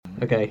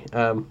Okay.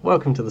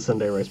 Welcome to the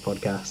Sunday Roast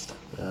podcast,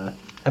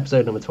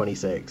 episode number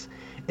 26.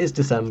 It's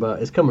December.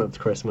 It's coming up to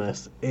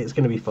Christmas. It's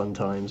going to be fun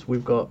times.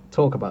 We've got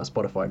talk about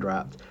Spotify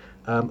Wrapped.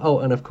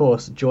 And of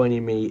course,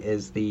 joining me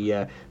is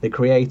the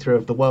creator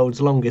of the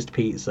world's longest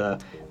pizza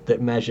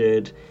that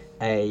measured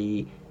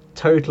a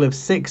total of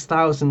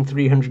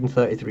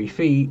 6,333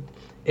 feet.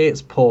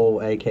 It's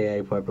Paul,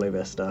 aka Pueblo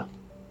Vista.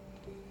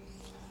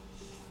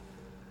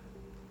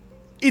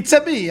 It's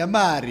a me,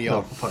 Mario.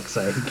 Oh, for fuck's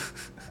sake.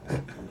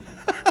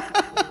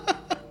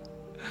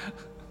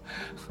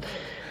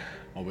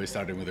 Always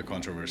starting with a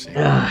controversy.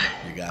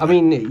 I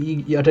mean,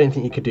 I don't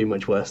think you could do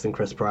much worse than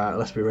Chris Pratt,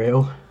 let's be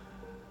real.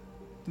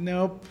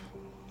 Nope.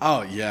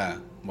 Oh, yeah.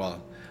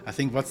 Well, I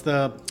think what's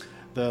the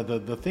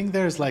thing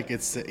there is like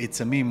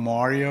it's a me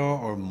Mario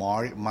or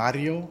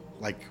Mario.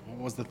 Like, what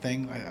was the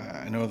thing?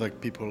 I know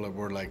that people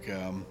were like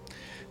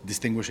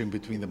distinguishing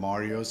between the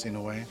Marios in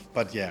a way.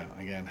 But yeah,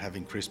 again,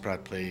 having Chris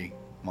Pratt play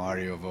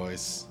Mario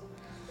voice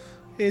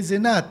is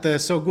not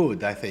so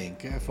good, I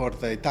think, for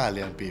the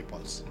Italian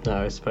peoples.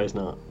 No, I suppose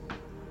not.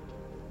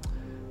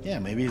 Yeah,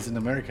 maybe he's an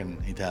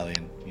American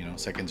Italian,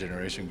 second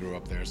generation, grew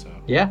up there, so.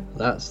 Yeah,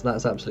 that's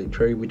absolutely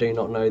true. We do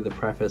not know the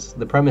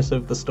premise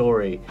of the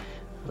story.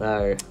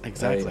 No,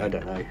 exactly. I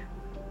don't know.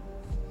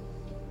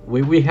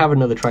 We have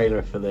another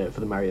trailer for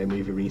the Mario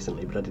movie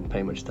recently, but I didn't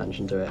pay much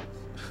attention to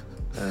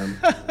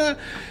it.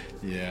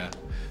 Yeah.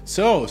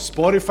 So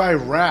Spotify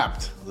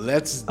Wrapped.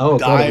 Let's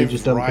dive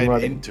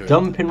right into it.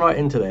 Dumping right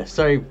into this.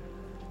 So.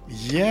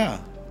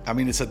 Yeah. I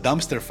mean, it's a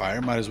dumpster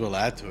fire. Might as well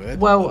add to it.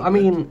 Well, I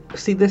mean,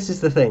 see, this is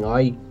the thing.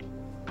 I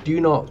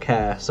do not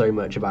care so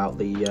much about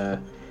the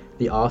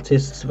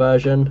artist's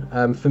version.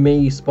 For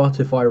me,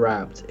 Spotify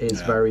Wrapped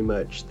is very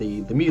much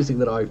the music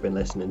that I've been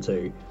listening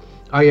to.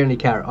 I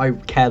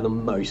care the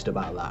most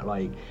about that.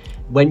 Like,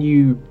 when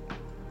you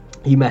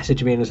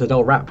messaged me and said,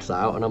 "Oh, Wrapped's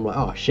out," and I'm like,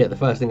 "Oh shit!" The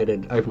first thing I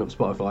did, open up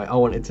Spotify. I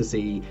wanted to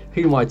see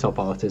who my top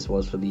artist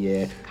was for the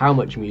year, how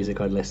much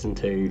music I'd listened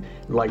to,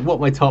 like what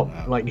my top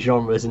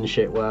genres and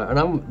shit were,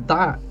 and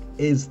that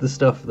is the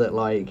stuff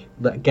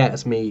that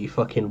gets me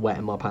fucking wet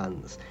in my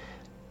pants.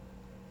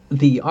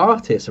 The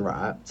artist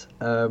Wrapped,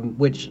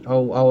 which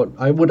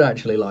I would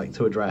actually like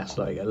to address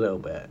a little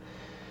bit.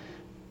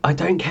 I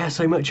don't care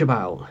so much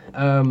about.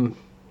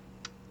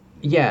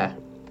 Yeah,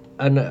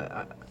 and.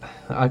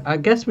 I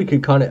guess we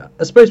could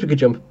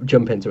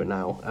jump into it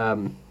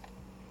now.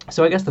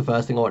 So I guess the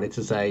first thing I wanted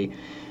to say,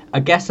 I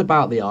guess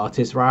about the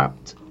artist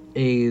Wrapped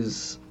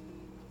is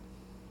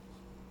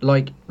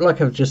like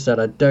I've just said,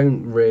 I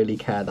don't really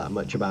care that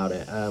much about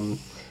it.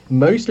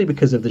 Mostly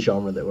because of the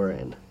genre that we're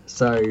in.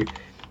 So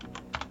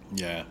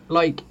yeah,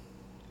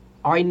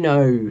 I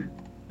know,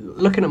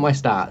 looking at my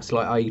stats,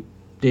 I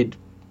did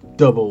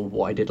double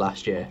what I did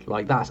last year.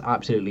 That's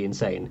absolutely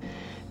insane.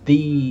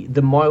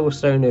 The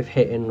milestone of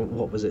hitting,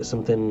 what was it,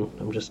 something,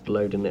 I'm just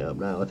loading it up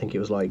now, I think it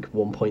was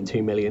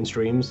 1.2 million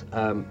streams.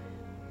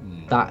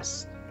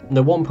 That's,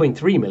 no,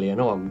 1.3 million,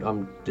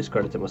 I'm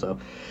discrediting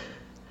myself.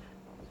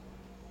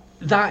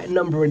 That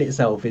number in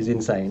itself is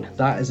insane.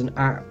 That is an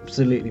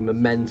absolutely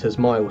momentous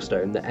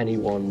milestone that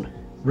anyone,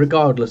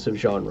 regardless of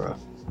genre,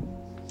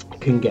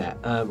 can get.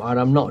 And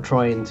I'm not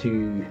trying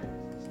to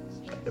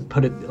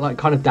put it,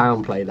 kind of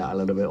downplay that a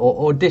little bit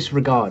or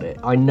disregard it.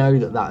 I know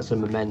that that's a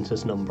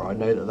momentous number. I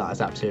know that that is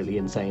absolutely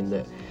insane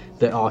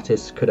that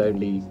artists could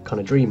only kind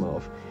of dream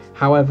of.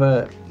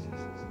 However,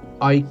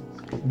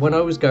 when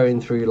I was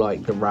going through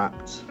the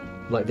Wrapped,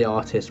 the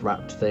artist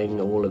Wrapped thing,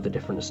 all of the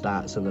different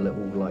stats and the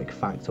little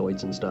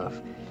factoids and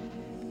stuff,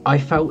 I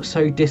felt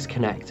so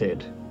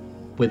disconnected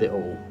with it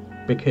all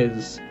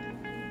because,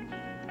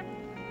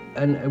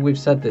 and we've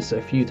said this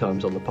a few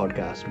times on the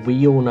podcast,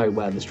 we all know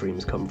where the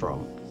streams come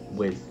from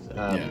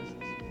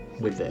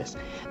with this.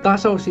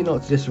 That's obviously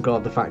not to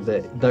disregard the fact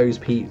that those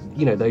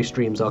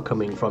streams are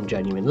coming from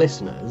genuine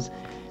listeners,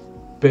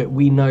 but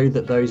we know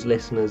that those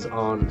listeners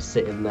aren't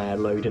sitting there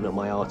loading up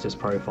my artist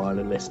profile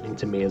and listening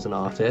to me as an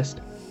artist.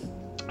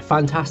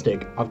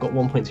 Fantastic, I've got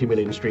 1.2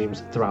 million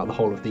streams throughout the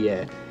whole of the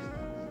year.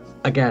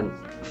 Again,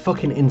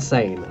 fucking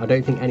insane. I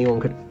don't think anyone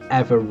could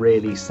ever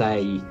really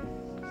say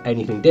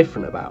anything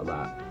different about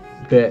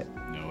that. But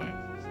no way.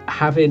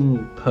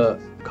 Having put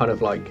kind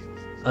of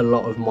a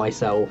lot of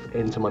myself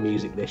into my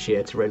music this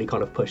year to really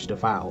kind of push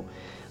stuff out,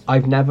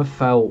 I've never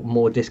felt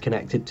more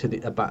disconnected to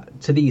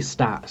these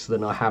stats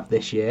than I have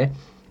this year,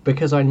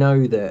 because I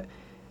know that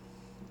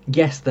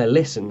yes, they're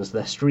listens,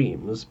 they're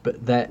streams, but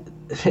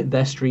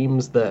they're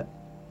streams that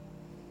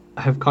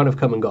have kind of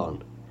come and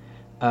gone.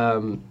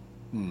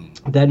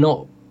 They're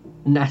not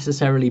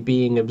necessarily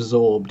being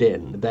absorbed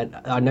in.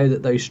 I know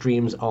that those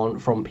streams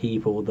aren't from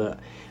people that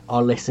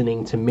are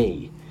listening to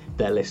me.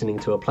 They're listening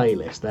to a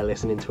playlist, they're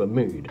listening to a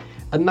mood,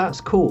 and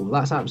that's cool,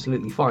 that's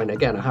absolutely fine.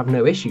 Again, I have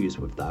no issues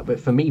with that, but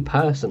for me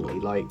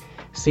personally,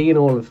 seeing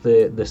all of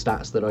the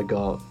stats that I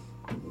got,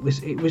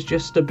 it was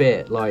just a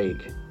bit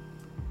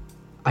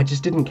I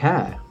just didn't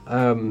care.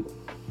 And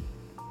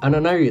I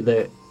know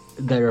that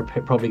there are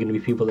probably going to be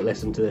people that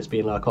listen to this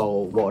being like,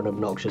 oh, what an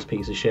obnoxious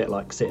piece of shit,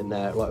 like sitting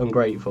there, like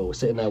ungrateful,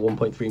 sitting there,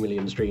 1.3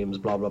 million streams,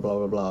 blah, blah,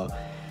 blah, blah, blah.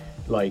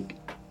 Like,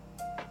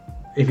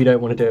 if you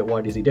don't want to do it,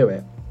 why does he do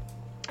it?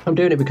 I'm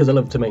doing it because I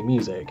love to make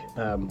music,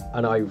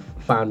 and I've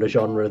found a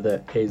genre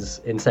that is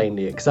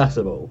insanely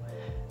accessible.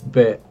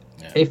 But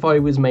if I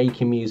was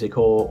making music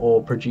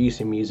or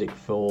producing music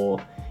for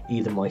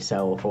either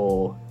myself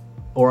or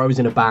I was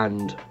in a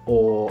band,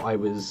 or I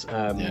was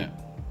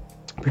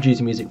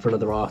producing music for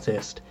another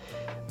artist,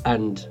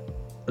 and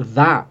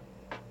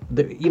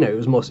it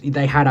was more,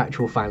 they had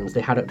actual fans,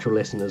 they had actual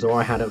listeners, or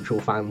I had actual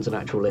fans and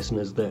actual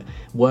listeners that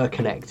were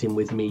connecting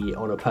with me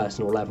on a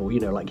personal level,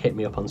 like hit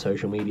me up on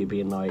social media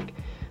being like,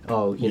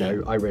 oh,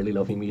 I really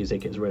love your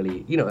music, it's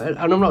really, and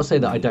I'm not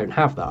saying that I don't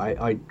have that,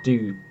 I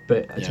do,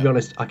 but to be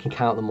honest, I can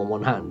count them on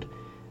one hand,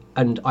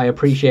 and I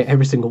appreciate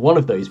every single one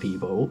of those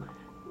people,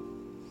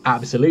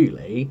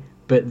 absolutely,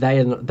 but they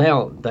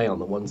aren't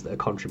the ones that are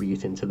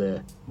contributing to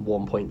the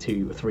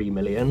 1.23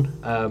 million.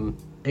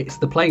 It's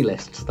the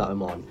playlists that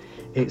I'm on.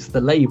 It's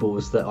the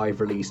labels that I've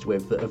released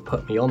with that have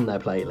put me on their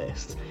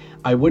playlists.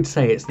 I would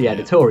say it's the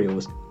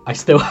editorials. I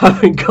still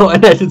haven't got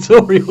an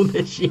editorial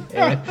this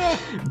year.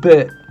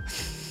 But,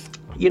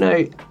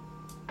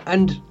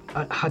 and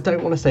I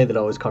don't want to say that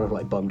I was kind of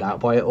like bummed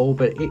out by it all,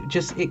 but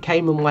it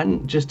came and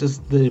went just as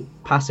the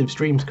passive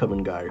streams come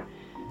and go.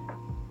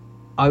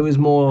 I was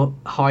more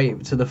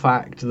hyped to the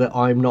fact that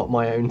I'm not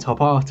my own top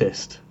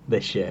artist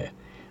this year.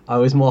 I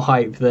was more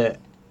hyped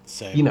that,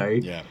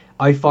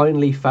 I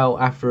finally felt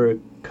after a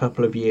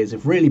couple of years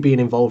of really being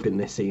involved in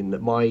this scene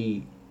that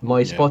my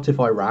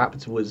Spotify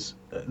Wrapped was,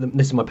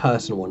 this is my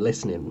personal one,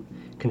 listening,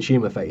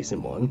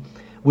 consumer-facing one,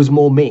 was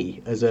more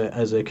me as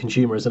a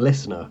consumer, as a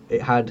listener.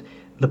 It had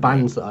the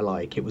bands that I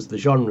like. It was the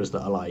genres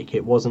that I like.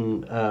 It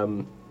wasn't...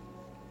 I'm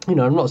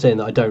not saying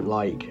that I don't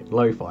like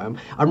lo-fi.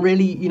 I'm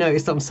really,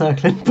 I'm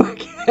circling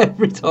back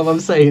every time I'm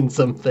saying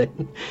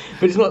something.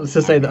 But it's not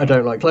to say that I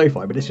don't like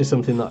lo-fi, but it's just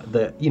something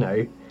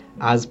that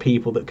as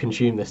people that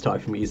consume this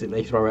type of music,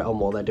 they throw it on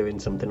while they're doing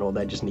something, or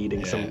they're just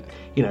needing some,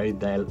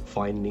 they're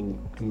finding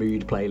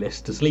mood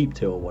playlists to sleep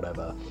to or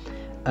whatever.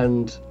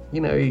 And,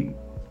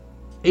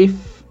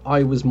 if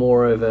I was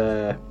more of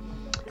a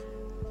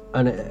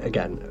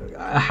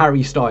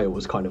Harry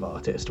Styles kind of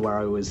artist, where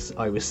I was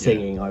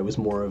singing, I was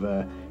more of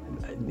a,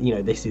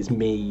 this is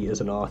me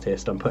as an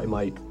artist, I'm putting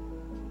my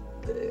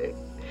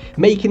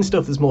making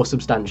stuff that's more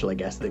substantial, I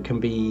guess, that can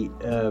be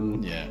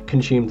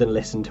consumed and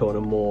listened to on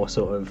a more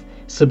sort of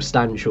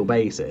substantial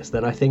basis,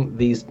 then I think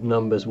these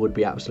numbers would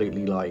be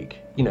absolutely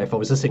like, if I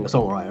was a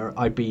singer-songwriter,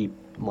 I'd be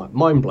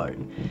mind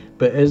blown.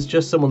 But as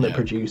just someone that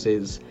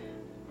produces,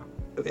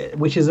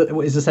 which is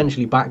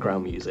essentially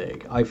background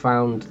music, I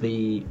found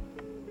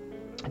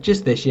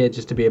just this year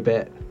just to be a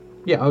bit,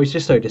 I was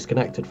just so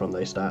disconnected from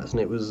those stats, and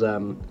it was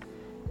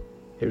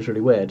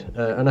really weird,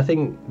 and I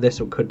think this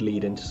could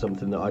lead into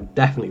something that I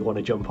definitely want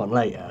to jump on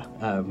later.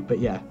 But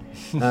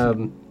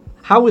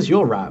how was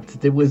your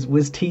Wrapped?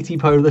 Was TT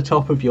Polar the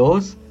top of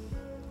yours?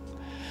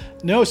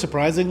 No,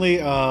 surprisingly,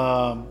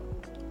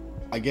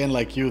 again,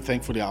 like you,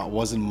 thankfully, I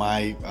wasn't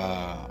my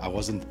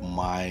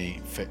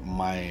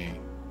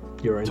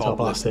your own top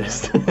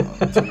artist.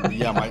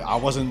 I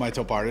wasn't my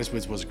top artist,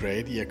 which was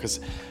great. Yeah, because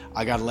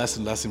I got less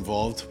and less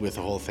involved with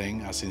the whole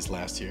thing since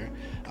last year.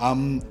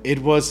 It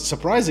was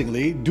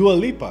surprisingly Dua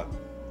Lipa.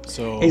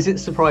 So is it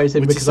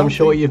surprising? Because I'm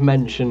sure you've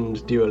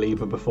mentioned Dua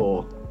Lipa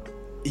before.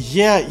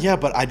 Yeah,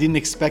 but I didn't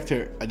expect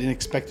her. I didn't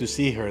expect to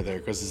see her there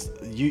because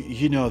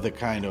you know the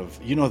kind of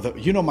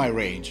my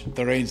range,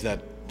 the range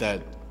that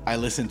I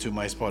listen to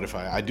my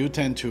Spotify. I do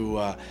tend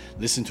to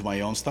listen to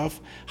my own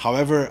stuff.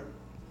 However,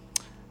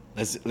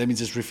 let me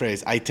just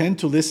rephrase. I tend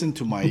to listen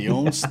to my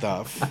own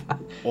stuff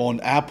on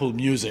Apple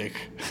Music,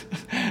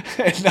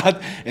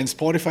 and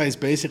Spotify is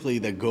basically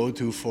the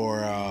go-to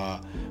for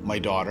my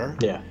daughter.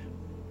 Yeah.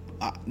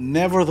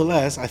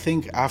 Nevertheless, I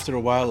think after a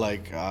while,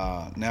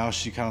 now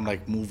she kind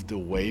of moved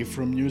away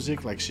from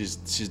music. Like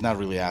she's not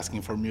really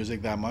asking for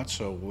music that much.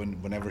 So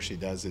whenever she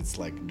does, it's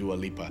like Dua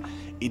Lipa.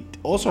 It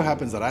also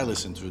happens that I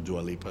listen to Dua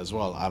Lipa as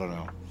well. I don't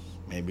know.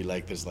 Maybe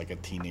there's a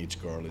teenage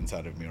girl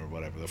inside of me or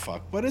whatever the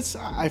fuck. But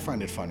I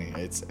find it funny.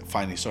 It's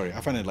funny. Sorry,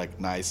 I find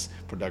it nice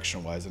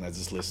production wise, and I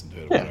just listen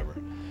to it. Yeah. Whatever.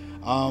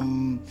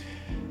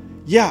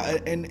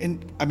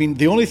 And I mean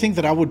the only thing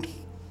that I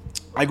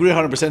agree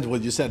 100% with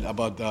what you said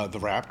about the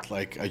Wrapped,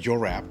 your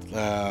Wrapped,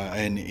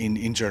 and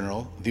in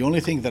general. The only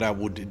thing that I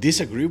would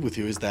disagree with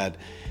you is that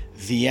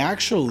the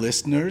actual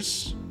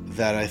listeners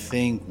that I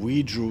think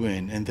we drew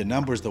in and the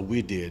numbers that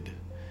we did,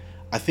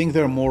 I think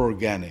they're more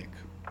organic.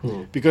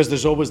 Because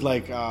there's always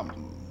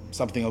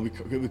something we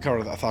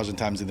covered 1,000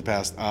 times in the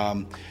past.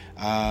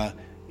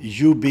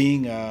 You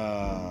being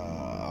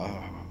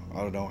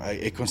I don't know,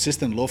 a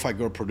consistent lo-fi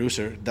girl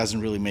producer doesn't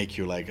really make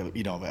you like,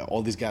 you know,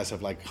 all these guys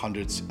have like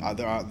hundreds,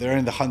 they're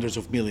in the hundreds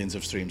of millions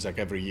of streams like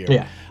every year.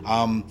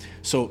 Yeah.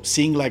 So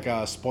seeing like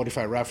a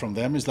Spotify rap from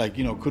them is like,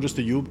 you know, kudos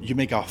to you. You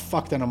make a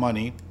fuck ton of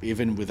money,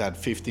 even with that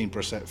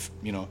 15%,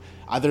 you know,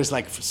 either it's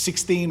like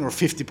 16 or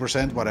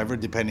 50%, whatever,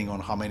 depending on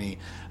how many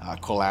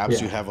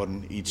collabs you have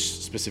on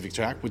each specific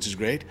track, which is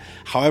great.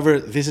 However,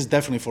 this is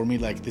definitely for me,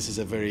 like, this is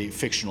a very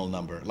fictional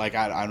number. Like,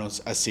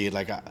 I see it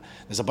like,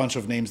 there's a bunch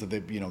of names that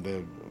they, you know,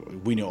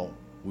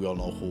 we all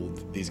know who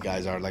these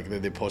guys are. Like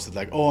they posted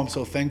like, oh, I'm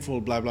so thankful,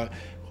 blah blah.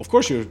 Of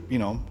course you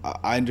know,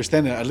 I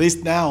understand it. At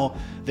least now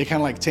they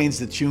kind of like changed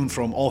the tune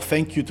from oh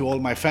thank you to all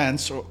my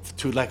fans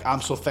to like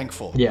I'm so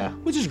thankful. Yeah,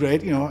 which is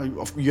great. You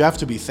know, you have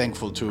to be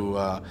thankful to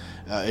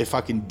a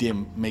fucking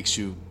dim makes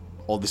you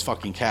all this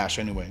fucking cash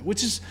anyway,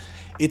 which is.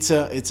 It's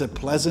a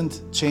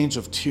pleasant change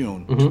of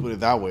tune, to put it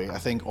that way. I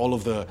think all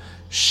of the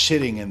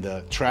shitting and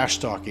the trash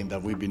talking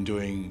that we've been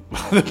doing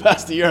the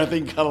past year, I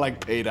think kind of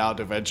like paid out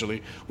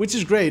eventually, which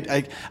is great.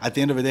 At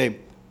the end of the day,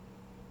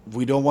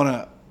 we don't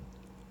want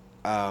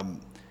to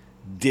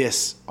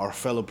diss our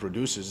fellow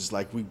producers. It's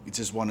like we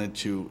just wanted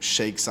to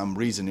shake some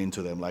reason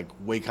into them, like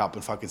wake up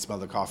and fucking smell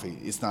the coffee.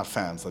 It's not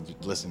fans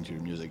that listening to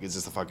your music. It's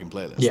just a fucking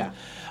playlist. Yeah.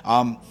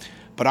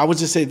 But I would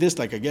just say this,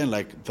 like again,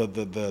 like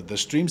the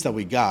streams that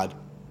we got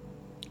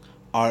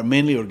are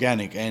mainly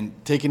organic, and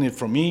taking it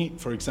from me,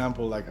 for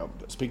example, like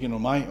speaking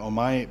on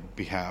my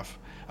behalf,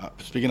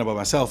 speaking about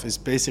myself, is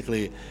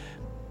basically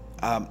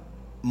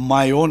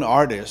my own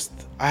artist.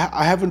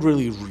 I haven't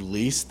really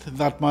released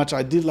that much.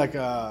 I did like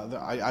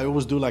I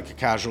always do like a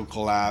casual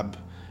collab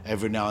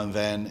every now and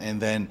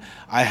then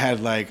I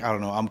had like, I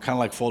don't know, I'm kind of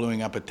like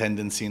following up a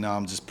tendency now.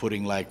 I'm just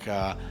putting like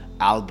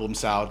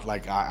albums out.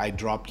 Like I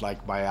dropped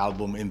like my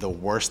album in the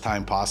worst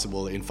time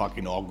possible in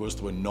fucking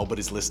August when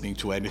nobody's listening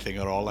to anything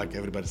at all. Like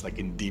everybody's like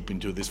in deep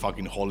into this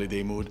fucking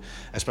holiday mood,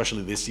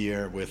 especially this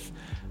year with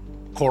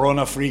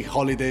Corona free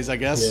holidays, I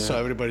guess. Yeah. So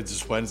everybody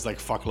just went like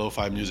fuck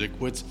lo-fi music,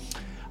 which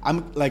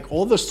I'm like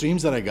all the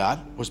streams that I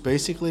got was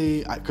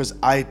basically because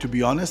to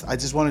be honest, I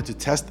just wanted to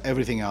test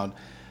everything out.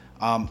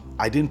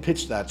 I didn't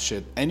pitch that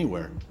shit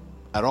anywhere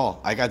at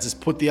all. I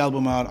just put the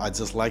album out, I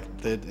just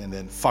liked it, and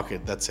then fuck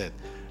it, that's it.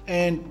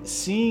 And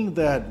seeing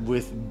that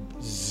with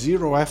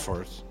zero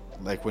effort,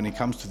 like when it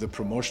comes to the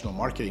promotional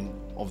marketing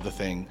of the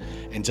thing,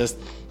 and just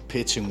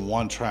pitching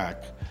one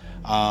track,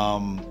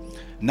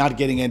 not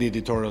getting any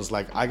editorials,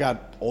 like I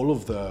got all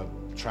of the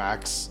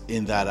tracks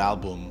in that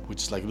album,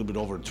 which is like a little bit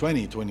over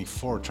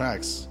 24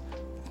 tracks.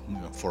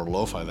 For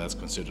lo-fi, that's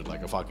considered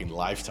like a fucking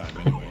lifetime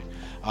anyway.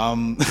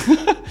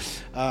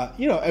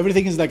 You know,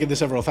 everything is like in the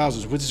several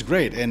thousands, which is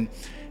great.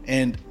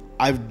 And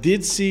I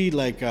did see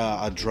like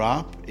a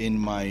drop in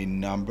my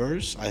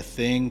numbers. I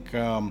think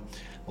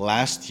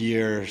last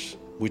year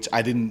was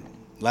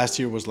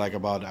like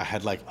about, I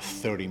had like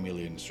 30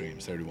 million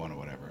streams, 31 or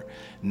whatever.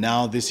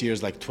 Now this year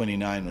is like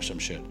 29 or some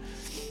shit.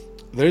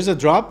 There's a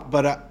drop,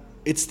 but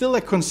it's still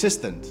like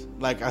consistent.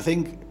 Like I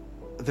think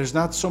there's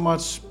not so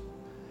much.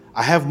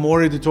 I have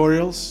more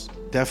editorials,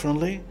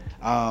 definitely,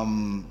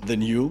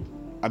 than you.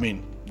 I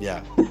mean,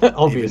 yeah.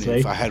 Obviously. Even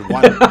if I had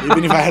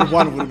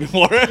one, it would be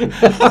more.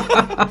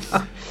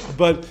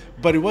 But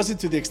it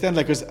wasn't to the extent,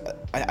 like, because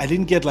I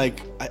didn't get,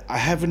 like, I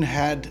haven't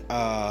had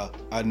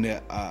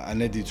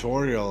an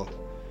editorial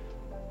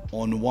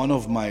on one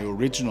of my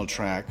original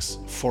tracks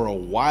for a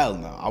while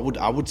now.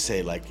 I would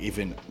say, like,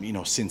 even, you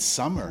know, since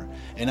summer.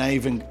 And I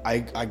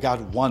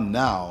got one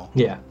now.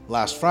 Yeah.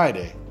 Last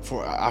Friday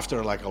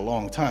after like a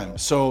long time.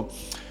 So,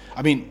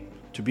 I mean,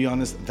 to be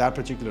honest, that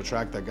particular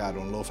track that got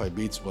on Lo-Fi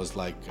Beats was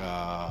like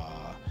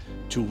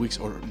 2 weeks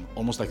or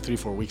almost like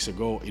 3-4 weeks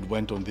ago. It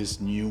went on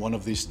one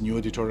of these new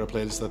editorial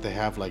playlists that they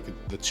have, like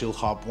the Chill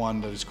Hop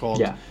one that is called.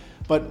 Yeah.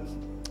 But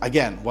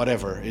again,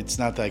 whatever. It's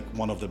not like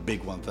one of the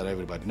big ones that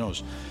everybody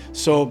knows.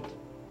 So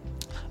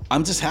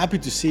I'm just happy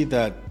to see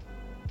that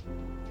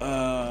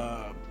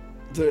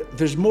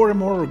there's more and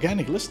more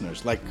organic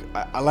listeners. Like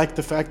I like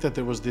the fact that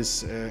there was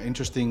this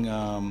interesting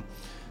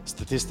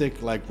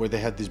statistic, like where they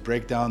had this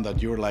breakdown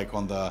that you're like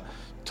on the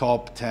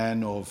top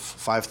 10 of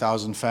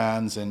 5,000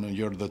 fans, and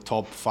you're the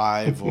top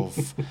 5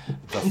 of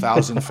the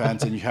 1,000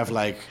 fans, and you have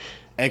like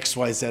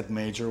XYZ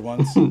major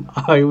ones.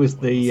 I was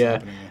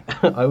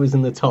I was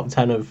in the top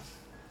 10 of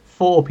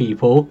 4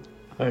 people.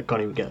 I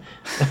can't even get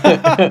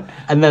it.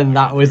 And then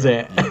that was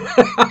it.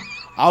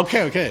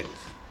 Okay.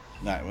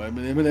 Right, let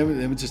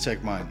me just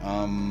check mine.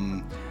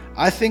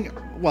 I think,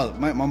 well,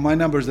 my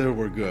numbers there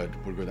were good.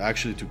 I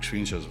actually took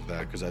screenshots of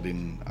that because I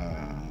don't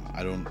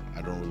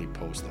really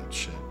post that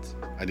shit.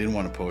 I didn't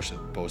want to post it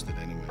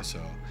anyway. So,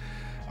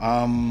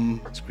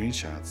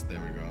 screenshots. There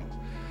we go.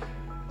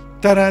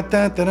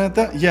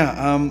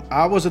 Yeah,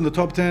 I was in the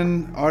top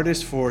 10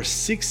 artists for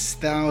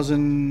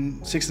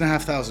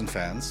 6,500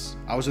 fans.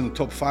 I was in the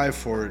top 5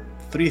 for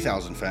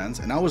 3,000 fans,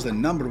 and I was the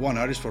number 1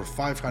 artist for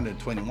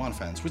 521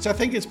 fans, which I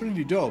think is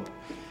pretty dope,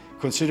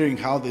 considering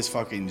how this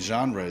fucking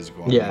genre is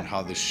going and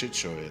how this shit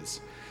show is.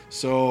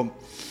 So,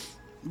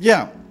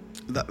 yeah,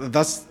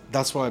 that's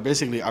why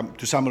basically,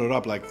 to sum it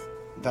up, like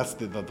that's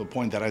the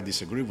point that I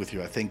disagree with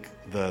you. I think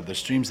the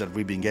streams that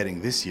we've been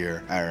getting this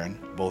year, Aaron,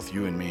 both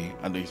you and me,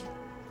 at least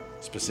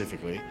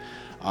specifically,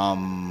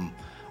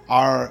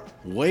 are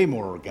way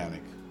more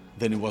organic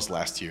than it was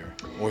last year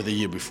or the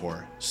year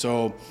before.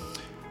 So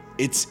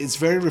it's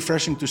very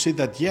refreshing to see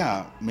that,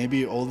 yeah,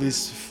 maybe all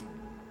this,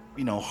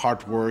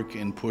 hard work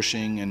and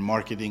pushing and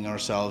marketing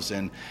ourselves,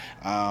 and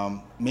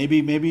maybe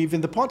even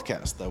the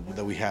podcast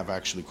that we have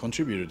actually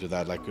contributed to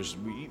that. Like, 'cause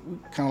we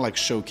kind of like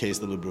showcase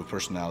a little bit of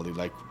personality,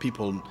 like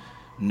people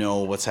know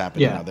what's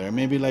happening out there.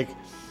 Maybe like,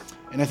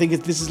 and I think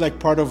this is like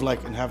part of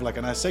like, and have like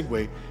a nice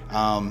segue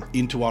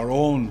into our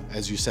own,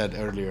 as you said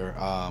earlier,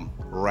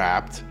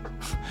 Wrapped,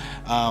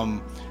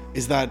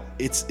 is that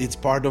it's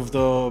part of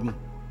the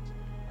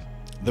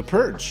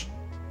purge,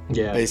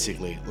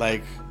 basically.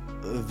 Like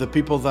the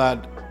people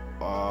that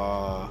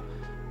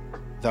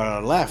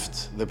are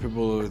left, the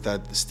people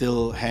that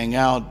still hang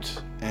out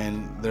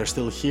and they're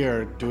still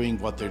here doing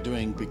what they're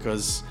doing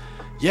because,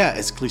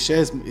 as cliche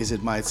as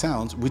it might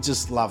sound, we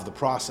just love the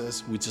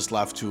process. We just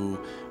love to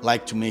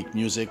make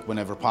music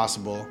whenever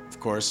possible, of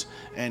course,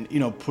 and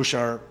push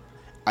our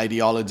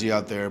ideology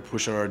out there,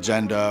 push our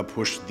agenda,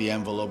 push the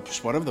envelope,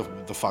 push whatever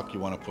the fuck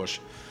you want to push.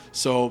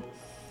 So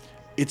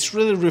it's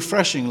really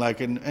refreshing,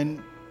 like,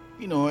 and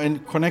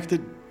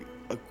connected,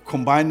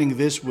 combining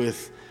this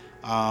with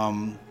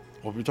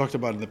what we talked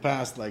about in the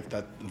past, like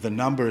that the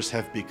numbers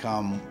have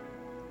become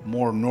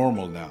more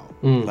normal now.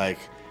 Like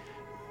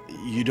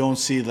you don't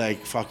see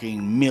like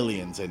fucking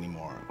millions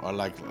anymore, or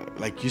like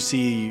you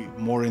see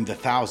more in the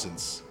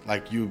thousands.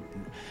 Like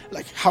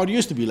how it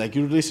used to be, like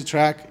you release a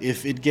track,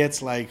 if it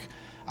gets like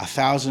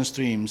 1,000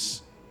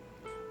 streams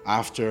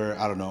after,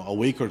 I don't know, a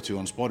week or two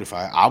on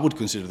Spotify, I would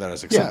consider that a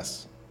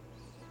success.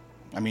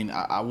 I mean,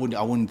 I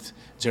wouldn't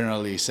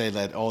generally say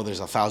that, there's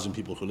 1,000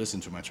 people who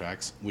listen to my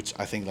tracks, which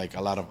I think like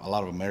a lot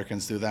of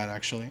Americans do that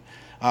actually.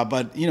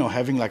 But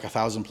having like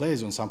 1,000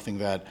 plays on something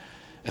that,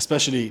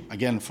 especially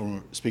again,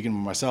 from speaking for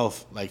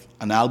myself, like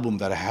an album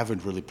that I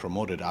haven't really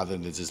promoted other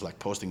than just like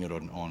posting it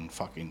on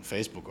fucking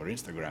Facebook or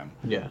Instagram.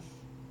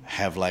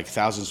 Have like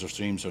thousands of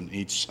streams on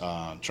each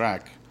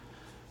track.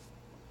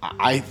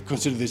 I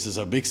consider this as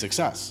a big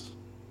success.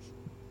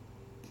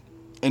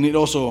 And it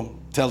also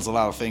tells a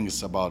lot of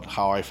things about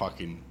how I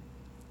fucking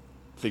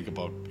think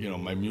about,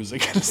 my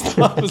music and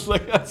stuff. It's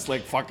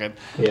like, fuck it.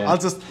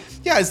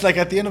 It's like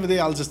at the end of the day,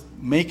 I'll just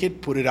make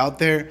it, put it out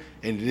there,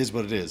 and it is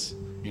what it is.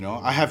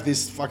 I have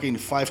these fucking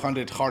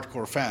 500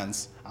 hardcore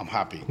fans. I'm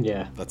happy.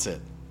 That's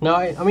it. No,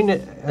 I mean,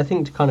 I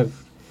think to kind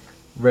of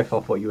riff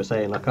off what you were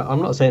saying, like,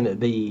 I'm not saying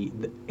that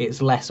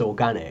it's less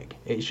organic.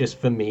 It's just,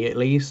 for me at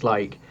least,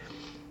 like,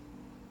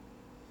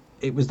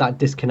 it was that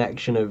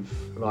disconnection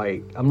of,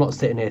 like, I'm not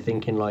sitting here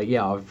thinking, like,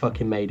 I've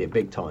fucking made it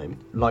big time,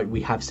 like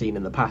we have seen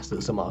in the past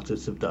that some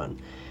artists have done.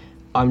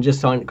 I'm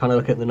just kind of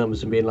looking at the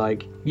numbers and being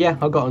like,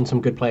 I've got on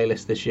some good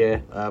playlists this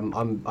year.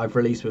 I've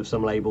released with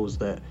some labels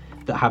that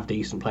have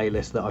decent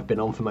playlists that I've been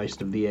on for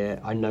most of the year.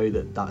 I know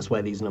that that's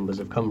where these numbers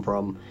have come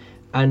from.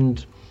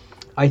 And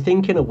I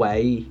think in a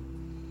way,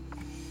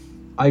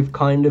 I've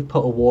kind of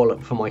put a wall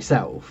up for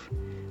myself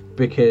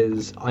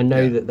because I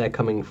know that they're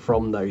coming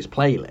from those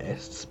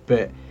playlists,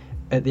 but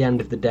at the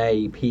end of the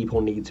day,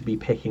 people need to be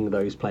picking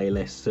those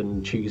playlists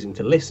and choosing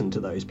to listen to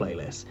those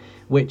playlists,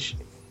 which,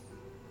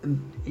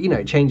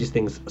 changes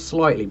things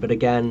slightly. But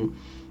again,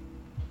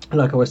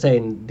 like I was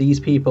saying, these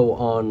people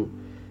on,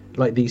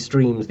 like, these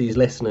streams, these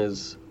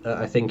listeners,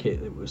 I think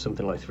it was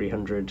something like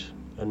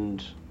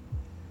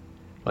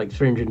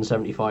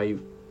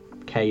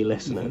 375k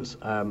listeners.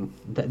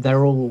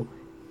 They're all,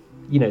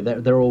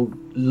 they're all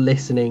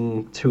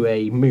listening to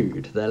a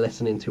mood. They're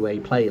listening to a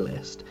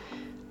playlist.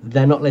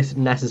 They're not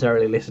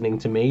necessarily listening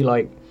to me.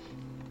 Like,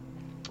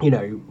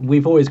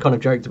 we've always kind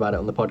of joked about it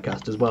on the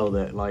podcast as well,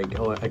 that like,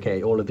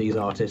 all of these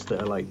artists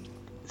that are like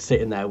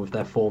sitting there with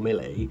their 4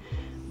 milli,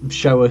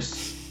 show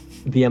us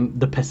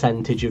the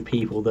percentage of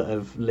people that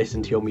have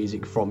listened to your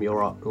music from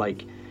your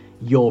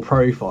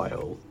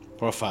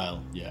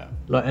profile.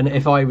 Like, and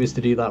if I was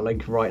to do that,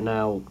 like, right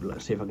now,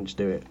 let's see if I can just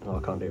do it. I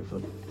can't do it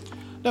for.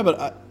 No,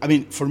 but I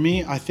mean, for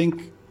me, I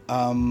think.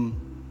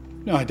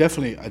 No, I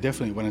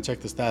definitely. When I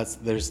check the stats,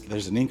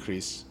 there's an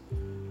increase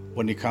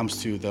when it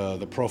comes to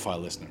the profile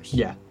listeners.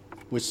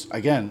 Which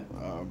again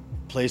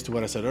plays to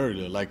what I said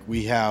earlier. Like,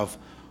 we have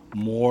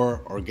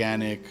more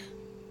organic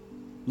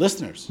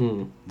listeners.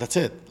 That's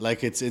it.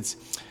 Like it's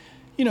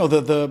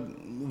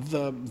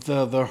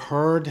the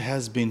herd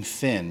has been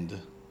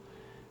thinned,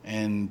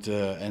 and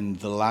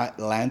the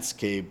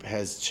landscape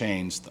has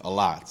changed a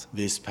lot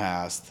this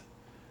past,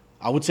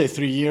 I would say,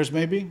 3 years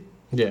maybe.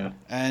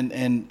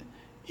 And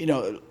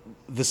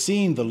the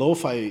scene, the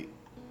lo-fi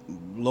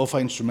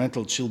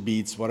instrumental, chill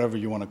beats, whatever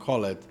you want to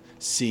call it,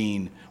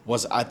 scene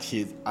was at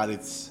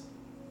its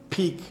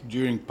peak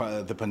during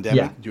the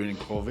pandemic, during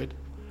COVID.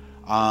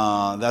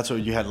 That's where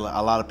you had a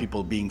lot of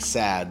people being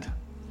sad,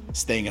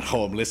 staying at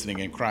home, listening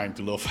and crying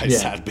to lo-fi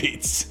sad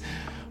beats,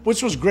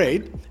 which was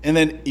great. And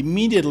then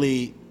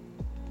immediately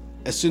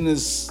as soon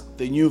as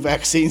the new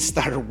vaccine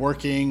started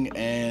working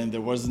and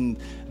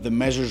the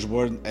measures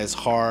weren't as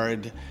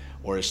hard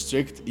or as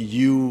strict,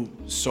 you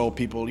saw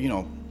people,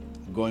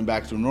 going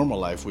back to normal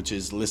life, which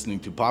is listening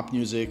to pop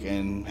music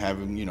and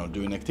having,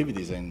 doing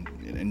activities and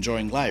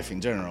enjoying life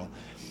in general.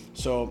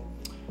 So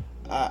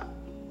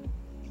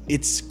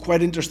it's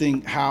quite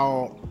interesting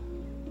how,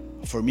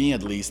 for me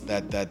at least,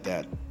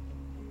 that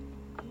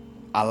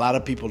a lot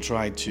of people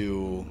try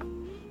to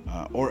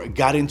or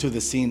got into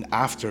the scene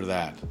after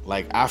that.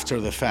 Like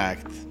after the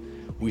fact,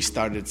 we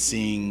started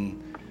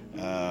seeing,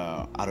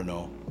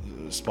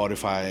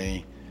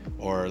 Spotify,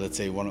 or let's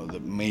say one of the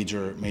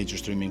major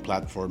streaming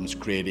platforms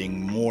creating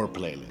more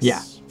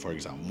playlists, for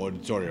example, more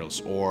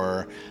tutorials,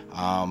 or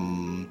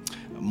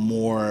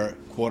more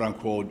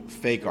quote-unquote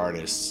fake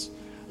artists,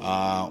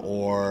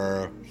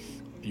 or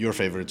your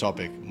favorite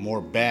topic,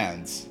 more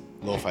bands,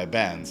 lo-fi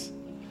bands.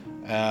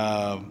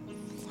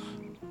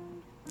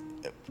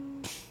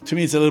 To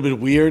me, it's a little bit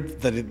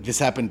weird that this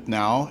happened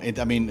now. In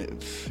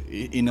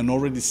an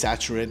already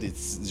saturated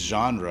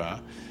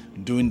genre,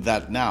 doing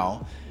that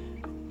now,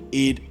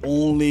 it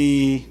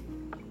only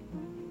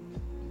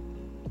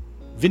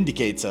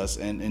vindicates us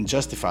and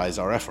justifies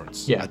our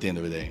efforts at the end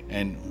of the day.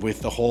 And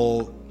with the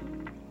whole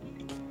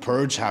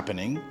purge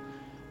happening,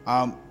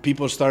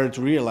 people started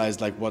to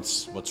realize like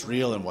what's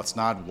real and what's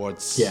not,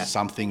 what's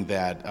something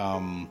that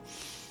I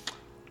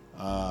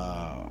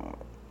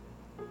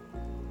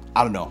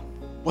don't know.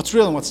 What's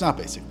real and what's not,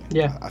 basically.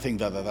 Yeah. I think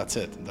that's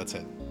it.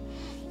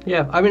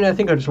 Yeah, I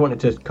think I just wanted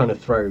to kind of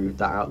throw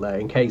that out there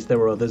in case there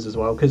were others as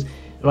well, because,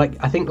 like,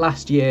 I think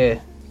last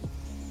year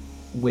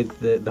with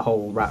the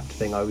whole Wrapped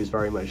thing, I was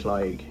very much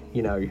like,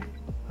 I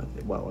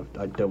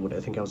doubled it. I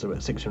think I was about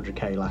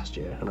 600k last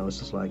year, and I was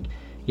just like,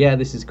 yeah,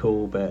 this is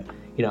cool, but,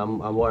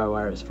 I'm aware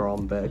where it's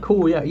from, but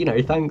cool,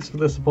 yeah, thanks for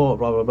the support,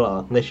 blah, blah, blah.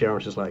 And this year I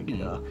was just like,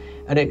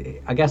 And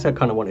I guess I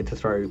kind of wanted to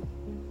throw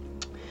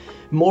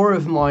more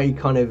of my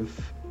kind of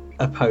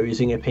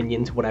opposing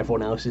opinion to what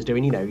everyone else is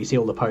doing. You see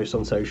all the posts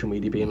on social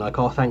media being like,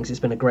 oh, thanks, it's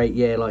been a great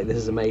year, like, this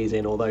is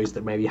amazing, or those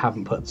that maybe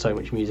haven't put so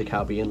much music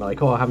out being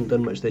like, oh, I haven't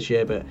done much this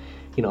year, but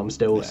I'm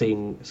still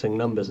seeing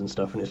numbers and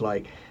stuff. And it's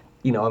like,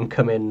 I'm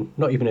coming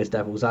not even as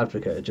devil's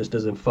advocate, just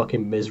as a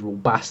fucking miserable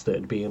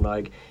bastard being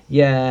like,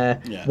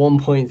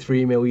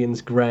 1.3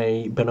 million's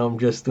great, but I'm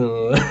just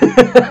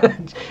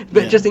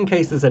but just in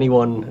case there's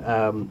anyone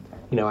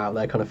out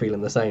there kind of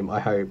feeling the same, I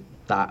hope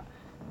that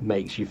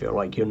makes you feel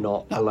like you're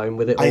not alone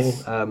with it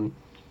all.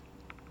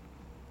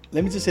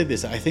 Let me just say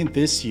this. I think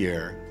this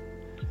year,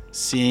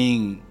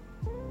 seeing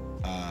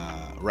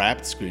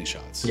Wrapped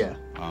screenshots,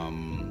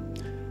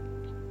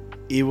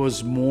 it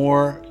was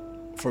more,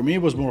 for me,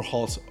 it was more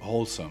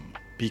wholesome,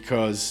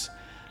 because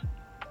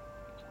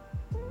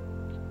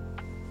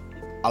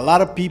a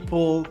lot of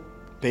people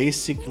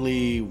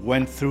basically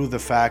went through the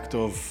fact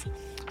of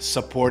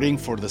supporting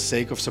for the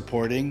sake of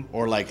supporting,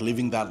 or like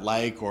leaving that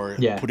like, or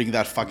putting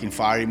that fucking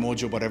fire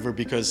emoji or whatever,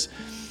 because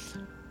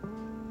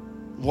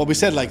what we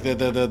said, like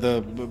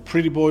the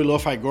pretty boy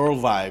lo-fi girl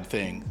vibe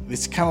thing,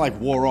 it's kind of like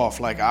wore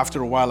off. Like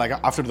after a while, like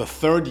after the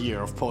third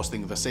year of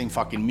posting the same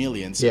fucking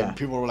millions,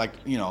 people were like,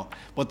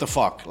 what the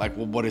fuck? Like,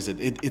 what is it?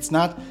 It's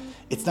not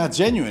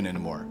genuine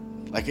anymore.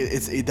 Like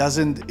it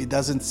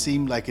doesn't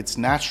seem like it's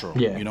natural.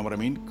 You know what I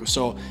mean?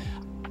 So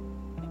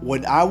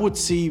when I would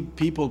see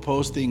people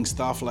posting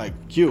stuff like,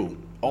 you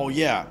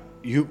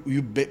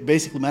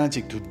basically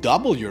managing to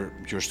double your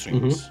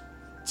streams,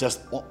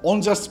 just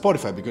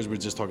Spotify, because we're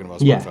just talking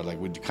about Spotify, like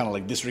we're kind of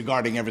like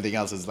disregarding everything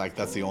else. It's like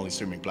that's the only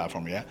streaming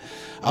platform,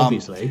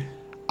 obviously.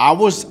 I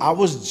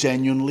was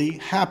genuinely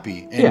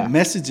happy, and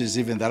messages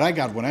even that I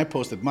got when I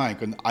posted mine.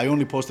 When I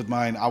only posted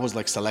mine, I was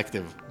like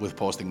selective with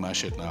posting my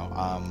shit now.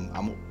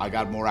 I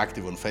got more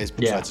active on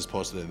Facebook, so I just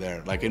posted it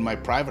there, like in my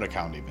private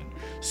account even.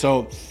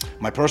 So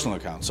my personal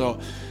account.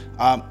 So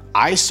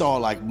I saw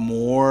like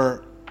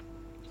more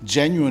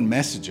genuine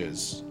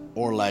messages,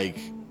 or like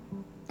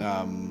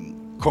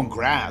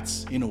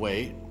congrats in a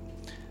way,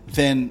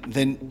 than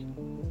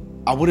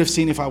I would have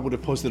seen if I would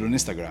have posted on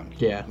Instagram.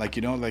 Like,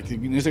 like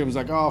Instagram was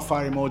like, oh,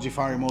 fire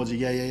emoji,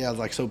 yeah,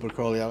 like super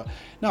cool,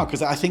 No,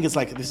 because I think it's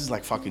like, this is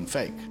like fucking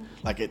fake.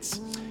 Like it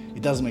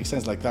doesn't make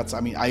sense. Like that's,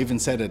 I even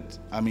said it,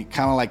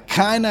 kind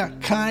of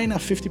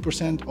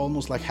 50%,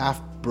 almost like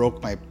half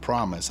broke my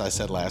promise. I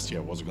said last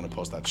year I wasn't going to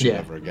post that shit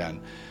ever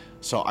again.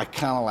 So I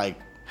kind of like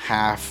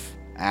half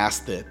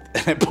asked it,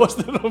 and I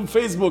posted it on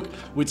Facebook,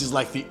 which is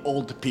like the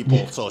old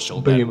people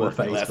social network.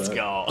 Let's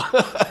go.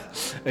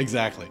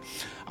 Exactly.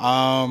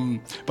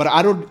 But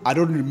I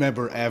don't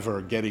remember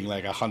ever getting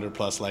like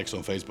 100+ likes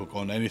on Facebook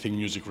on anything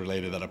music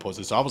related that I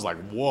posted. So I was like,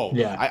 whoa.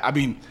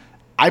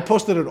 I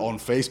posted it on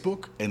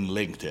Facebook and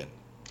LinkedIn.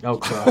 Oh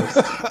Christ.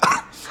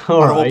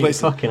 All right,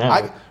 fucking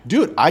hell.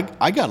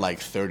 I got like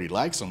 30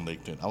 likes on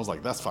LinkedIn. I was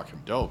like, that's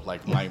fucking dope.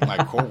 Like my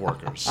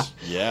coworkers.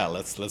 Yeah,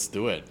 let's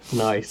do it.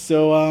 Nice.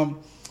 So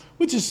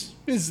which is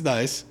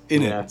nice,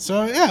 isn't it?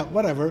 So yeah,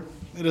 whatever.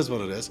 It is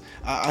what it is.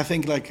 I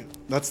think like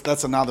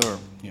that's another,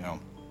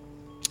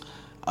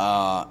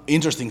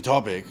 interesting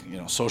topic,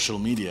 social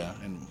media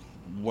and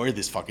where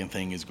this fucking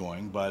thing is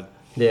going, but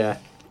yeah.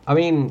 I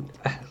mean,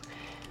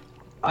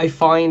 I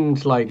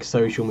find like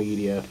social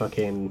media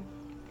fucking.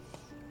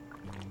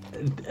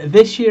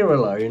 This year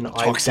alone,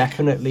 I've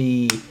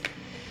definitely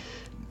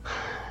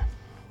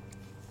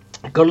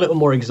got a little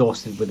more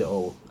exhausted with it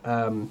all.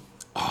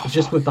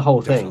 Just with the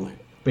whole thing,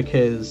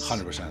 because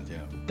 100%,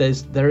 yeah.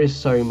 There is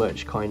so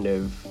much kind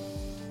of,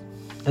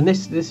 and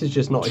this is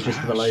just not just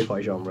for the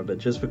lo-fi genre, but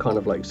just for kind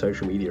of like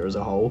social media as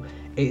a whole.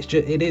 It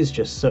is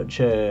just such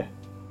a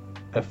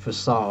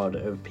facade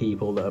of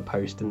people that are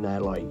posting their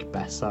like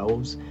best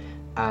selves,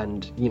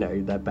 and you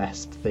know, their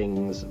best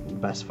things,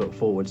 best foot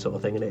forward sort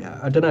of thing. And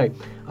I don't know,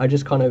 I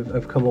just kind of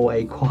have come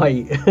away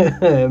quite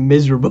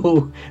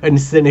miserable and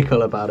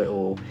cynical about it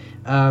all.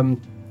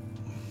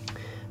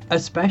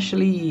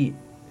 Especially,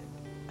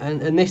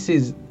 and this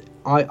is,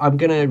 I'm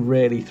gonna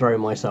really throw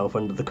myself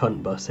under the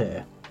cunt bus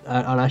here,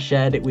 and I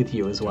shared it with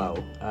you as well.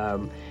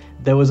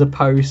 There was a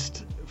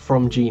post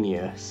from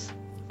Genius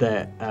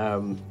that,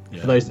 for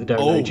those that don't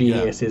know,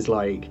 Genius is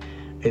like,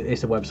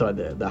 it's a website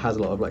that has a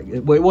lot of like,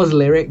 well, it was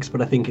lyrics,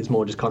 but I think it's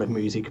more just kind of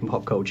music and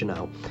pop culture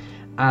now.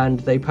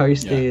 And they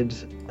posted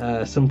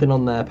something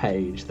on their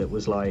page that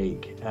was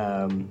like,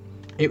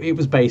 it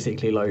was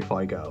basically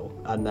Lo-Fi Girl,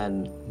 and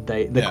then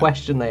the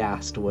question they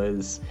asked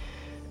was,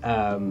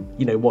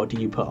 you know, what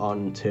do you put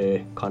on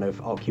to kind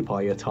of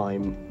occupy your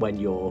time when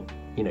you're,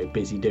 you know,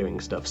 busy doing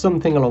stuff,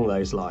 something along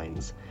those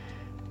lines.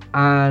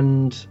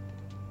 And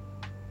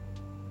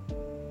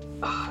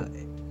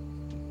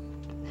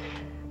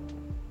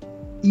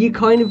you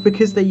kind of,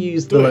 because they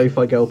used the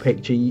Lo-Fi Girl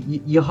picture,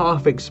 you're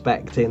half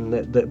expecting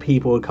that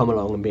people would come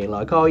along and being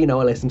like, oh, you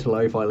know, I listen to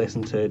Lo-Fi, I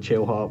listen to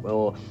chill hop,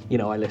 or, you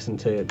know, I listen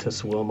to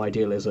Swarm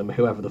Idealism,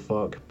 whoever the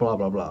fuck, blah,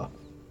 blah, blah.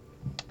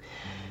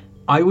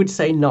 I would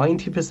say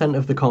 90%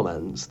 of the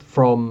comments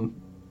from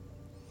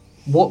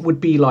what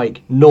would be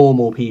like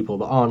normal people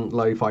that aren't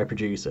lo-fi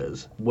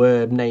producers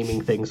were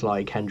naming things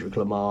like Kendrick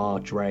Lamar,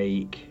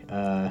 Drake,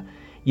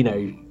 you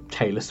know,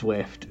 Taylor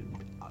Swift,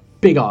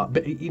 big art,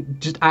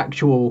 just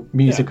actual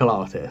musical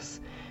artists.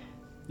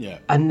 Yeah.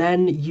 And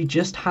then you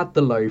just had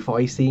the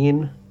lo-fi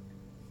scene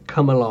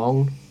come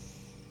along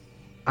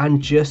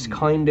and just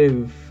kind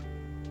of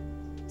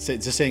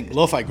just saying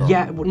Lo-Fi Girl.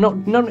 Yeah,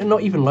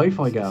 not even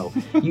Lo-Fi Girl.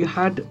 You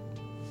had,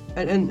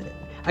 and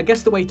I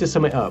guess the way to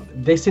sum it up,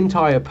 this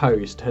entire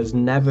post has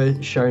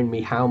never shown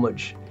me how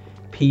much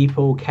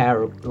people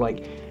care.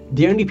 Like,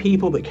 the only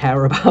people that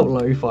care about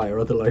lo-fi are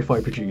other lo-fi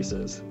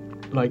producers.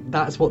 Like,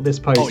 that's what this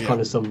post kind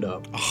of summed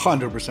up.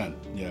 100%.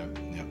 Yeah.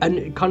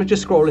 And kind of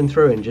just scrolling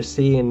through and just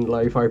seeing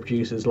lo-fi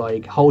producers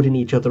like holding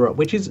each other up,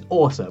 which is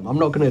awesome. I'm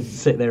not going to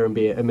sit there and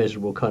be a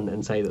miserable cunt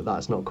and say that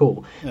that's not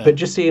cool. Yeah. But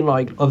just seeing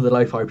like other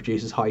lo-fi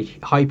producers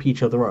hype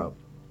each other up,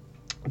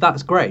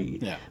 that's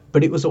great. Yeah.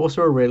 But it was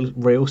also a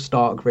real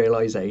stark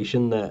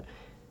realization that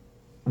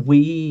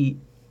we,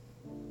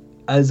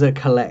 as a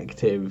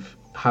collective,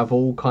 have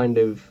all kind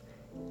of,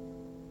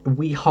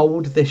 we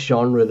hold this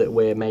genre that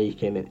we're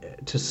making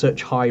to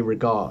such high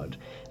regard,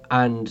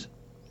 and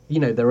you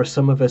know, there are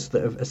some of us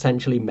that have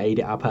essentially made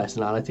it our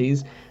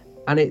personalities,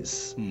 and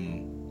it's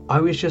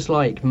I was just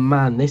like,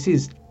 man, this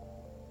is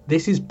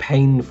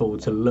painful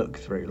to look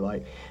through.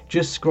 Like,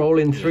 just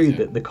scrolling through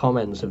the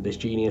comments of this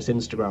Genius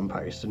Instagram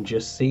post and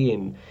just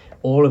seeing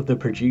all of the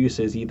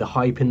producers either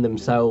hyping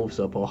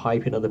themselves up or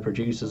hyping other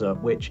producers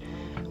up, which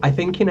I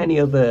think in any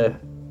other,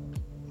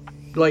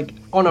 like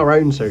on our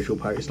own social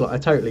posts, like I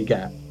totally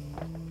get,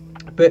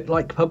 but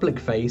like public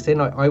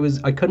facing,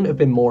 I couldn't have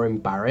been more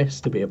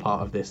embarrassed to be a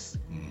part of this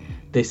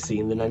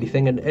scene than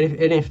anything. And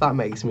if that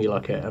makes me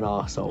like an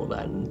arsehole,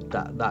 then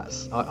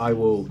I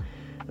will,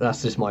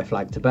 that's just my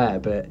flag to bear.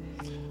 But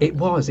it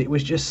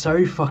was just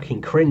so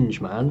fucking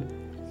cringe, man.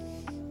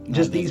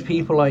 Just these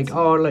people like,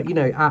 oh, like, you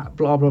know, at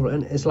blah blah blah,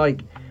 and it's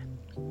like,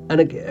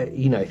 and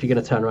you know, if you're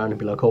gonna turn around and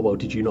be like, oh well,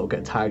 did you not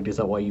get tagged? Is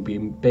that why you're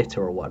being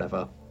bitter or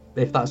whatever?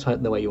 If that's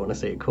the way you want to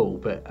see it, cool.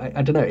 But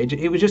I don't know.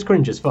 It was just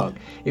cringe as fuck.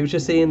 It was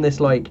just seeing this,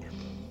 like,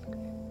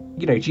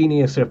 you know,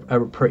 Genius are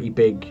a pretty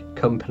big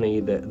company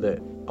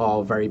that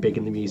are very big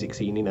in the music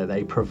scene. You know,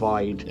 they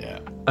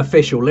provide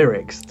official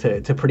lyrics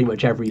to pretty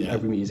much every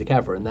music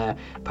ever, and they're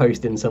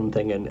posting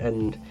something,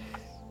 and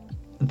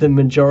the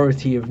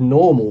majority of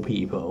normal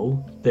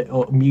people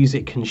or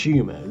music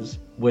consumers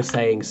were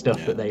saying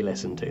stuff that they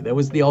listen to. There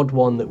was the odd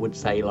one that would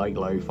say like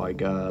Lo-Fi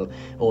Girl,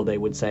 or they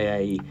would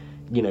say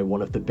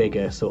one of the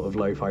bigger sort of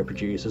lo-fi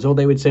producers, or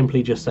they would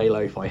simply just say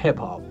lo-fi hip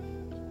hop.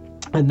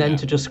 And then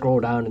to just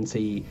scroll down and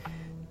see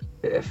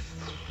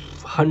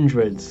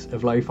hundreds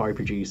of lo-fi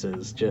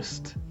producers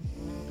just.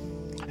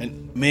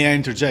 And may I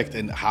interject?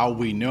 And how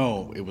we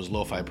know it was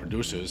lo-fi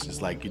producers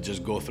is like, you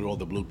just go through all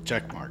the blue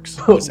check marks.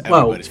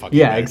 Well,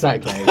 yeah,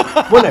 exactly.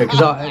 Well, no,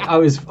 because I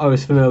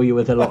was familiar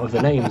with a lot of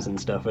the names and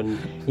stuff, and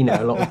you know,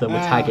 a lot of them were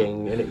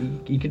tagging,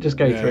 and you could just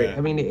go through it.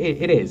 I mean,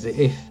 it is.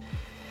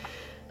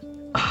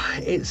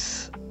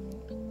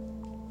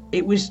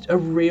 It was a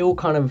real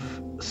kind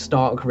of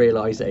stark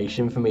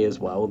realization for me as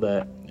well,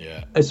 that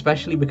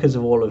especially because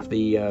of all of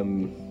the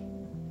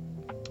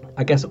I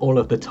I guess all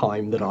of the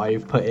time that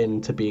I've put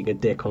into being a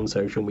dick on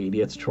social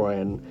media to try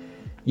and,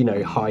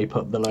 hype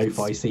up the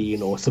lo-fi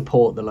scene or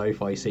support the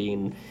lo-fi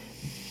scene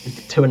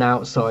to an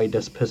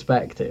outsider's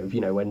perspective,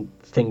 when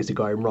things are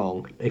going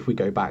wrong, if we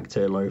go back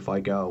to Lo-Fi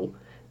Girl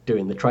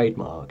doing the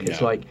trademark,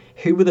 it's like,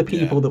 who were the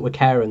people that were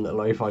caring that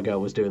Lo-Fi Girl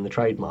was doing the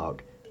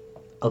trademark?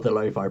 Other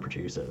lo-fi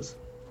producers.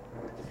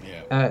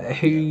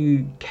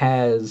 Who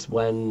cares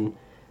when,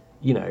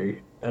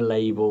 a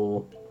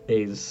label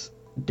is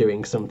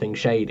doing something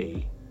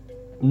shady?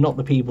 Not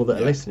the people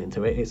that are listening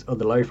to it, it's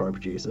other lo-fi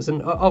producers.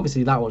 And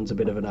obviously that one's a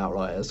bit of an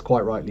outlier. It's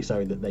quite rightly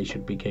so that they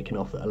should be kicking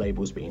off that a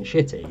label's being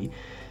shitty.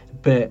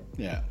 But,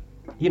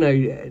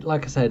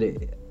 like I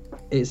said,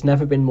 it's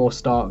never been more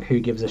stark who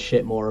gives a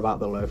shit more about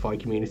the lo-fi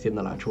community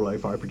than the actual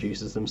lo-fi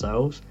producers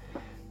themselves.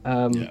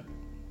 And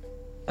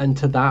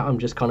to that, I'm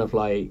just kind of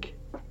like,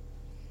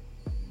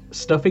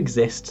 stuff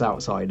exists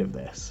outside of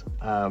this.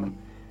 And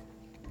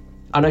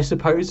I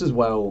suppose as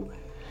well,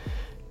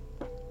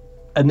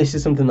 and this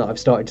is something that I've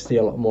started to see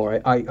a lot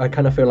more, I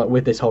kind of feel like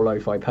with this whole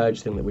lo-fi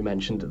purge thing that we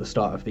mentioned at the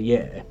start of the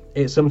year,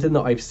 it's something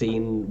that I've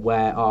seen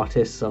where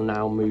artists are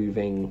now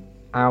moving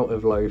out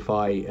of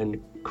lo-fi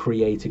and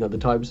creating other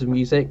types of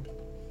music.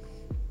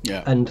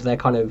 And they're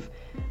kind of,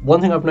 one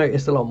thing I've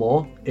noticed a lot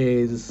more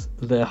is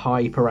the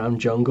hype around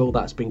jungle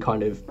that's been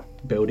kind of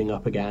building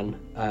up again.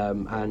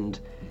 And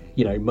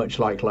much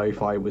like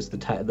lo-fi was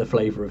the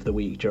flavour of the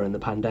week during the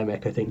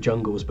pandemic, I think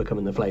jungle's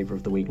becoming the flavour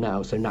of the week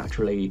now. So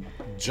naturally,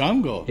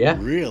 jungle,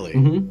 really,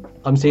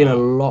 I'm seeing a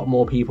lot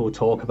more people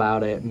talk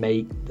about it,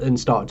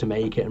 start to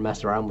make it and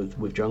mess around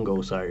with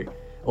jungle. So,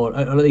 or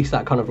at least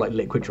that kind of like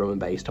liquid drum and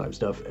bass type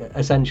stuff.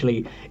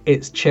 Essentially,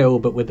 it's chill,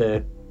 but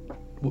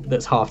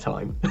that's half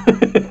time.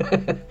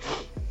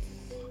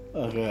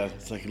 Oh god,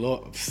 it's like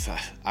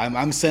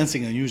I'm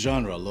sensing a new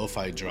genre,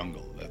 lo-fi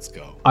jungle. Let's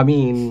go. I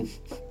mean,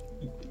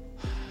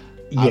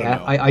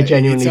 I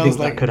genuinely think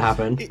that could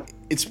happen.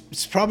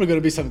 It's probably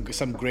going to be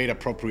some great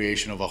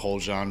appropriation of a whole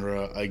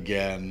genre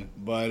again,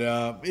 but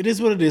it is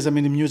what it is. I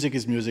mean, the music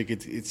is music.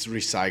 It's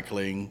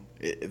recycling.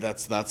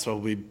 That's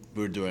what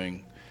we're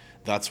doing.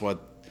 That's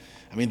what.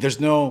 I mean, there's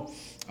no,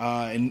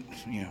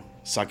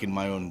 sucking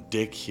my own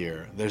dick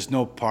here. There's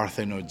no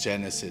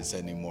parthenogenesis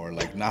anymore.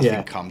 Like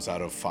nothing comes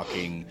out of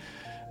fucking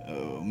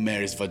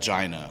Mary's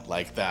vagina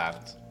like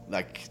that.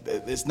 Like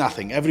there's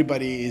nothing.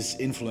 Everybody is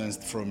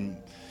influenced from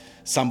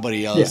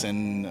somebody else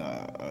and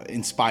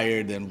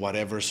inspired and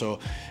whatever. So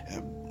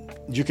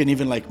you can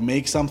even like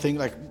make something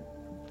like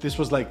this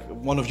was like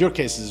one of your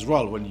cases as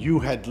well, when you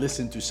had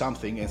listened to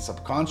something and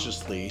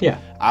subconsciously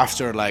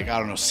after like, I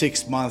don't know,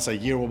 6 months, a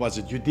year, what was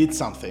it? You did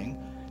something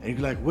and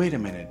you're like, wait a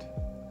minute,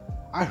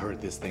 I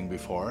heard this thing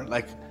before.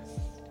 Like,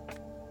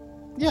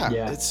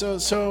 it's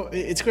so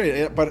it's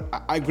great. But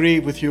I agree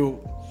with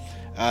you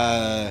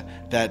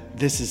that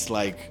this is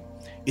like,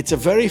 it's a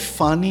very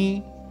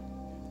funny,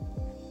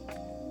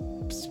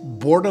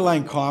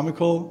 borderline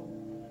comical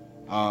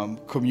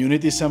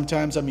community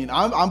sometimes. I mean,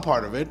 I'm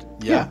part of it.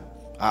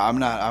 I'm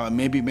not.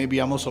 Maybe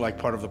I'm also like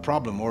part of the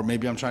problem, or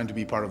maybe I'm trying to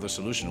be part of the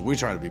solution. We're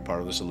trying to be part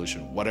of the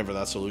solution, whatever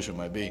that solution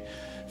might be.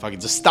 If I can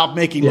just stop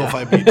making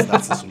lo-fi beats,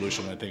 that's the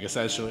solution, I think,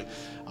 essentially.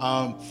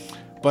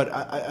 But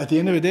at the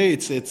end of the day,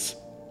 it's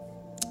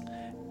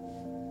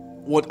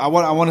what I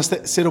want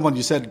to sit on what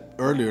you said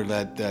earlier,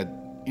 that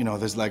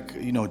there's like,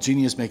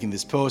 Genius making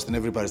this post and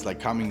everybody's like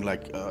coming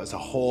like as a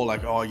whole,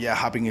 like, oh yeah,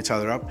 hyping each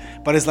other up.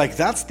 But it's like,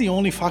 that's the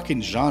only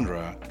fucking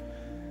genre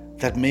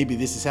that maybe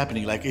this is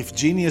happening. Like if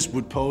Genius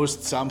would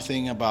post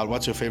something about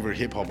what's your favorite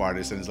hip hop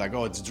artist and it's like,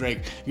 oh, it's Drake,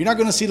 you're not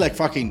gonna see like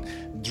fucking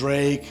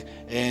Drake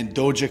and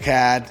Doja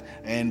Cat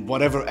and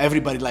whatever,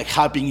 everybody like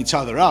hyping each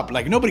other up.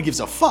 Like nobody gives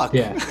a fuck.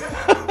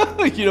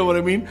 You know what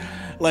I mean?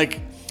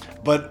 Like,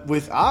 but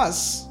with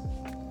us,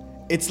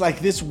 it's like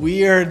this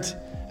weird,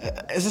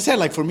 as I said,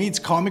 like for me it's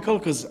comical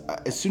because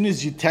as soon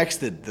as you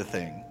texted the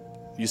thing,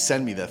 you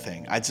sent me that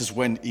thing, I just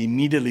went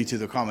immediately to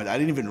the comment. I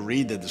didn't even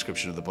read the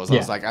description of the post. I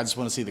was like, I just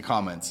want to see the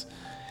comments.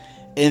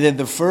 And then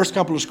the first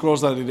couple of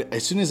scrolls that I did,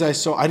 as soon as I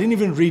saw, I didn't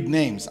even read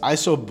names. I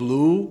saw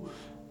blue,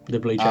 the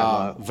blue chat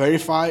mark,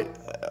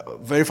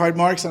 verified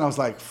marks, and I was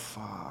like,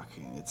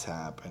 fucking, it's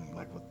happening.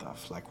 Like, what the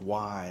like,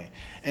 why?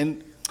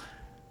 And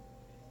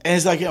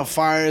it's like,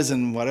 fires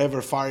and whatever,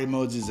 fire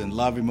emojis and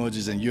love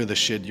emojis and you're the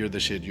shit, you're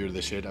the shit, you're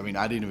the shit. I mean,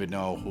 I didn't even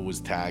know who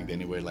was tagged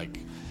anyway. Like,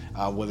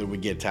 whether we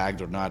get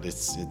tagged or not,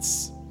 it's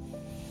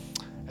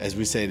as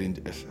we said,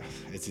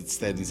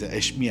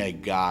 it's mir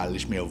egal,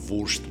 ist mir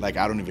wurscht. Like,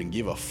 I don't even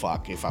give a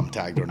fuck if I'm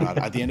tagged or not.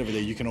 At the end of the day,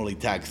 you can only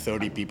tag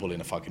 30 people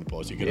in a fucking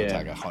post. You cannot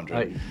tag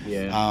 100.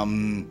 I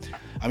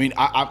mean,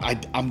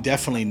 I'm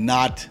definitely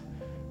not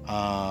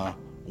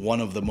one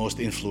of the most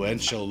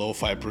influential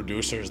lo-fi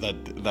producers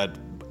that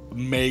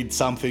made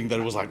something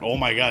that was like, oh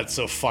my god,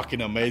 so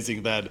fucking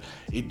amazing that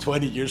in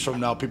 20 years from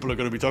now people are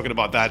going to be talking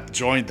about that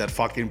joint that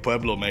fucking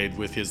Pueblo made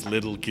with his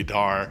little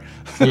guitar.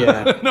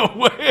 No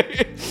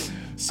way.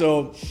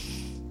 So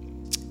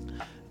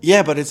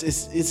but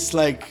it's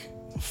like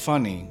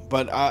funny,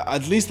 but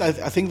at least I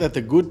think that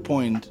the good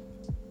point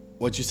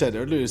what you said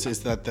earlier is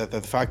that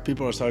the fact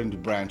people are starting to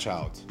branch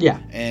out. Yeah.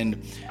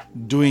 And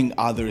doing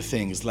other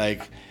things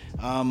like,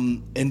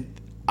 and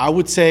I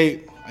would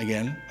say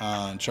again,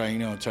 trying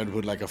to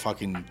put like a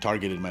fucking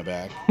target in my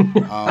back.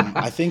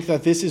 I think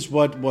that this is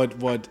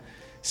what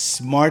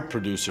smart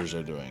producers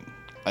are doing,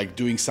 like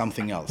doing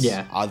something else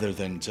other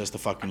than just a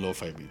fucking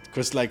lo-fi beat.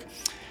 Because like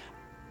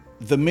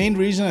the main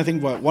reason, I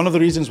think, one of the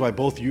reasons why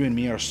both you and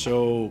me are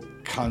so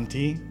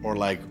cunty or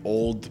like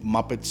old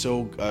Muppet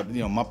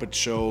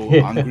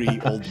Show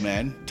hungry old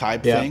men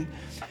type thing,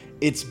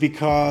 it's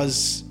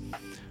because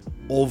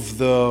of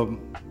the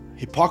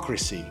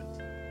hypocrisy.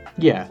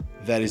 Yeah.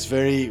 That is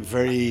very,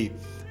 very,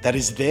 that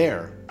is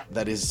there.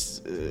 That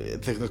is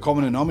the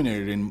common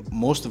denominator in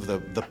most of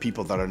the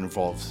people that are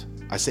involved.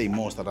 I say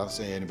most, I don't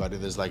say anybody.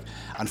 There's like,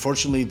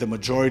 unfortunately, the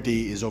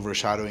majority is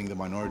overshadowing the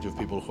minority of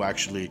people who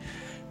actually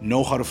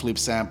know how to flip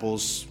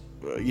samples,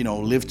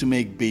 live to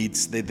make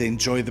beats. They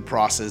enjoy the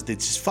process. They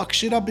just fuck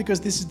shit up because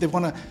they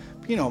want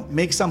to,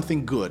 make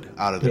something good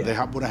out of it. They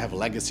want to have a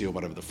legacy or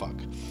whatever the fuck.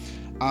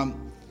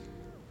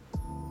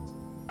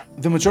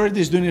 The majority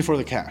is doing it for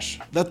the cash.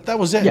 That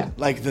was it. Yeah.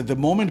 Like the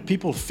moment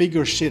people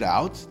figure shit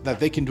out that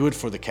they can do it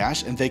for the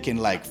cash and they can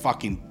like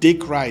fucking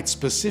dick ride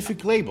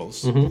specific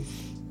labels,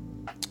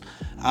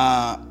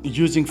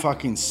 using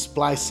fucking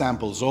splice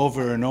samples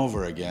over and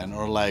over again,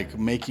 or like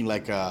making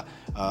like a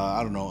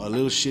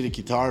little shitty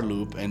guitar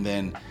loop and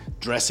then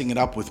dressing it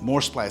up with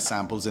more splice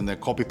samples and then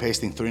copy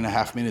pasting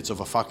 3.5 minutes of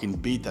a fucking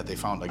beat that they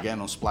found again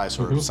on Splice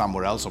or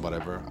somewhere else or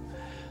whatever.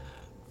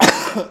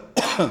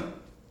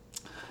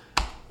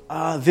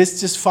 This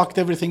just fucked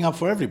everything up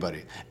for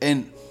everybody.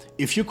 And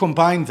if you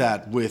combine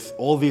that with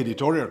all the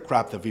editorial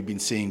crap that we've been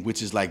seeing,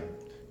 which is like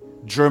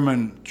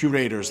German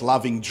curators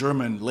loving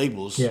German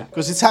labels,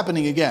 because it's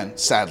happening again,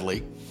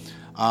 sadly,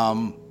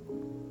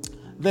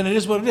 then it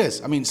is what it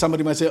is. I mean,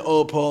 somebody might say,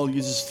 oh, Paul,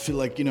 you just feel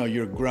like,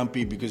 you're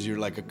grumpy because you're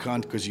like a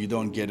cunt because you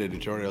don't get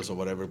editorials or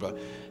whatever. But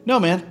no,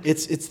 man,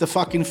 it's the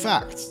fucking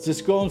facts.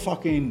 Just go and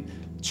fucking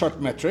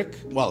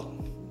Chartmetric. Well,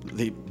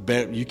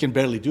 you can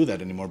barely do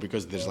that anymore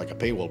because there's like a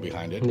paywall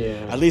behind it.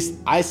 Yeah. At least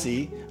I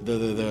see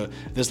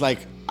there's like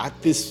at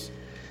this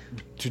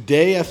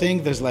today I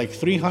think there's like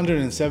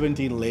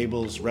 317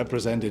 labels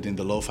represented in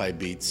the Lo-Fi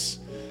Beats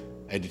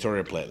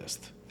editorial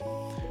playlist,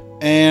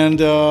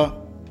 and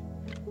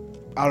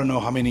I don't know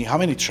how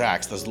many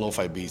tracks does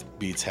Lo-Fi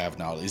Beats have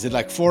now. Is it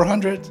like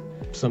 400?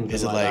 Something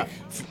is it like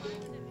that.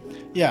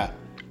 Yeah.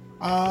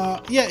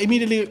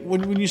 Immediately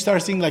when you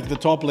start seeing like the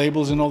top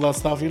labels and all that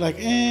stuff, you're like,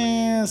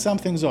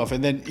 something's off.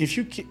 And then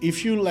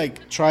if you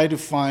like try to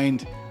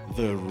find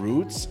the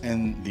roots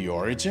and the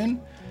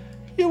origin,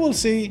 you will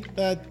see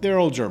that they're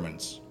all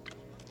Germans.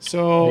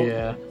 So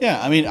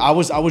I mean, I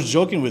was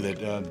joking with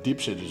it. Deep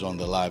Shit is on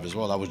the live as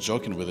well. I was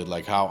joking with it,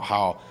 like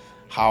how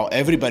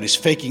everybody's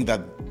faking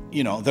that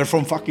they're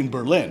from fucking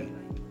Berlin.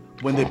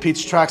 When they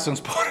pitch tracks on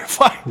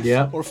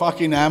Spotify or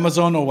fucking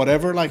Amazon or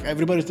whatever, like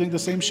everybody's doing the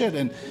same shit.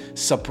 And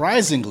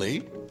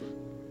surprisingly,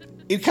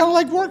 it kind of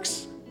like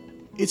works.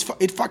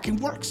 It fucking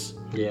works.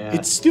 Yeah.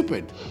 It's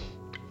stupid.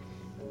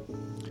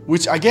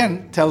 Which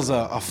again tells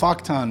a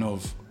fuck ton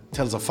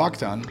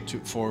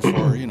for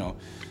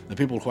the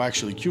people who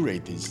actually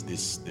curate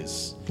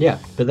this. Yeah,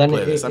 but then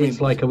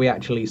it's like, are we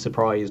actually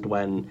surprised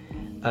when,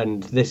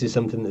 and this is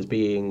something that's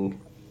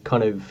being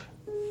kind of,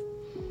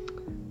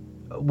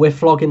 we're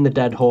flogging the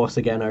dead horse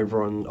again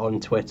over on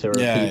Twitter of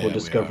people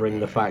discovering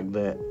the fact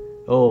that,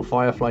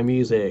 Firefly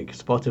Music,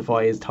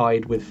 Spotify is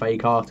tied with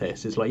fake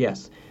artists. It's like,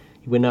 yes,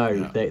 we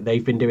know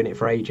they've been doing it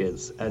for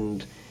ages.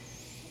 And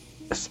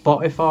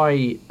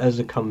Spotify as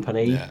a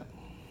company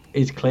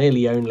is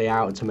clearly only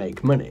out to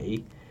make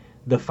money.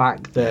 The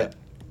fact that,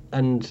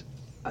 and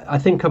I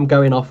think I'm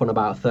going off on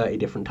about 30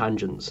 different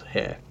tangents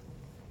here.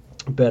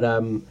 But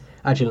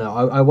actually, no,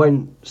 I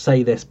won't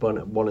say this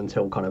one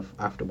until kind of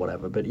after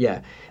whatever. But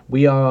yeah,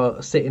 we are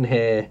sitting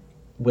here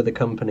with a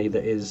company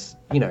that is,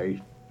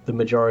 the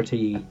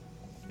majority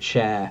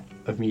share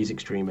of music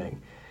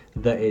streaming,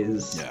 that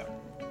is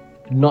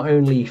not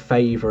only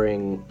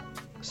favouring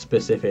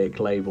specific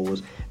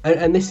labels,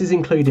 and this is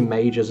including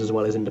majors as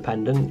well as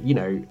independent.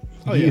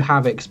 You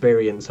have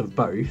experience of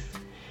both.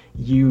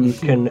 You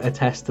can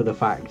attest to the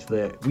fact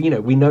that,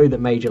 we know that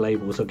major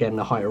labels are getting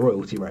a higher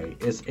royalty rate.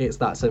 It's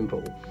that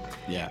simple.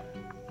 Yeah.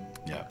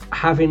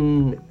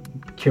 Having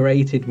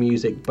curated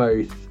music,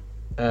 both,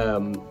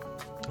 the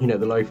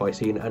lo-fi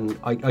scene, and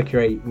I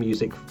curate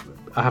music.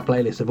 I have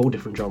playlists of all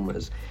different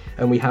genres,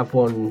 and we have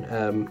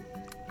one.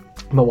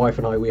 My wife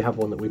and I, we have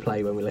one that we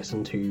play when we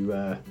listen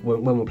to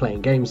when we're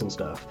playing games and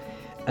stuff.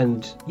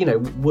 And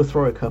we'll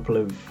throw a couple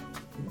of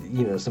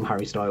some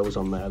Harry Styles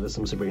on there. There's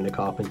some Sabrina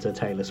Carpenter,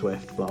 Taylor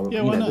Swift, blah blah.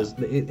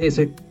 It's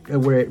a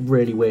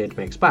really weird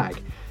mixed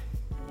bag.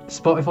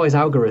 Spotify's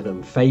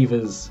algorithm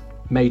favors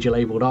major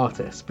labeled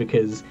artists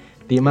because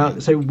the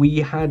amount. So we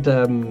had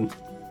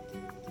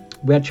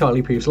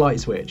Charlie Puth's Light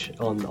Switch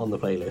on the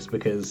playlist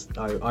because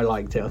I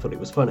liked it. I thought it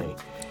was funny.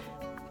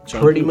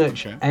 Pretty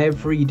much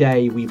every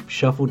day we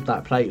shuffled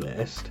that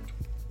playlist,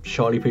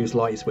 Charlie Puth's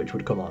Light Switch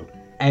would come on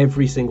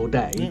every single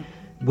day.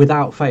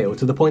 without fail,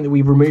 to the point that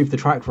we removed the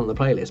track from the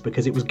playlist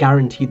because it was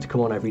guaranteed to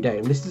come on every day.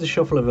 And this is a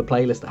shuffle of a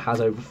playlist that has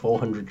over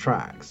 400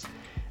 tracks,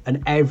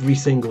 and every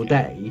single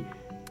day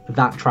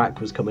that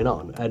track was coming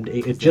on, and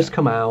it had just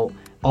come out.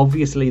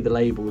 Obviously the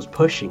label was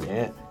pushing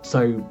it,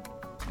 so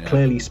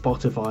clearly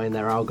Spotify and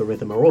their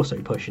algorithm are also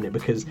pushing it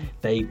because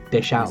they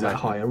dish out that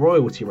higher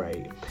royalty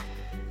rate.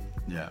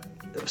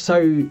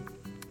 So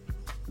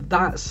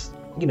that's,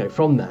 you know,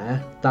 from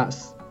there,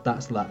 that's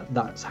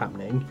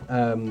happening.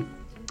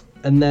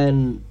 And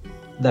then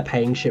they're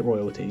paying shit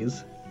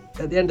royalties.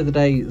 At the end of the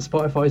day,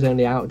 Spotify's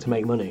only out to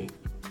make money.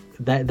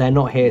 They're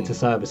not here to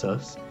service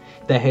us.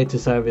 They're here to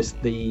service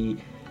the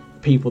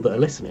people that are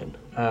listening.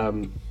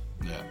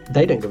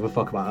 They don't give a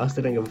fuck about us.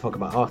 They don't give a fuck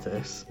about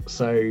artists.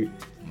 So,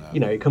 you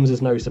know, it comes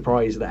as no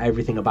surprise that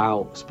everything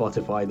about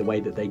Spotify, the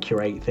way that they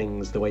curate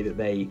things, the way that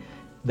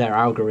their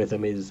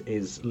algorithm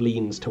is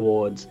leans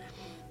towards,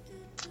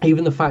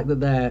 even the fact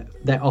that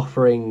they're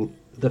offering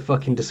the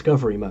fucking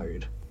discovery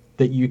mode,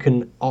 that you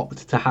can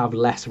opt to have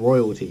less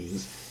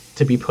royalties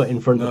to be put in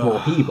front of more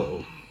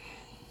people.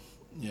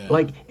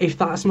 Like, if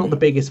that's not the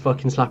biggest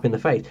fucking slap in the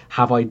face,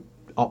 have I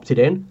opted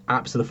in?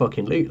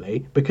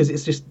 Absolutely, because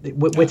it's just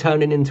we're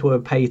turning into a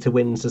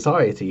pay-to-win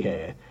society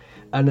here,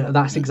 and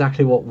that's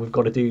exactly what we've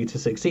got to do to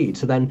succeed.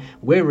 So then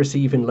we're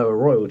receiving lower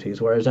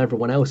royalties, whereas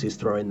everyone else is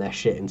throwing their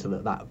shit into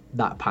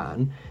that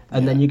pan,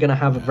 and then you're going to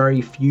have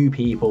very few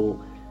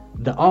people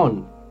that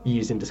aren't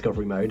using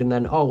discovery mode, and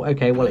then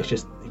it's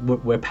just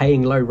we're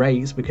paying low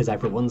rates because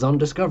everyone's on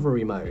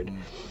discovery mode.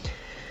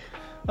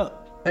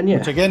 And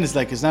which again is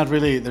like, there's not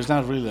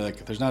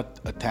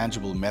a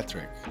tangible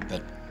metric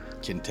that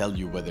can tell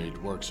you whether it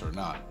works or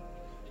not,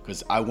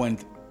 because I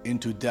went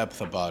into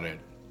depth about it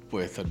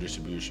with a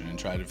distribution and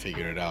tried to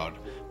figure it out,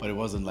 but there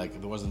wasn't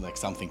like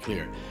something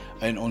clear.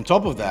 And on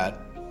top of that,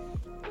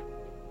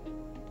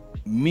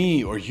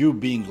 me or you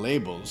being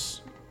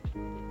labels,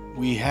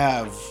 we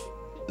have,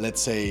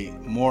 let's say,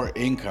 more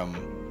income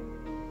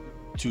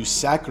to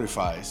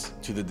sacrifice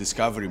to the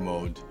discovery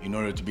mode in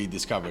order to be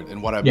discovered.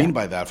 And what I mean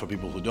by that, for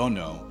people who don't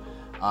know,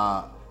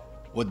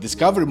 what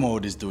discovery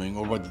mode is doing,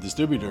 or what your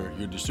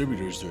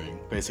distributor is doing,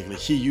 basically,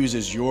 he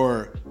uses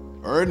your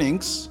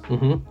earnings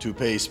to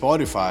pay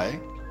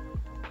Spotify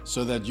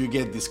so that you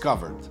get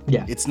discovered.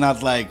 It's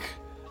not like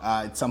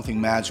it's something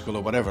magical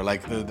or whatever.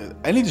 Like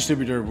any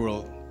distributor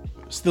will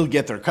still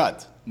get their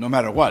cut no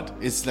matter what.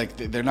 It's like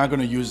they're not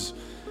going to use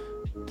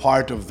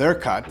part of their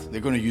cut,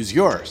 they're going to use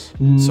yours.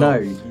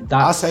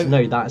 That's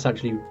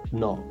actually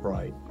not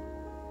right.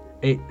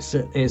 It's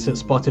at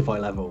Spotify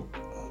level.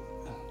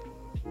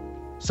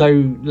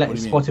 So let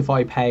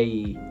Spotify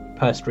pay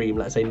per stream,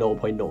 let's say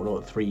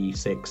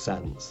 0.0036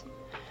 cents.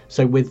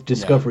 So with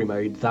discovery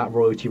mode, that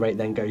royalty rate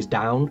then goes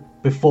down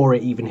before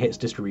it even hits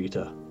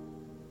distributor.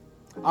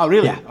 Oh,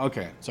 really? Yeah.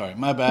 Okay. Sorry.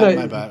 My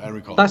bad. I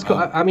recall. That's cool.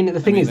 I mean, the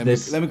thing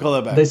is, let me call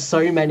that back. There's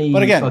so many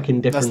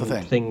fucking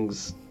different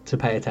things to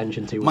pay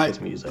attention to with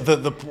this music.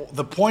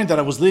 The point that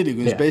I was leading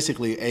is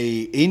basically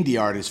a indie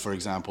artist, for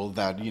example,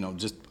 that, you know,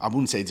 just, I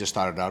wouldn't say just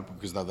started out,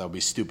 because that would be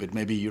stupid.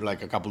 Maybe you're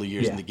like a couple of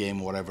years in the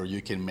game or whatever,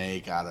 you can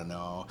make, I don't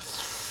know,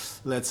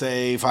 let's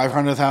say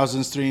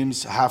 500,000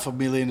 streams,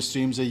 500,000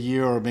 streams a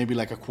year, or maybe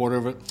like a quarter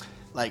of it.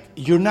 Like,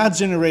 you're not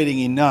generating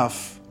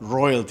enough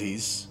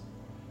royalties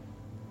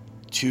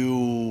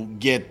to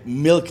get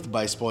milked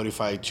by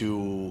Spotify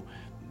to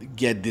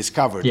get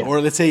discovered. Or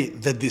let's say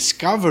the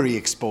discovery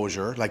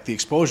exposure, like the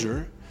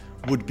exposure,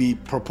 would be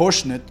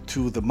proportionate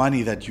to the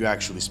money that you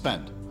actually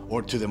spend,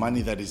 or to the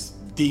money that is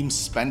deemed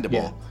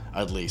spendable,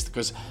 at least.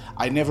 Because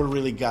I never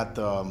really got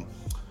the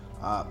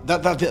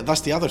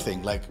that's the other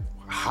thing. Like,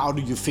 how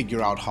do you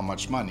figure out how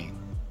much money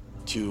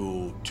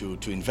to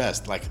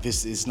invest? Like,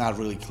 this is not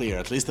really clear,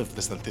 at least of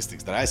the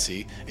statistics that I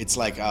see. It's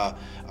like a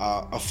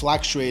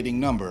fluctuating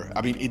number.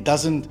 I mean, it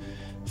doesn't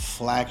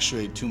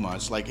fluctuate too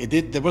much. Like, it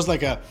did, there was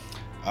like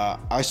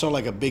I saw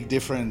like a big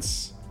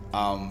difference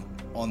on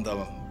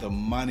the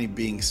money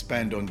being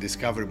spent on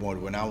discovery mode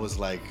when I was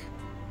like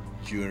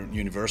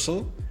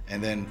Universal,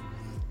 and then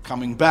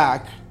coming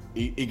back,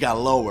 it got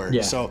lower.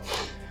 So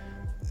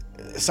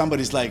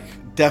somebody's like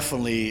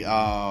definitely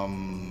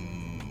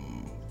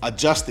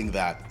adjusting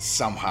that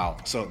somehow.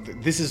 So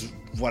this is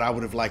what I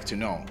would have liked to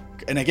know.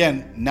 And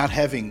again,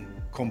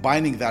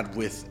 combining that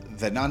with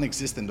the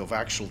non-existent of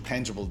actual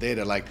tangible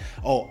data, like,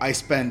 oh, I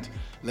spent,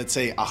 let's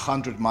say,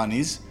 100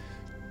 monies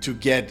to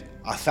get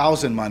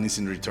 1,000 monies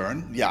in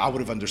return. I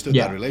would have understood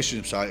that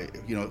relationship. So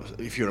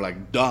if you're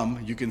like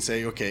dumb, you can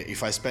say, okay,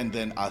 if I spend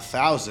then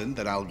 1,000,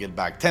 then I'll get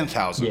back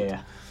 10,000.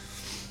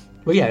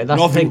 Well, that's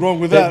nothing wrong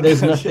with that.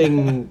 There's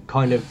nothing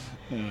kind of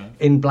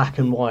in black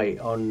and white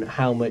on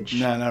how much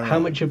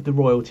of the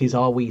royalties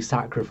are we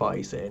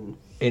sacrificing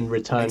in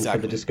return for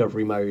the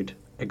discovery mode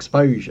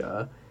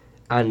exposure,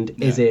 and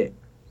is it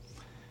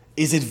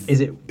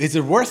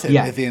worth it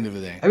at the end of the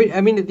day?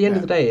 I mean at the end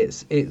of the day,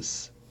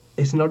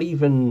 it's not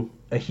even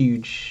a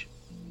huge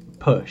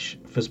push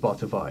for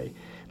Spotify.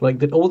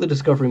 Like, all the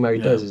discovery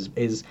mode does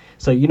is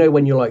so,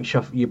 when you're like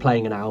you're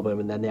playing an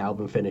album and then the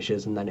album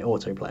finishes and then it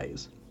auto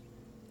plays.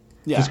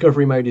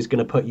 Discovery mode is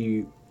going to put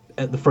you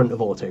at the front of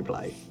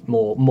autoplay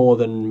more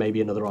than maybe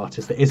another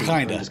artist that isn't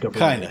on Discovery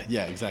mode.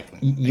 Yeah, exactly.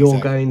 You're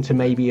going to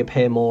maybe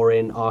appear more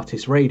in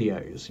artist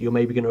radios. You're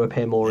maybe going to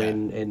appear more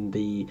in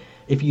the...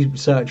 If you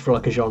search for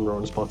like a genre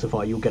on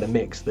Spotify, you'll get a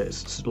mix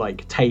that's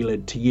like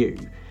tailored to you.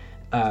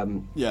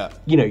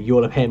 You know,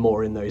 you'll appear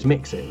more in those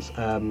mixes.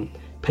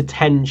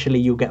 Potentially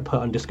you'll get put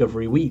on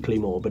Discovery Weekly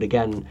more, but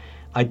again,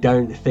 I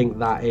don't think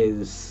that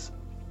is...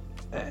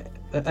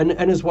 and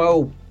as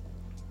well...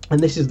 And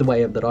this is the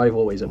way that I've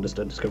always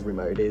understood Discovery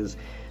mode, is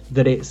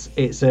that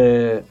it's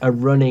a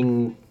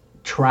running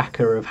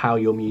tracker of how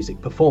your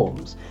music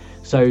performs.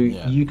 So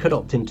you could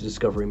opt into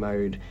Discovery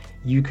mode,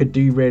 you could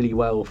do really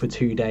well for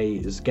 2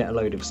 days, get a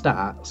load of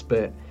stats,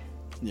 but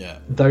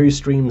those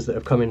streams that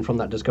have come in from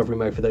that Discovery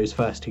mode for those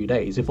first 2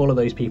 days, if all of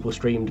those people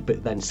streamed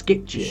but then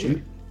skipped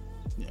you,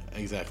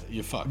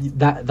 you're fucked.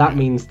 That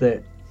means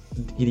that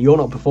you're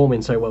not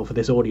performing so well for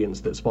this audience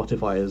that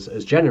Spotify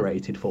has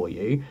generated for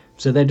you,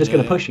 so they're just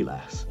going to push you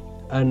less.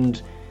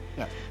 And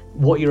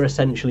what you're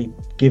essentially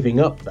giving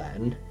up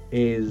then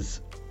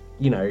is,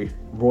 you know,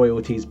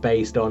 royalties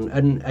based on...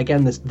 And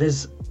again,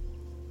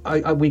 I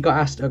got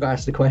asked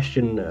a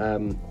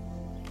question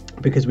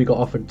because we got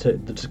offered to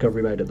the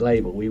Discovery mode at the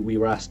label. We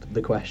were asked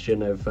the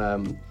question of are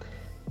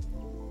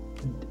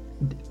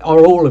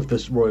all of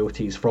the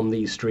royalties from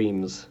these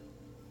streams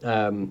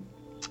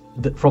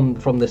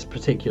from this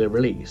particular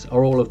release,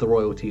 are all of the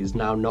royalties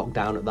now knocked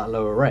down at that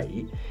lower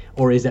rate,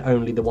 or is it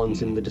only the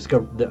ones in the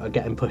that are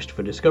getting pushed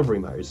for Discovery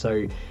mode?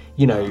 So,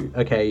 you know,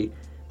 okay,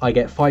 I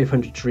get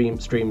 500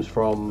 streams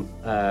from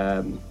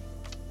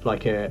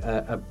like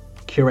a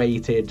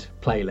curated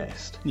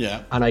playlist,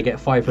 and I get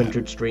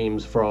 500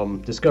 streams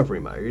from Discovery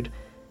mode.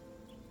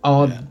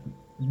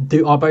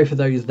 Are both of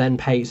those then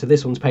paid? So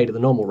this one's paid at the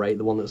normal rate,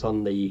 the one that's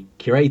on the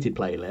curated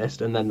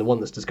playlist, and then the one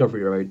that's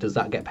Discovery mode, does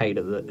that get paid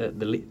at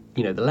the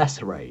you know, the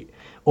lesser rate,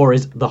 or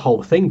is the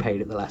whole thing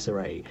paid at the lesser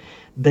rate?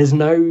 There's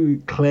no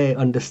clear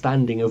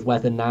understanding of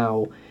whether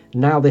now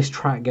this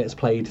track gets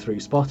played through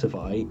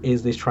Spotify,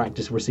 is this track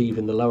just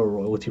receiving the lower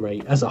royalty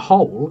rate as a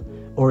whole,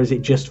 or is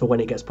it just for when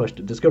it gets pushed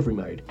to Discovery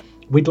mode?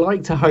 We'd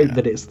like to hope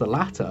that it's the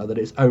latter, that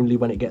it's only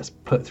when it gets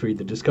put through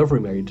the Discovery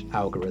mode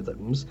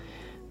algorithms,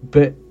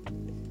 but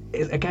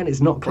again,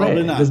 it's not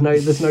clear. Not.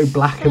 There's no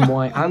black and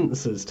white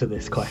answers to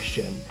this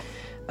question,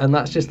 and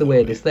that's just the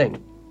weirdest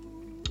thing.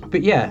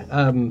 But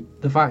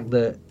the fact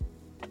that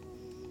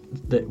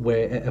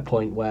we're at a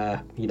point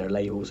where, you know,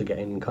 labels are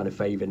getting kind of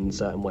favoured in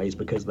certain ways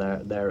because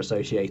they're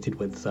associated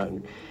with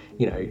certain,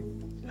 you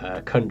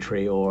know,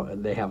 country, or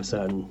they have a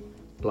certain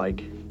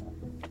like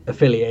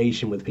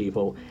affiliation with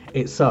people.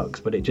 It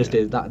sucks, but it just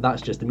is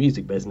that's just the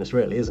music business,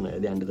 really, isn't it?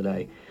 At the end of the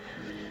day,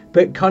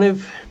 but kind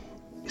of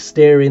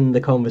steering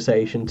the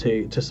conversation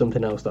to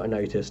something else that I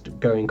noticed,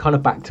 going kind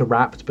of back to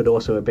Wrapped, but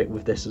also a bit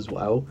with this as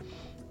well,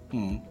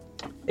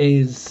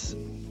 is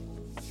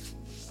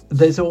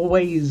there's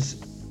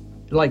always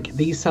like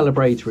these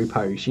celebratory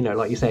posts, you know,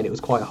 like you're saying, it was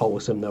quite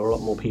wholesome. There were a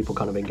lot more people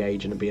kind of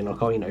engaging and being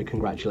like, oh, you know,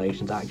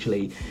 congratulations,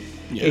 actually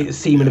it's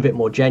seeming a bit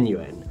more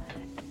genuine.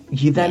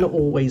 You then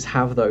always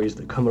have those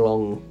that come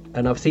along,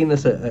 and I've seen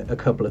this a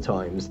couple of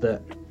times,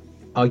 that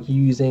are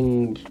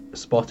using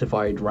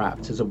Spotify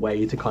Wrapped as a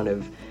way to kind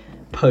of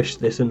push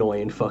this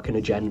annoying fucking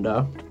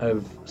agenda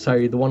of...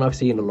 So the one I've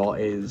seen a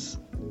lot is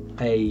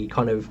a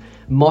kind of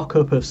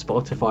mock-up of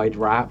Spotify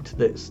Wrapped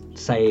that's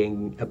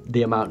saying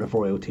the amount of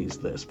royalties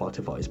that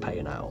Spotify's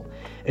paying out.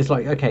 It's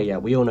like, okay, yeah,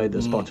 we all know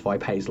that Spotify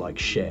pays like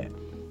shit,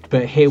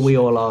 but here we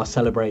all are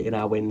celebrating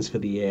our wins for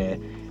the year,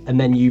 and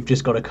then you've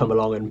just got to come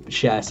along and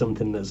share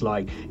something that's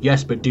like,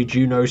 yes, but did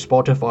you know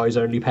Spotify's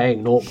only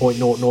paying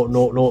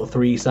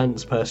 0.00003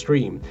 cents per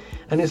stream?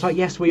 And it's like,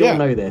 yes, we all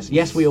know this.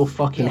 Yes, we all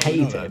fucking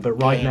hate it, but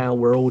right now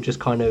we're all just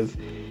kind of,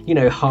 you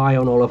know, high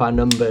on all of our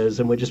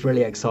numbers, and we're just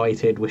really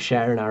excited. We're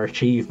sharing our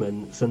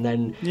achievements, and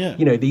then,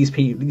 you know, these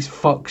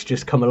fucks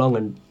just come along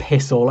and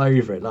piss all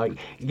over it. Like,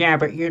 yeah,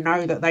 but you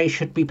know that they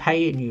should be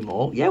paying you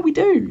more. Yeah, we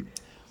do.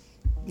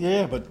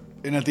 Yeah, but...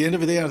 And at the end of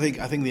the day, I think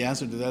the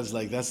answer to that is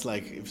like, that's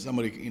like if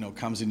somebody, you know,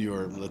 comes in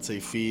your, let's say,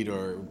 feed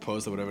or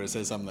post or whatever, it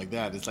says something like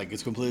that, it's like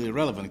it's completely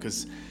irrelevant,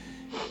 because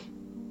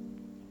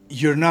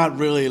you're not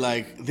really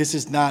like, this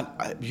is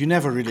not, you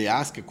never really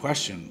ask a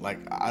question. Like,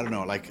 I don't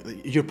know, like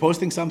you're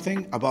posting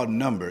something about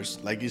numbers.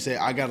 Like you say,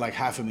 I got like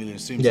 500,000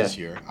 streams this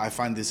year. I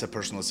find this a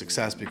personal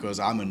success because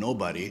I'm a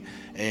nobody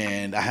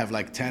and I have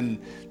like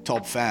 10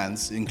 top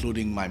fans,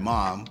 including my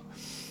mom.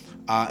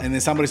 And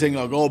then somebody saying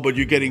like, oh, but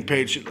you're getting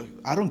paid.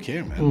 I don't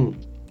care, man.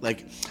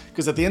 Like,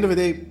 because at the end of the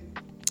day,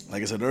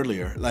 like I said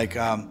earlier, like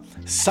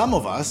some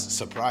of us,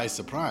 surprise,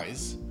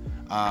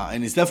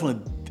 and it's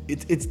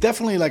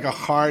definitely like a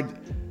hard,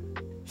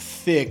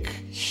 thick,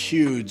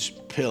 huge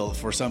pill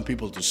for some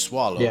people to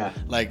swallow. Yeah.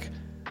 Like,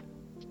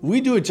 we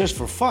do it just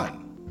for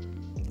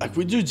fun. Like,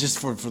 we do it just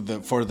for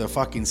the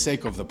fucking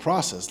sake of the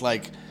process.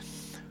 Like,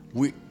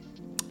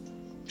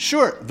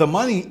 sure, the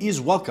money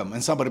is welcome,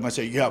 and somebody might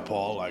say, "Yeah,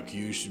 Paul, like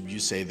you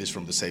say this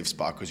from the safe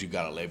spot because you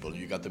got a label,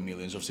 you got the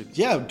millions of streams."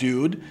 Yeah,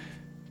 dude,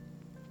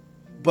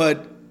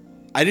 but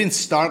I didn't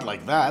start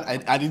like that.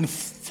 I didn't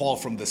fall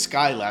from the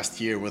sky last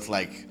year with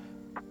like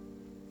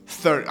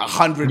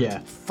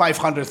 100,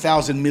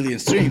 500,000 million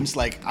streams.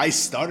 Like I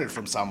started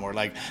from somewhere.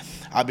 Like,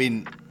 I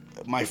mean,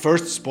 my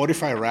first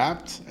Spotify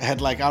Wrapped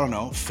had like, I don't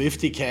know,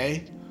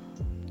 50K.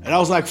 And I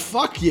was like,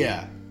 fuck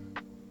yeah.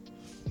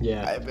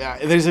 Yeah.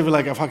 There's even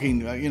like a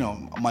fucking,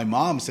 my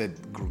mom said,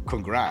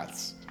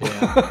 congrats.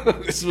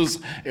 Yeah.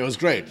 It was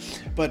great.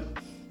 But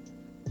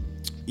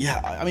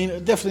yeah, I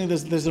mean, definitely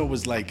there's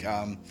always like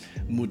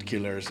mood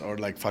killers or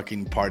like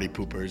fucking party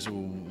poopers or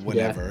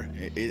whatever.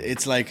 Yeah.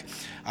 It's like,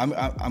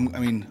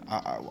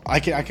 I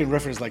can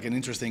reference like an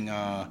interesting,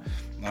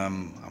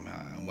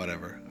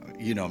 whatever.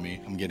 You know me,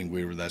 I'm getting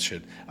weird with that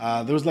shit.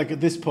 There was like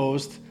this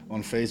post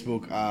on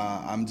Facebook.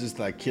 I'm just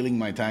like killing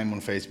my time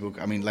on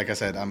Facebook. I mean, like I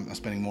said, I'm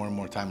spending more and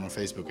more time on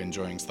Facebook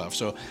enjoying stuff.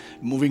 So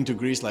moving to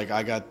Greece, like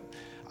I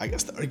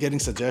started getting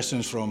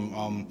suggestions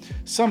from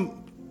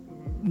some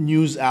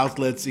news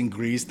outlets in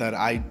Greece that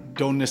I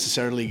don't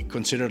necessarily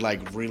consider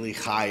like really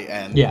high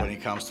end when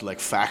it comes to like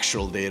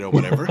factual data or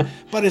whatever,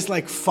 but it's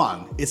like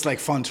fun. It's like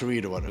fun to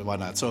read or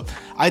whatnot. So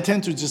I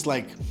tend to just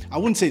like, I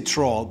wouldn't say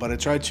troll, but I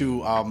try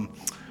to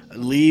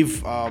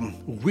leave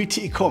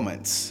witty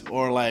comments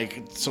or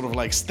like sort of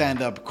like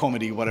stand-up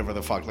comedy, whatever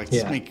the fuck, like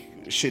just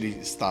make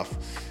shitty stuff.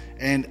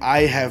 And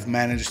I have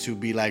managed to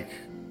be like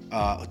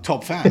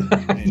top fan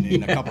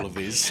in a couple of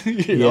these,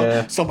 you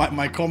know? So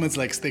my comments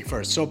like stick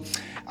first. So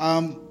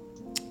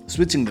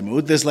switching the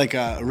mood, there's like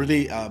a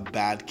really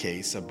bad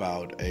case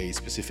about a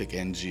specific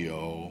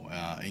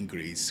NGO in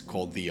Greece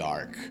called The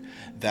Ark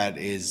that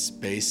is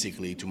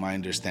basically, to my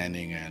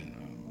understanding, and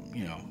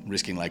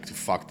risking like to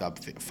fuck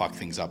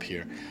things up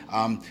here.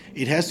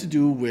 It has to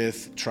do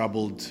with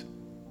troubled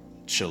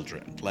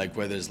children, like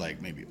where there's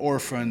like maybe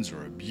orphans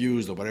or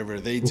abused or whatever.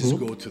 They just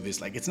go to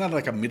this, like, it's not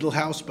like a middle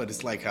house, but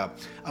it's like a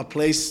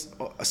place,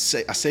 a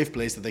safe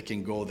place that they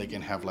can go. They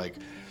can have like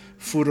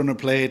food on a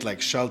plate,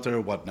 like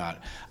shelter,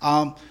 whatnot.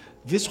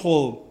 This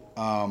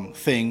whole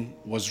thing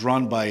was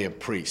run by a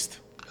priest.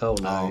 Oh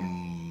no.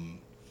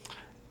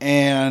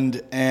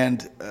 And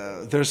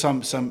there's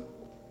some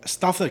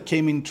stuff that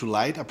came into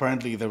light.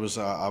 Apparently there was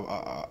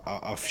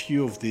a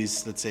few of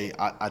these, let's say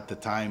at the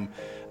time,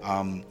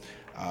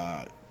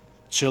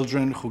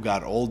 children who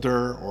got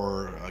older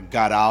or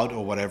got out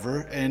or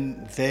whatever,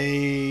 and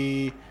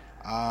they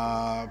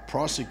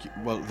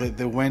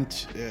they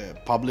went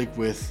public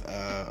with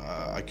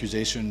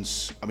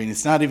accusations. I mean,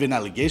 it's not even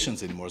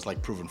allegations anymore, it's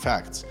like proven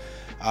facts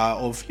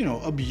of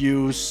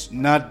abuse,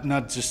 not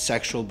just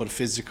sexual but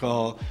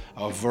physical,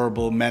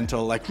 verbal,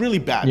 mental, like really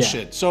bad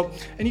shit. So,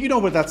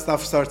 and when that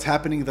stuff starts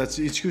happening,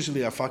 it's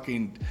usually a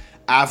fucking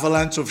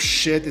avalanche of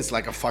shit. It's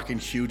like a fucking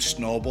huge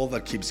snowball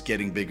that keeps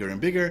getting bigger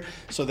and bigger.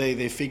 So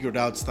they figured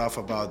out stuff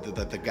about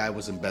that the guy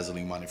was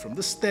embezzling money from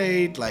the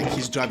state, like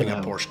he's driving a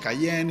Porsche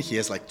Cayenne, he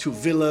has like 2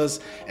 villas,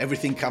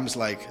 everything comes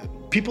like,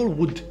 people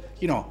would,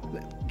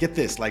 get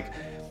this, like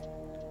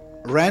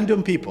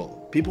random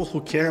people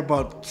who care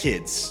about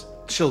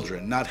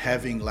children not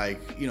having like,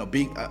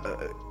 being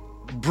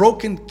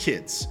broken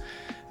kids,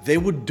 they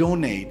would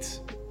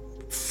donate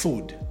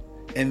food,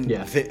 and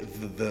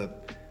the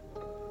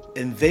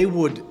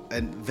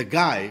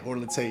guy, or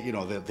let's say,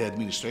 the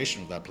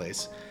administration of that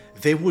place,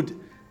 they would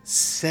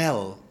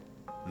sell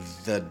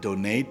the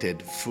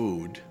donated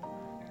food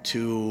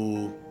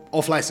to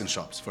off-license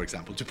shops, for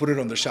example, to put it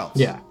on the shelves.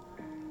 Yeah.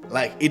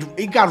 Like,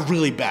 it got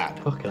really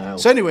bad.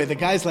 So anyway, the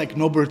guy's like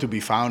nowhere to be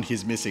found.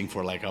 He's missing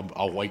for like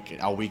a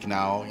week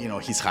now.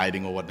 He's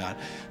hiding or whatnot.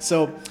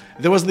 So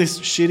there was this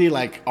shitty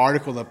like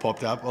article that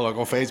popped up, or like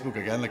on Facebook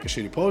again, like a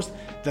shitty post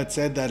that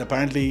said that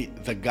apparently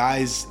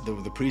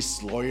the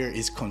priest's lawyer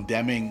is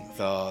condemning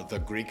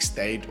the Greek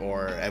state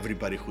or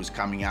everybody who's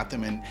coming at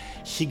them, and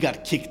he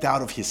got kicked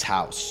out of his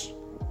house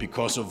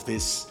because of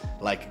this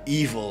like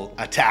evil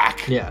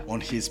attack on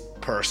his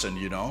person,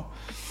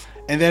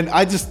 And then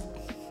I just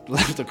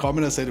left a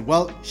comment and said,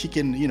 well, he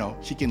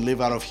can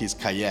live out of his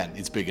Cayenne.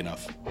 It's big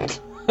enough.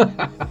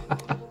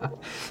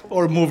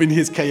 Or move in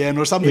his Cayenne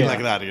or something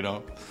like that,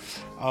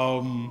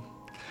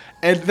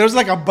 And there's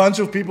like a bunch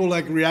of people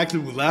like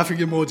reacting with laughing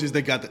emojis.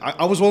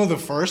 I was one of the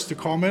first to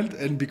comment,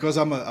 and because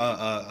I'm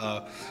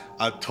a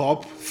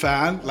top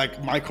fan,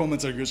 like my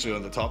comments are usually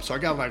on the top. So I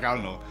got like, I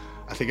don't know,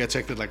 I think I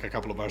checked it like a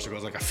couple of hours ago.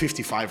 It was like a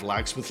 55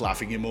 likes with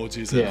laughing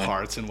emojis and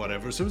hearts and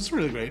whatever. So it's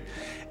really great.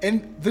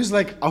 And there's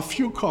like a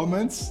few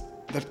comments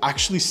that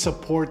actually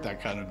support that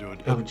kind of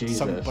dude. Oh, Jesus.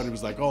 Somebody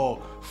was like, oh,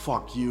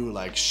 fuck you,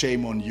 like,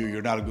 shame on you,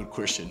 you're not a good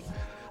Christian.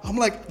 I'm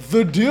like,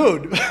 the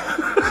dude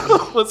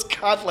was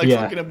caught like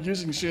fucking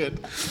abusing shit.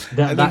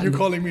 And then you're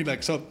calling me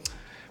like, so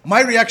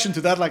my reaction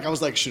to that, like, I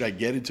was like, should I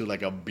get into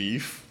like a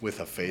beef with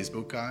a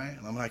Facebook guy?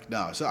 And I'm like,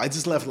 no. So I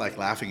just left like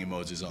laughing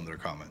emojis on their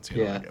comments.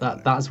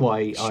 That's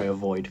why I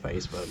avoid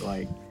Facebook.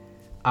 Like,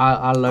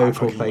 our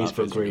local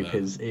Facebook group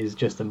is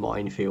just a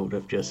minefield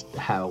of just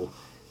hell.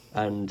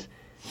 And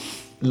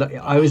look,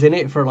 I was in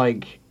it for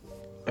like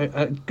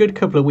a good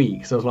couple of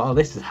weeks. I was like, oh,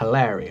 this is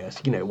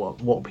hilarious.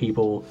 What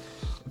people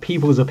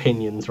people's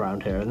opinions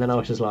around here, and then I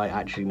was just like,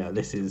 actually no,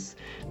 this is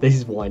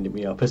winding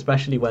me up,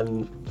 especially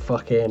when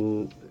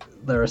fucking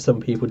there are some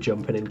people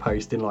jumping in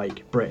posting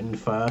like Britain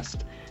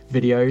first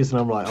videos,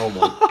 and I'm like, oh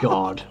my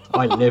god,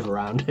 I live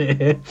around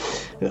here.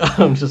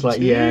 I'm just like,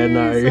 yeah,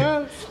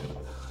 no.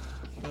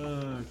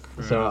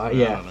 So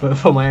yeah,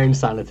 for my own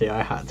sanity,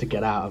 I had to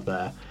get out of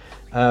there.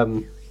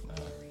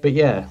 But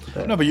yeah.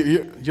 No, but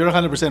you're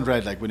 100%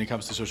 right. Like when it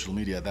comes to social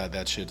media,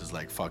 that shit is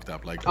like fucked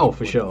up. Like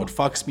for sure. What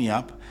fucks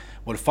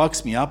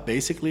me up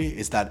basically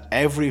is that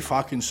every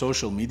fucking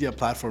social media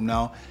platform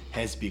now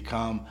has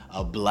become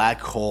a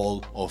black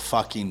hole of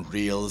fucking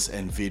reels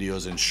and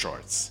videos and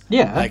shorts.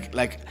 Yeah.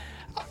 Like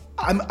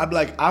I'm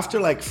like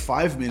after like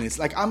 5 minutes,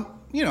 like I'm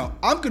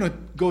gonna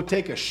go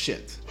take a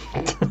shit,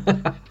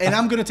 and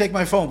I'm gonna take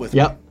my phone with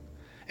me.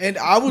 And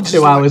I would just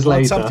 2 hours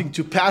later, something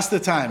to pass the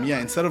time.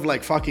 Yeah, instead of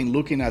like fucking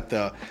looking at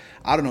the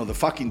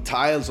fucking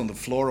tiles on the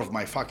floor of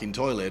my fucking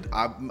toilet,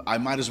 I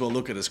might as well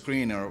look at a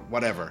screen or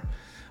whatever.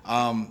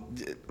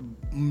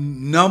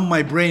 Numb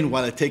my brain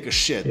while I take a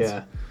shit.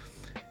 Yeah.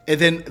 And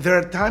then there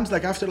are times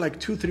like after like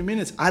 2-3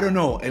 minutes, I don't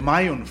know, am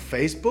I on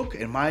Facebook?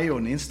 Am I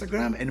on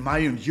Instagram? Am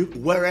I on YouTube?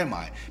 Where am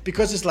I?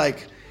 Because it's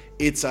like,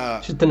 it's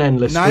a just an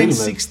endless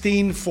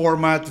 9:16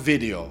 format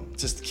video.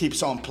 Just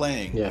keeps on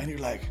playing. Yeah. And you're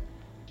like,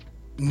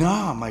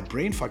 nah, my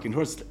brain fucking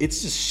hurts.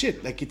 It's just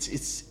shit. Like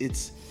it's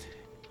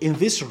in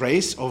this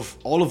race of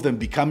all of them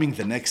becoming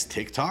the next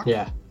TikTok.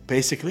 Yeah.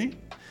 Basically,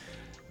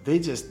 they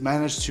just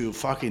managed to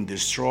fucking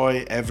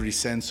destroy every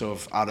sense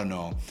of, I don't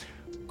know,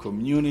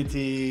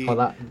 community,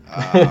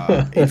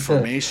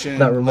 information.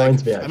 That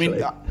reminds me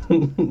actually.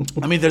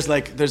 I mean, there's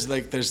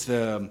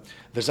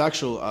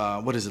actual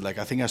what is it like?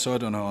 I think I saw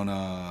it on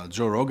a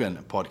Joe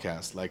Rogan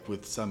podcast, like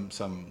with some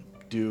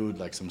dude,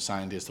 like some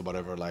scientist or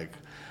whatever, like,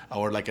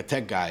 or like a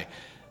tech guy.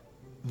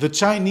 The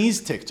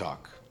Chinese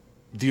TikTok,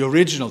 the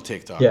original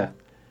TikTok,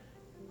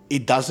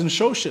 it doesn't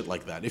show shit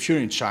like that. If you're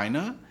in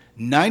China,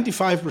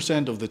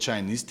 95% of the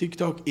Chinese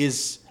TikTok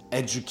is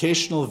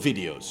educational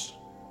videos.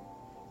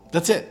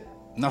 That's it.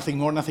 Nothing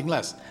more, nothing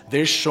less.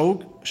 They're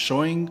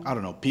showing, I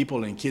don't know,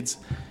 people and kids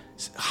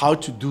how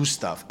to do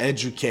stuff,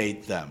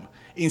 educate them,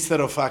 instead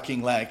of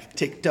fucking like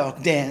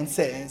TikTok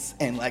dances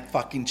and like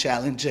fucking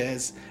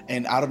challenges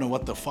and I don't know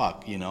what the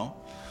fuck, you know?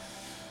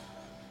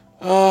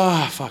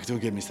 Fuck, don't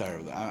get me started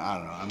with that. I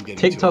don't know, I'm getting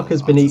TikTok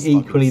has been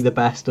equally the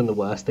best and the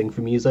worst thing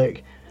for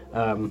music.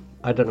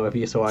 I don't know if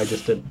you saw, I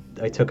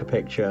took a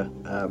picture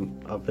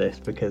of this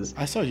because...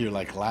 I saw you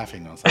like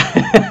laughing or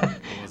something. What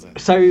was it?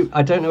 So,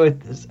 I don't know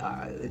if...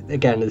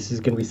 again, this is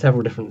going to be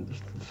several different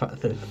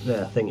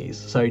thingies.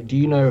 So, do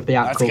you know of the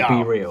app called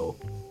Be Real?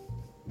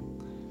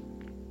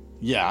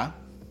 Yeah.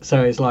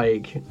 So, it's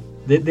like...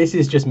 this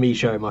is just me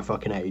showing my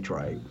fucking age,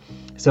 right?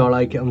 So,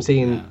 like, I'm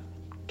seeing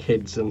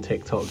kids on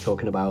TikTok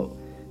talking about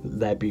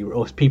their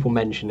or people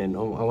mentioning. I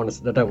don't want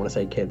to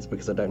say kids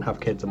because I don't have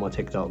kids on my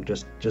TikTok.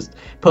 Just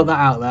put that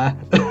out there.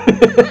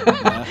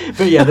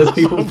 But yeah, there's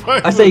people.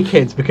 I say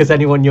kids because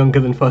anyone younger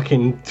than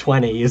fucking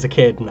 20 is a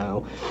kid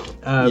now.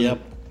 Yep.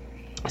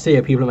 So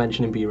yeah, people are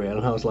mentioning Be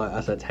Real, and I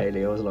said to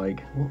Haley, I was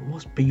like,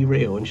 what's Be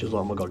Real? And she was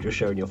like, oh my god, you're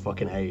showing your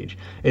fucking age.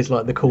 It's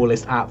like the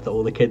coolest app that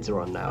all the kids are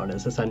on now, and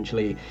it's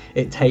essentially,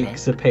 it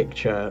takes a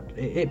picture,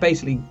 it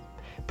basically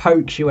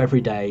pokes you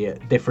every day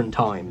at different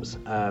times.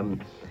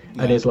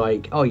 And it's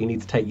like, oh, you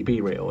need to take your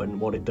Be Real, and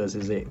what it does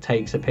is it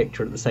takes a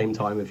picture at the same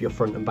time of your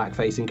front and back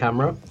facing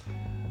camera.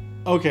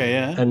 Okay,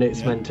 yeah. And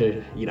it's meant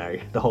to,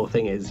 the whole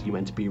thing is you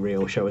meant to be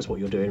real, show us what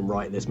you're doing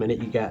right this minute.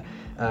 You get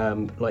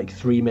like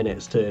 3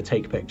 minutes to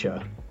take a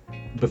picture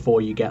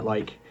before you get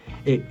like,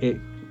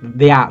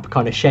 the app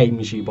kind of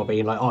shames you by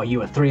being like, oh, you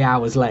were 3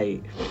 hours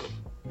late.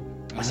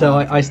 So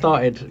I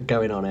started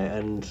going on it,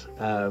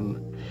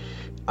 and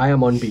I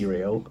am on Be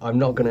Real. I'm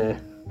not going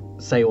to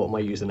say what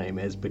my username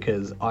is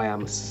because I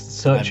am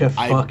such a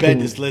fucking... I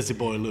bet it's Lazy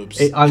Boy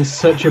Loops. I'm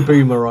such a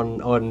boomer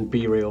on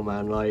Be Real,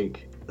 man.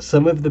 Like,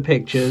 some of the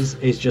pictures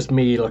is just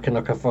me looking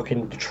like a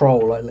fucking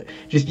troll. Like,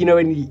 just,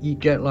 when you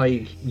get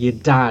like your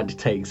dad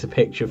takes a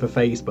picture for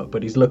Facebook,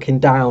 but he's looking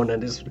down,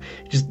 and it's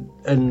just,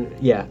 and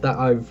yeah, that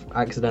I've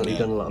accidentally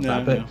done a lot of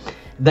that. But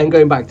then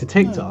going back to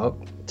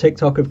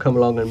TikTok have come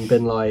along and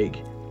been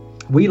like,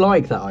 we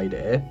like that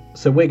idea,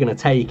 so we're gonna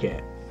take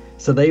it.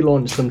 So they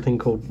launched something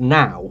called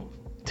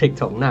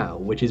TikTok Now,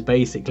 which is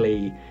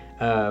basically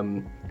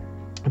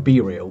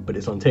Be Real, but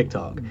it's on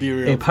TikTok.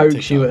 It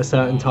pokes you at a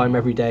certain time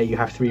every day. You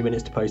have 3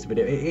 minutes to post a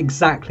video.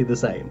 Exactly the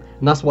same,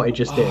 and that's what I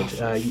just did.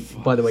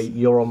 By the way,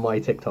 you're on my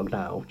TikTok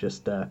now.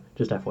 Just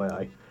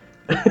FYI.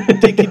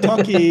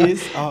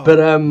 TikTokies.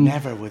 But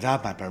never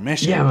without my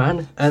permission. Yeah,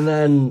 man. And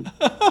then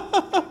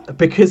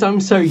because I'm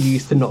so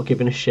used to not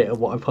giving a shit of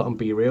what I put on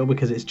Be Real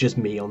because it's just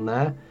me on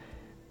there.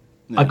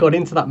 I got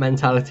into that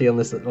mentality on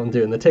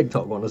doing the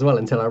TikTok one as well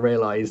until I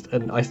realised,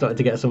 and I started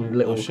to get some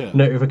little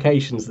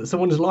notifications that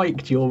someone's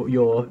liked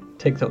your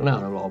TikTok now,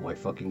 and I'm like, oh my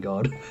fucking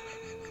god.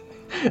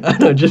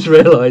 And I just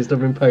realised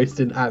I've been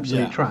posting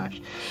absolute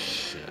trash.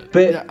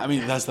 But yeah, I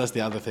mean that's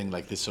the other thing,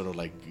 like this sort of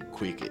like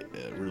quick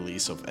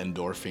release of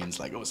endorphins,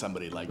 like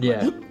somebody like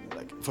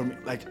for me,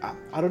 like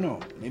I don't know.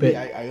 Maybe But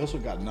I also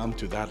got numb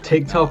to that.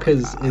 TikTok right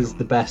now. Like, is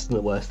the best and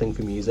the worst thing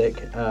for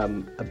music,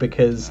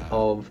 because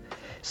of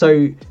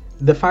so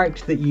the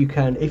fact that you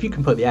can, if you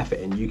can put the effort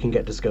in, you can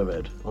get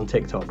discovered on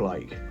TikTok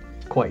like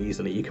quite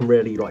easily. You can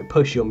really like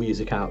push your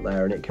music out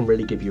there, and it can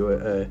really give you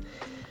a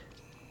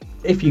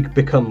if you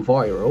become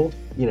viral,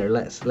 you know,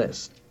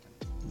 let's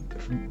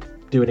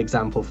do an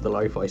example for the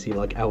lo-fi scene,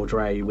 like El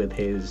Dre with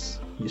his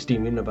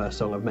Steam Universe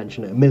song. I've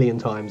mentioned it a million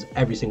times,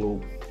 every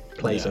single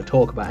place I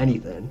talk about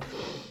anything.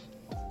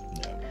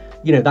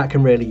 You know, that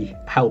can really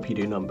help you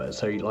do numbers.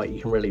 So like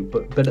you can really,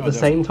 but at the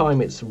same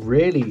time, it's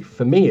really,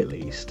 for me at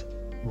least,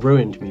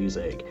 ruined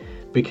music,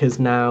 because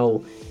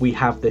now we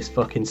have this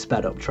fucking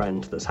sped up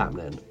trend that's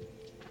happening.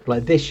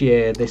 Like this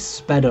year, this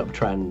sped up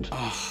trend.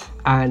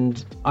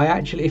 And I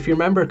actually, if you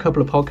remember a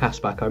couple of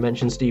podcasts back, I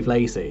mentioned Steve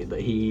Lacy,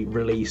 that he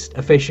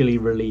officially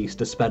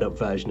released a sped up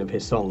version of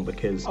his song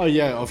because... Oh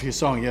yeah, of his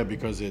song, yeah,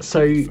 because he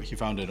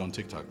found it on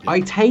TikTok. Yeah.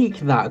 I take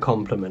that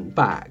compliment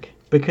back,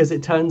 because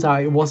it turns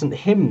out it wasn't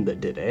him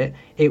that did it,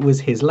 it was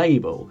his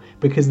label.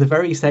 Because the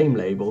very same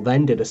label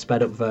then did a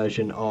sped up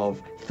version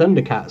of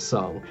Thundercat's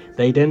song.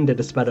 They then did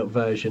a sped up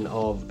version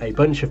of a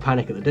bunch of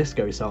Panic at the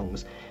Disco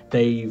songs.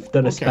 They've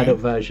done a sped up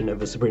version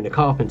of a Sabrina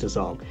Carpenter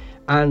song.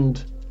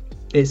 And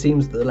it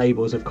seems that the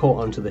labels have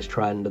caught onto this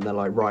trend, and they're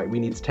like, right, we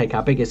need to take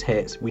our biggest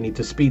hits, we need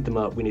to speed them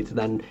up, we need to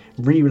then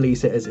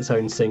re-release it as its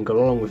own single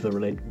along with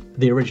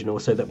the original,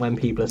 so that when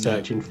people are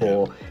searching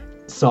for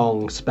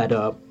songs sped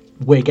up,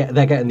 they're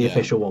getting the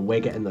official one,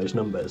 we're getting those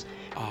numbers.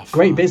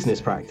 Great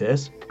business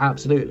practice,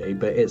 absolutely,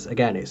 but it's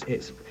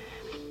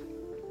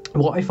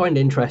what I find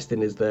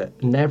interesting is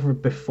that never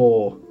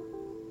before,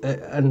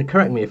 and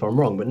correct me if I'm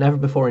wrong, but never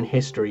before in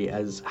history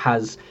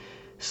has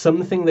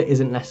something that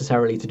isn't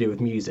necessarily to do with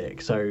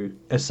music, so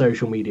a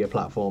social media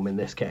platform in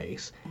this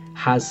case,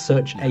 has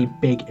such a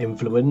big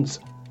influence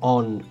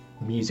on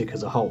music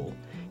as a whole.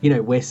 You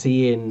know, we're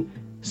seeing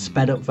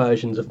sped up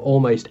versions of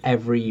almost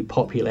every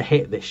popular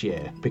hit this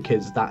year,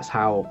 because that's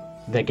how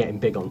they're getting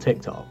big on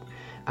TikTok.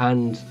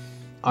 And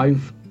I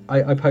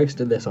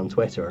posted this on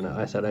Twitter, and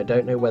I said I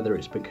don't know whether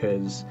it's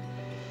because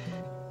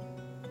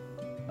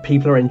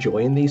people are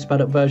enjoying these sped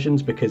up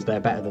versions because they're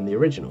better than the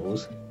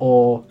originals,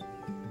 or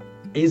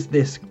is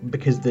this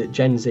because the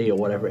Gen Z or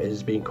whatever it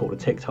is being called a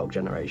TikTok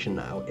generation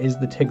now? Is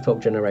the TikTok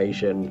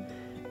generation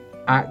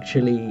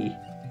actually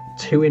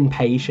too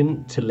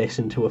impatient to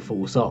listen to a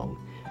full song?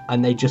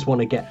 And they just want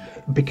to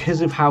get,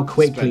 because of how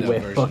quickly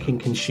we're fucking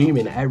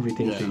consuming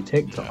everything through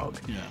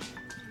TikTok.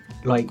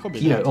 Like,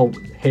 you know, oh,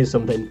 here's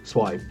something,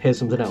 swipe, here's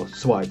something else,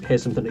 swipe,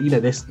 here's something, you know,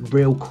 this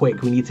real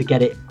quick, we need to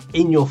get it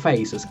in your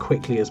face as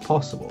quickly as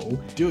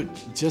possible. Dude,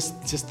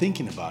 just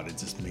thinking about it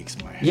just makes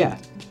my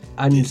head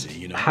and dizzy,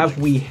 you know, have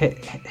we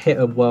hit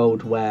a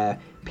world where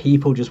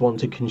people just want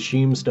to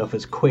consume stuff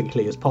as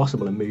quickly as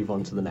possible and move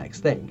on to the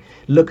next thing?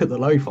 Look at the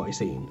lo-fi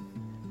scene.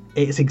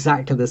 It's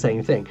exactly the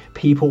same thing.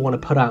 People want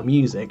to put out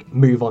music,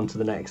 move on to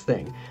the next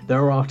thing. There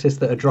are artists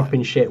that are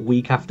dropping shit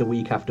week after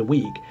week after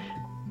week,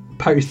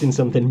 posting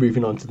something,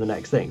 moving on to the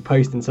next thing,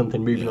 posting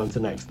something, moving on to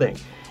the next thing.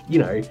 You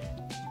know,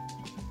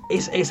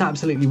 it's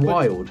absolutely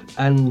wild.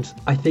 And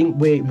I think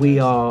we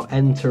are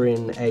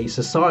entering a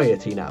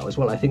society now as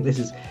well. I think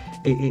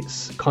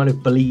it's kind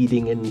of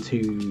bleeding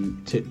into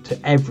to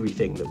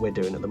everything that we're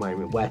doing at the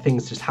moment, where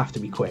things just have to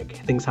be quick,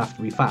 things have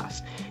to be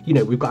fast. You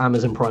know, we've got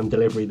Amazon Prime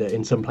delivery that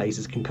in some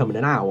places can come in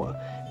an hour.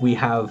 We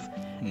have,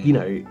 you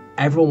know,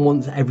 everyone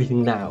wants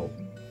everything now,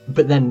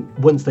 but then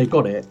once they've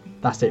got it,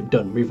 that's it,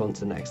 done, move on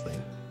to the next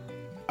thing.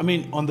 I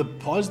mean, on the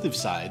positive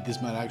side,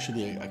 this might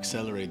actually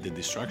accelerate the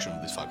destruction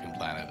of this fucking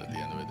planet at the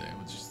end of the day,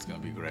 which is going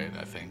to be great,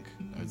 I think.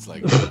 It's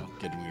like, you know,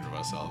 getting rid of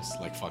ourselves,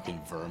 like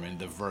fucking vermin,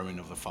 the vermin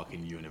of the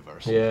fucking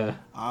universe. Yeah.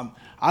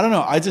 I don't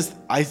know.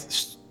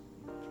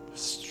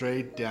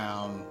 Straight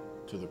down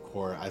to the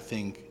core, I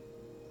think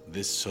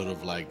this sort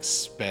of like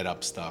sped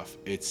up stuff,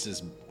 it's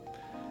just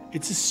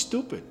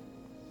stupid.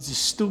 It's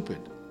just stupid.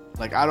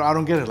 Like, I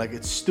don't get it. Like,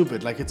 it's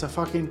stupid. Like, it's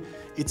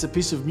a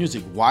piece of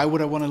music. Why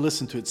would I want to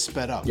listen to it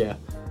sped up? Yeah.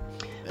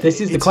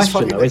 This is the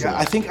question, though, isn't it?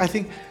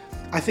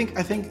 I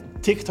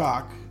think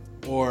TikTok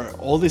or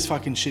all these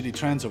fucking shitty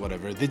trends or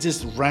whatever, they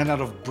just ran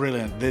out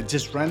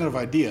of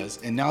ideas,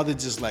 and now they're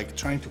just like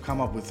trying to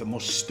come up with the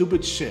most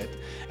stupid shit.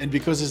 And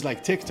because it's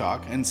like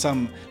TikTok and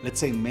some,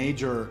 let's say,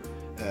 major,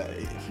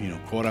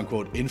 quote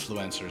unquote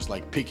influencers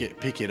like pick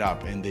it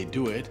up and they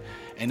do it,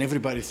 and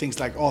everybody thinks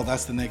like, oh,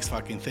 that's the next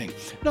fucking thing.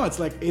 No, it's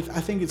like, I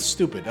think it's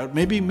stupid.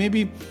 Maybe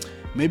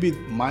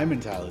my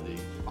mentality,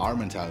 our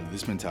mentality,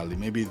 this mentality,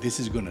 maybe this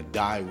is gonna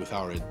die with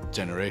our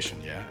generation,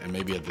 yeah? And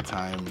maybe at the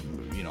time,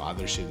 you know,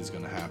 other shit is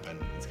gonna happen.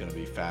 It's gonna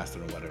be faster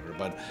or whatever.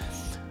 But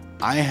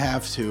I'm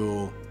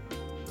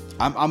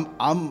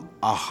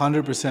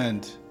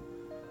 100%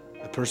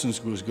 a person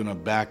who's gonna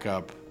back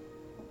up,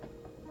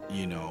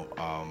 you know,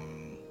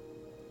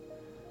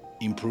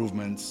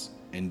 improvements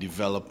and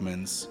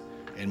developments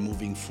and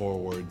moving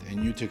forward and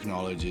new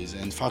technologies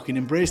and fucking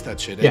embrace that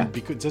shit. Yeah.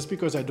 And just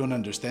because I don't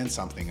understand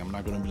something, I'm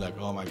not gonna be like,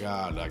 oh my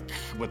god, like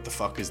what the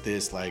fuck is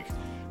this? Like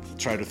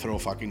try to throw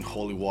fucking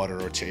holy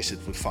water or chase it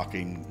with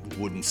fucking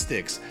wooden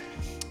sticks.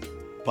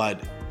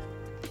 But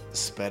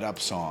sped up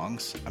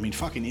songs, I mean,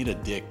 fucking eat a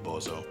dick,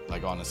 bozo.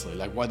 Like, honestly,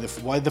 like, why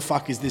the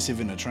fuck is this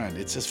even a trend?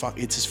 It's just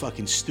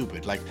fucking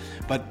stupid. Like,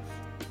 but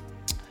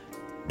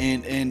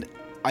and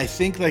I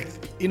think, like,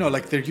 you know,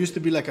 like, there used to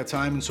be like a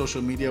time in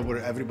social media where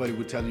everybody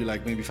would tell you,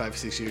 like, maybe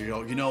 5-6 years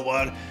ago, you know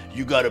what,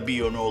 you gotta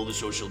be on all the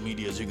social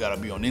medias, you gotta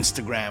be on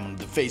Instagram, on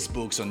the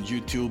Facebooks, on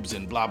YouTubes,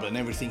 and blah blah, and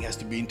everything has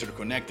to be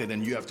interconnected,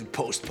 and you have to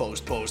post.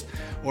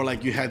 Or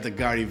like, you had the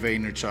Gary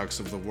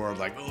Vaynerchuks of the world,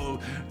 like, oh,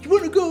 you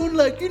wanna go on,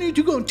 like, you need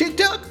to go on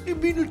TikTok, you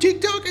be on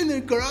TikTok and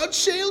then garage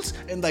sales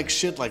and like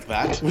shit like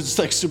that, which is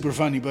like super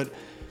funny. But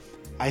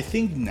I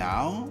think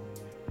now,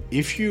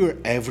 if you're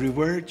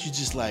everywhere, you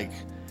just like,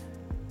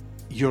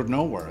 you're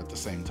nowhere at the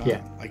same time.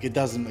 Yeah. Like, it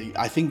doesn't.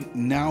 I think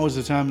now is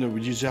the time that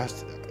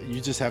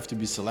you just have to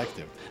be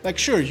selective. Like,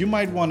 sure, you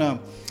might want to,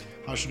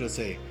 how should I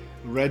say,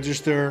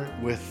 register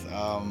with,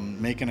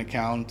 make an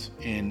account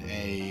in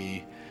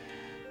a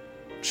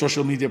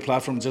social media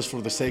platform just for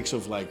the sakes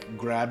of like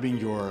grabbing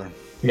your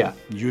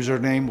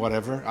username,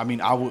 whatever. I mean,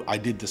 I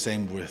did the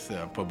same with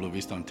Pueblo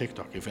Vista on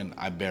TikTok. Even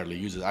I barely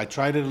use it. I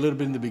tried it a little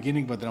bit in the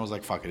beginning, but then I was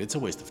like, fuck it, it's a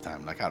waste of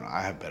time. Like,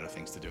 I have better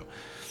things to do.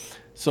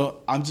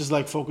 So I'm just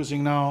like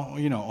focusing now,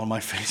 you know, on my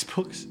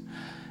Facebooks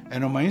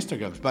and on my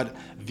Instagrams. But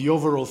the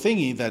overall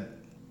thingy that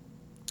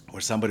where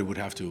somebody would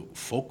have to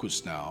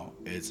focus now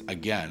is,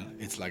 again,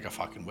 it's like a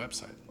fucking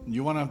website.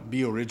 You want to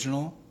be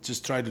original,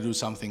 just try to do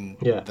something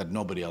that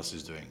nobody else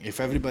is doing.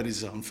 If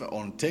everybody's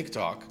on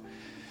TikTok,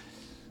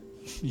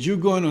 you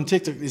going on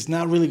TikTok is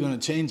not really going to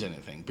change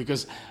anything,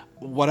 because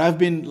what I've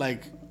been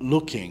like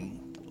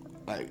looking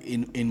like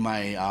in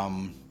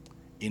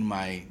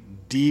my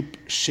deep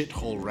shit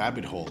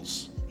rabbit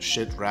holes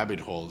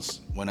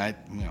when I,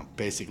 you know,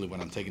 basically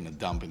when I'm taking a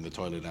dump in the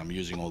toilet, I'm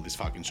using all these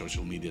fucking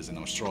social medias and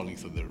I'm scrolling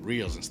through the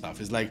reels and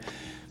stuff. It's like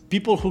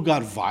people who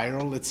got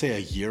viral, let's say a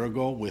year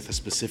ago, with a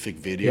specific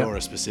video or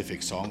a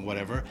specific song,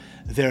 whatever,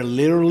 they're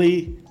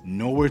literally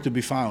nowhere to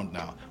be found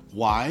now.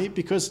 Why?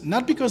 Because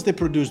not because they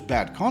produced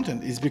bad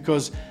content, it's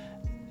because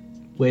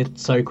we're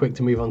so quick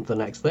to move on to the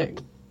next thing.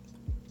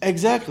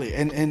 Exactly,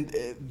 and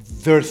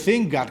their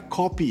thing got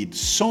copied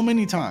so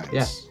many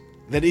times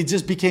that it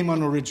just became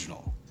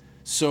unoriginal.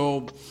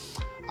 So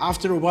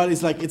after a while,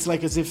 it's like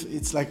as if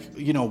it's like,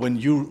 you know, when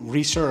you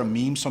reshare a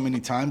meme so many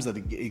times that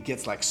it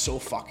gets like so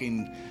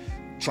fucking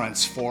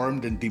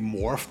transformed and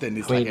demorphed, and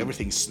it's like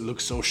everything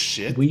looks so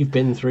shit. We've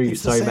been through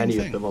so many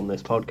of them on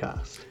this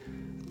podcast.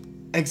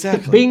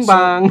 Exactly. Bing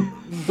bang.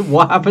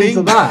 What happened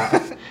to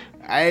that?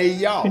 Hey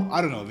yo,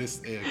 I don't know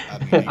this.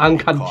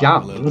 Uncut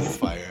Gems.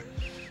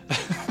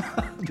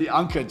 The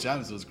Uncut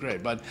Gems was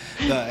great, but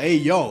the hey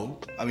yo,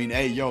 I mean,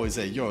 hey yo is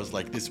hey yo. It's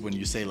like this when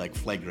you say like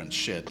flagrant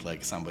shit,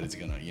 like somebody's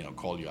gonna, you know,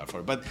 call you out for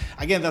it. But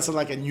again, that's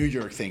like a New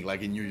York thing.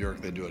 Like in New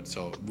York they do it,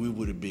 so we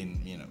would have been,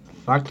 you know,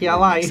 fuck your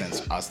life. Makes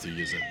sense us to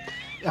use it.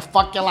 Yeah,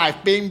 fuck your life,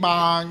 bing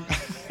bong.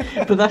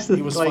 But that's the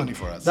it was like, funny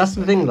for us. That's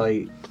the thing,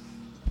 like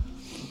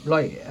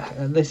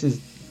this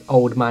is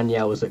old man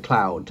yells at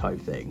cloud type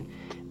thing.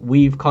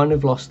 We've kind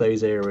of lost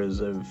those eras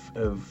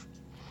of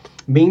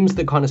memes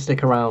that kind of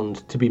stick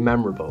around to be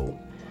memorable.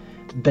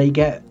 They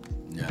get,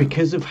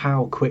 because of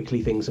how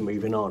quickly things are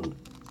moving on,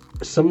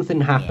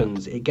 something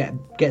happens, it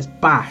gets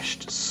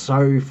bashed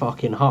so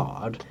fucking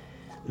hard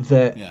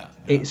that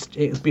it's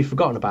be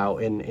forgotten about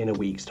in a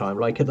week's time.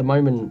 Like at the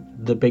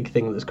moment, the big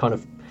thing that's kind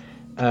of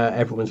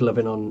everyone's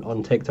loving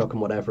on TikTok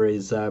and whatever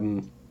is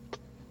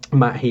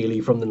Matt Healy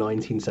from the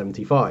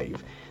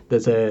 1975.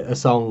 There's a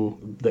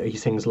song that he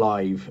sings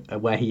live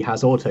where he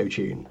has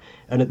auto-tune,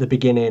 and at the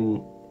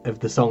beginning of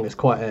the song it's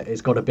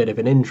got a bit of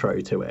an intro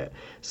to it,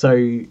 so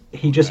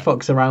he just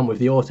fucks around with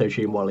the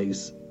auto-tune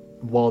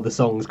while the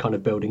song's kind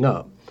of building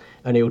up,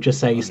 and he'll just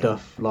say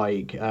stuff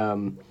like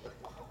oh,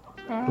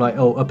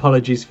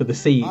 apologies for the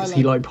seats.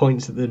 He like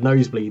points at the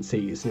nosebleed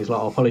seats and he's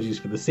like, oh, apologies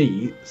for the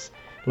seats,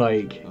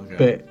 like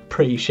but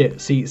pretty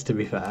shit seats to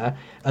be fair.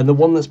 And the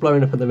one that's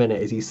blowing up at the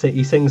minute is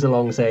he sings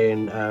along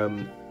saying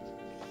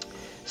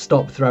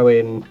stop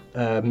throwing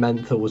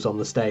menthols on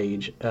the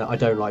stage. I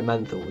don't like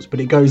menthols, but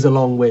it goes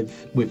along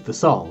with the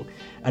song,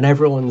 and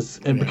everyone's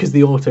because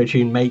the auto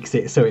tune makes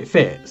it so it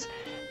fits.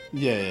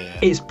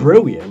 It's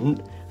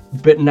brilliant,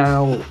 but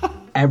now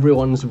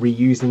everyone's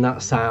reusing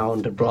that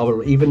sound and blah blah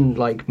blah. Even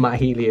like Matt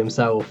Healy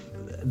himself,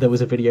 there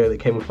was a video that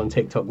came up on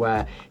TikTok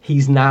where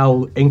he's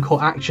now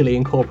actually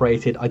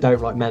incorporated "I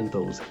don't like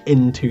menthols"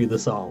 into the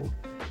song,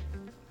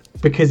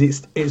 because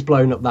it's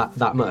blown up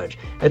that much.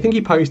 I think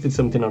he posted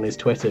something on his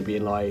Twitter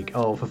being like,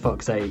 oh, for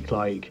fuck's sake,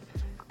 like,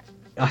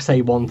 I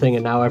say one thing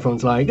and now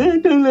everyone's like, I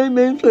don't like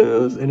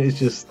menthols, and it's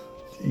just,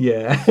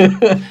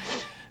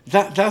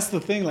 That's the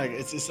thing, like,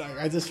 it's like,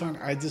 I just find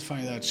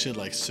that shit,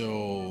 like,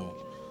 so,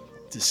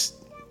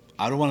 just,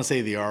 I don't want to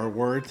say the R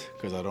word,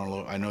 because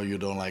I know you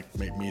don't like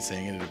me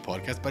saying it in the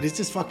podcast, but it's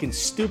just fucking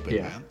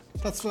stupid, man.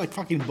 That's like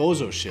fucking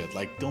bozo shit,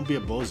 like, don't be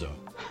a bozo.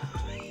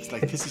 It's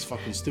like, this is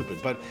fucking stupid,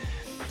 but,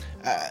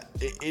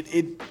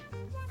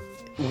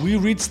 we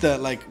reached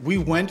that, like, we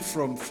went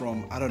from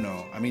I don't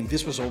know, I mean,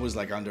 this was always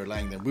like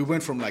underlying them. We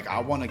went from like, I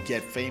want to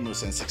get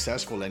famous and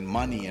successful and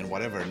money and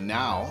whatever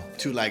now,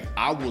 to like,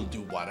 I will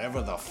do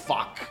whatever the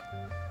fuck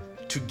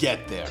to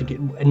get there.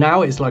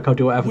 Now it's like, I'll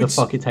do whatever the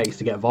fuck it takes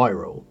to get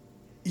viral.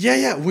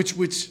 Yeah,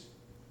 which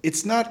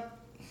it's not,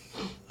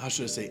 how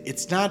should I say,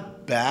 it's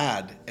not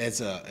bad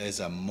as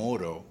a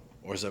motto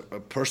or as a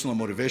personal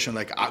motivation,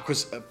 like,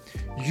 because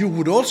you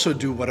would also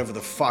do whatever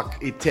the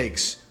fuck it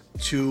takes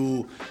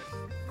to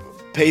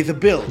pay the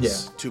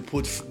bills, to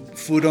put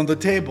food on the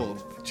table,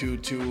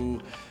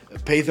 to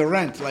pay the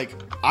rent. Like,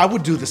 I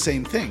would do the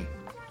same thing,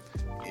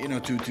 you know,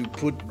 to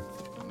put,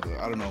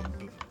 I don't know,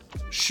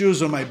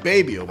 shoes on my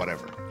baby or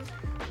whatever.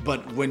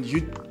 But when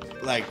you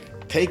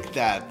like take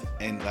that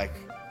and like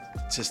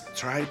just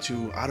try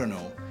to, I don't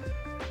know,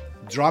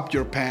 drop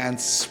your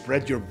pants,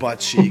 spread your butt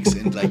cheeks,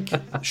 and like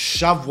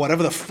shove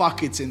whatever the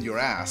fuck it's in your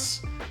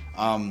ass,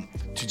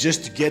 to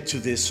just get to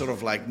this sort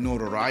of like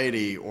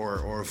notoriety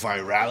or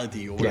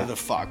virality or whatever the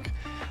fuck,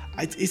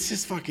 it's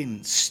just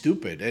fucking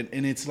stupid.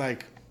 And it's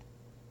like,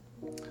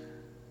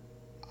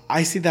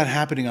 I see that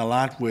happening a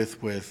lot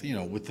with you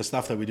know, with the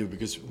stuff that we do,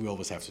 because we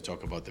always have to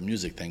talk about the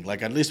music thing.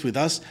 Like, at least with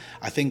us,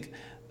 I think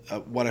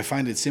what I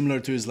find it similar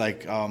to is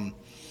like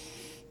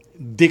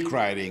dick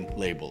riding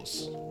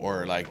labels,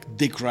 or like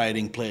dick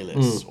riding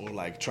playlists, or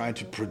like trying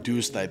to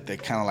produce that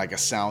kind of like a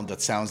sound that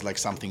sounds like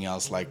something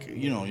else, like,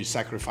 you know, you're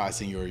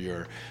sacrificing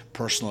your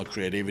personal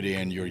creativity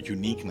and your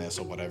uniqueness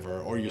or whatever,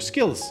 or your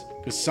skills,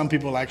 because some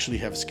people actually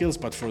have skills,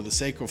 but for the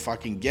sake of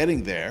fucking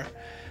getting there,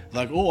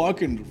 like, oh, I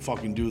can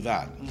fucking do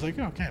that. It's like,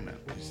 okay, man,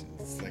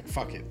 it's like,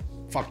 fuck it,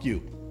 fuck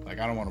you, like,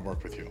 I don't want to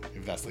work with you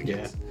if that's the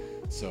case.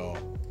 So,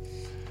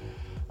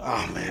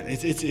 oh man,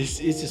 it's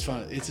just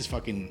fun. It's just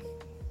fucking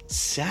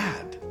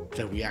sad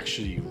that we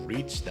actually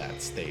reached that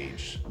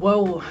stage.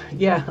 Well,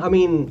 yeah, I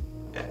mean,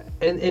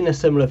 in a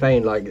similar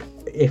vein, like,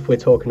 if we're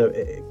talking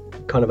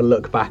kind of a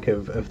look back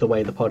of the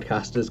way the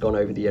podcast has gone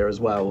over the year as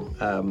well,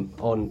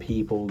 on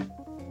people,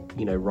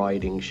 you know,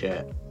 riding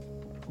shit,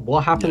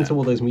 what happened to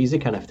all those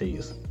music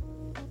NFTs?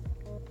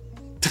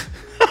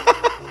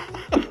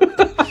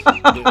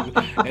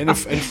 and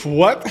if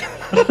what?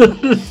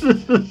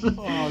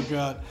 Oh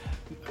god.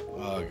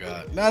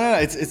 No.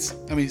 It's.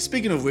 I mean,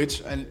 speaking of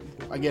which, and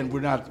again, we're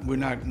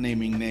not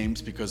naming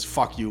names, because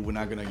fuck you. We're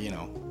not gonna, you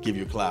know, give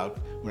you clout.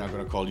 We're not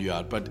gonna call you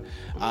out. But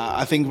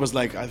I think it was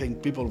like, I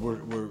think people were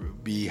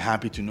be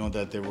happy to know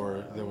that there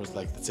was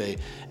like, let's say,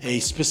 a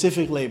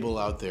specific label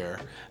out there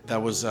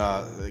that was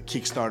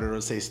kickstarted,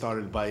 or say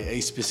started by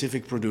a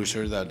specific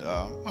producer that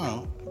I don't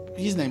know,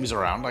 his name is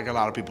around. Like, a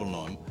lot of people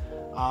know him,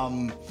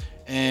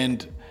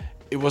 and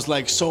it was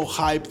like so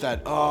hyped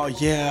that, oh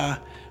yeah,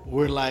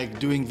 we're like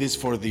doing this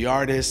for the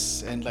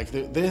artists, and like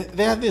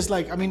they had this,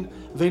 like, I mean,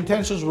 the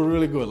intentions were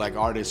really good, like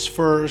artists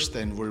first,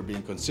 and we're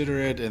being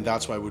considerate, and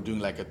that's why we're doing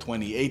like a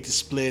 20/80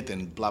 split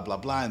and blah blah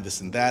blah and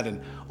this and that,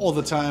 and all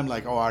the time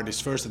like, oh,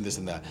 artists first and this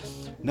and that.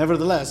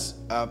 Nevertheless,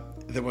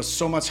 there was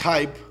so much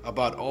hype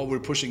about, oh, we're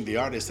pushing the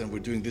artists and we're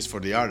doing this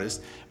for the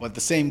artists, but at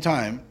the same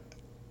time,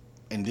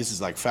 and this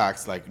is like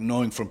facts, like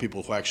knowing from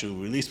people who actually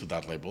released with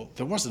that label,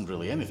 there wasn't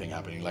really anything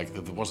happening. Like,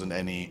 there wasn't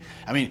any,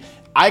 I mean,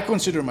 I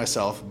consider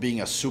myself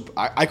being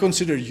I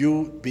consider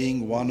you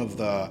being one of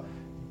the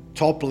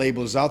top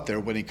labels out there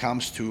when it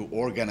comes to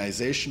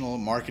organizational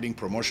marketing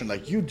promotion.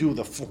 Like, you do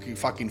the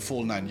fucking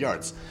full 9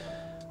 yards.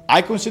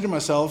 I consider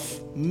myself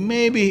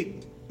maybe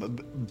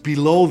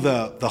below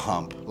the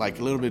hump, like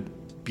a little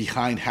bit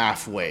behind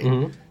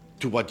halfway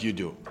to what you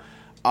do.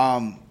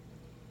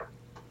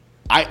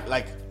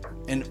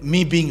 And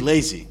me being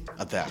lazy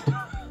at that.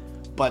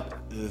 But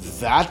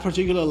that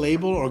particular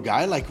label or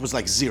guy, like, was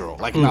like zero,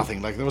 like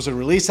nothing. Like, there was a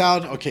release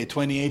out, okay,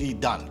 20/80,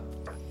 done.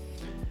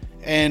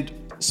 And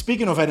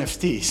speaking of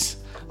NFTs,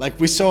 like,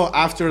 we saw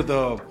after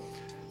the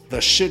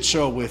shit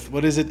show with,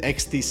 what is it,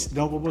 XTC,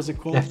 no, what was it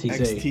called?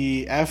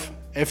 FTC.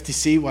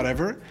 FTC,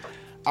 whatever.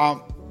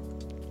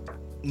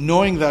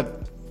 Knowing that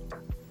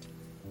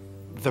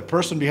the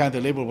person behind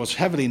the label was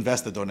heavily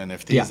invested on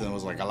NFTs, and it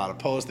was like a lot of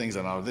postings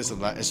and all of this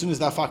and that. As soon as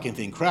that fucking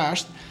thing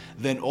crashed,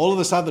 then all of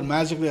a sudden,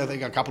 magically, I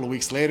think a couple of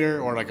weeks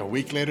later or like a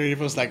week later, it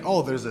was like,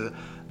 oh, there's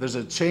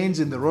a change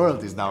in the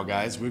royalties now,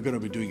 guys. We're going to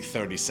be doing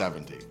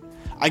 30/70.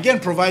 Again,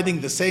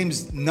 providing the same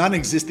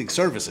non-existing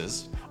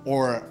services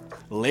or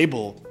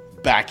label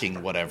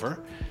backing,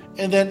 whatever,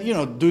 and then, you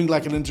know, doing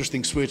like an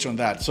interesting switch on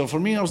that. So for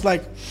me, I was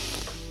like,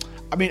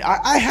 I mean,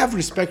 I have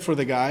respect for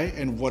the guy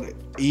and what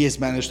he has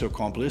managed to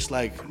accomplish,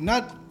 like,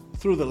 not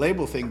through the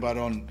label thing, but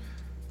on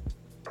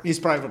his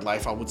private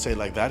life, I would say,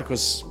 like that,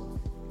 because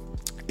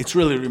it's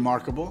really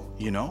remarkable,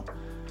 you know.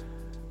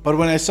 But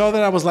when I saw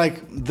that, I was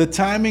like, the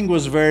timing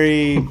was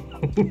very,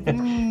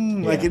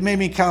 like, it made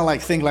me kind of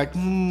like think like,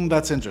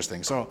 that's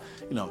interesting. So,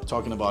 you know,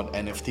 talking about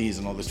NFTs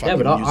and all this fucking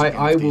music, music,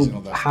 I NFTs will and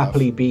all that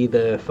happily stuff. be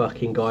the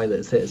fucking guy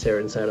that sits here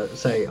and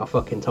say, I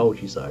fucking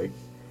told you so.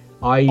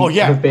 Oh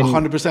yeah,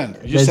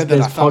 100%. You said that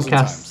 1,000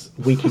 times.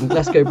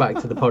 let's go back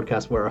to the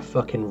podcast where I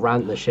fucking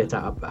rant the shit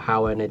out of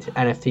how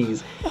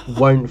NFTs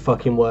won't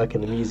fucking work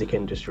in the music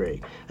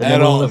industry, and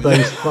then all of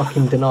those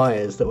fucking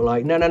deniers that were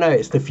like, no,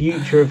 it's the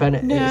future of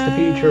it's the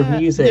future of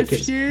music.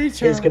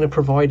 It's going to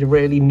provide a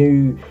really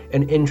new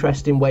and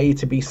interesting way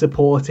to be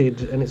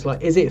supported, and it's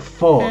like, is it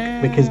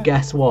fuck? Because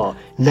guess what?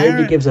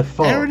 Nobody gives a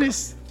fuck.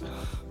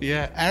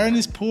 Aaron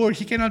is poor.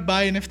 He cannot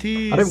buy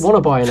NFTs. I don't want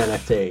to buy an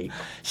NFT.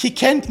 He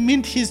can't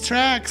mint his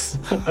tracks.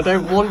 I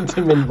don't want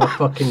to mint my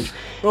fucking...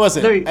 What was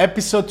it? No.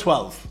 Episode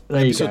 12. There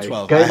episode you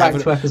go. 12. Go back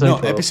to episode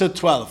 12. No, episode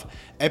 12.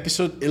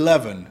 Episode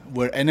 11,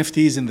 where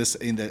NFTs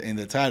in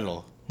the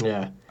title.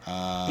 Yeah.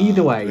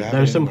 Either way,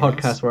 there's some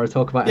podcasts where I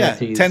talk about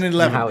NFTs 10 and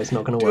 11. and how it's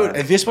not going to work.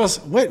 And this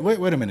was... Wait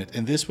a minute.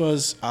 And this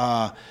was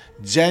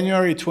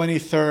January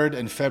 23rd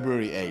and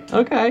February 8th.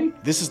 Okay.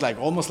 This is like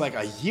almost like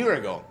a year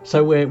ago.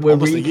 So we're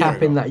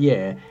recapping that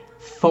year.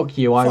 Fuck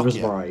you, I was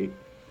right.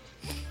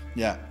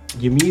 Yeah.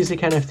 Your music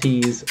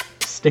NFTs,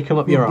 stick them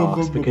up your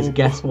arse, because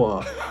guess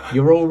what?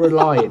 You're all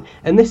reliant.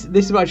 And this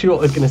is actually what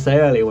I was going to say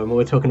earlier when we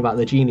were talking about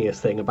the Genius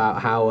thing,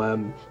 about how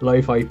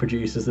lo-fi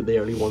producers are the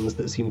only ones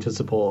that seem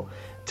to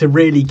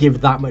really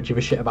give that much of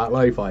a shit about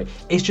lo-fi.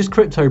 It's just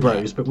crypto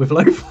bros, but with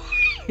lo-fi.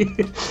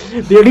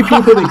 The only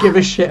people that give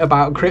a shit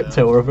about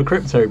crypto are the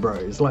crypto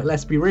bros. Like,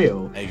 let's be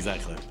real.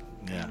 Exactly.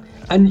 Yeah.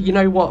 And you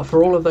know what?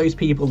 For all of those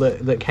people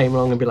that came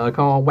along and be like,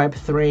 oh,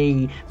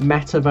 Web3,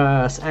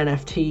 Metaverse,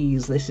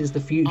 NFTs, this is the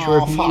future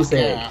of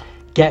music. Yeah.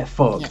 Get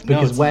fucked,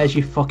 because where's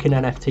your fucking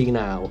NFT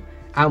now?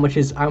 How much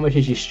is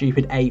your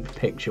stupid ape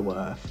picture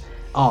worth?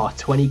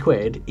 20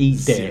 quid,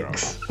 eat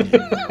dicks.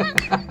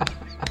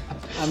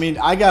 I mean,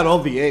 I got all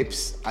the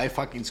apes. I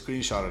fucking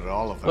screenshotted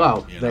all of them.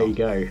 Well, there you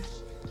go.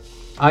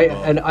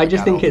 I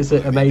just think it's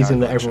amazing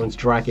that everyone's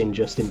dragging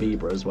Justin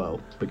Bieber as well,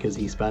 because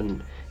he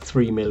spent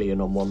 $3 million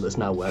on one that's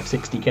now worth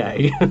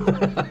 $60K.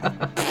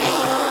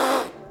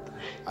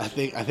 I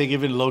think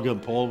even Logan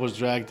Paul was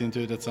dragged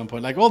into it at some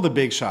point. Like all the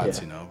big shots,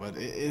 you know. But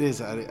it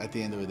is at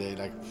the end of the day,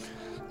 like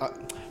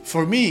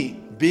for me,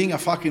 being a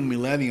fucking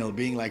millennial,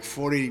 being like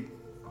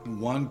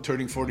 41,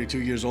 turning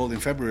 42 years old in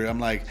February, I'm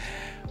like,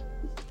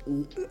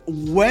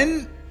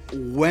 when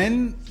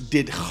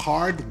did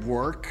hard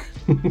work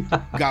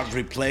got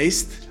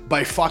replaced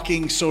by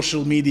fucking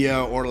social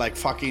media or like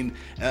fucking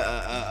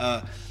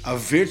a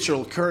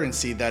virtual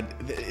currency that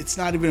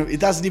it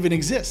doesn't even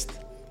exist,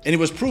 and it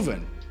was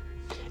proven.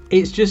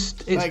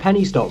 It's like,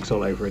 penny stocks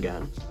all over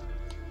again.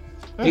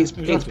 It's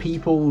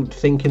people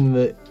thinking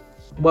that,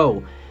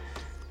 well,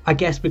 I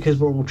guess because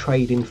we're all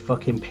trading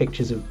fucking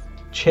pictures of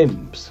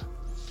chimps.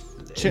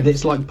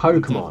 It's like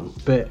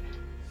Pokemon, but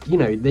you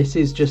know, this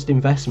is just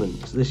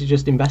investments. This is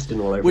just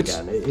investing all over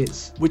again.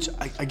 This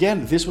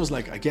was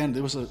like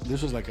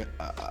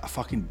a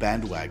fucking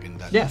bandwagon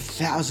that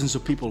thousands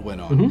of people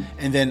went on,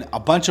 and then a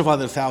bunch of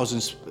other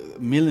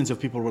millions of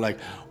people were like,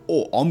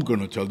 "Oh, I'm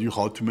gonna tell you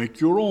how to make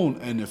your own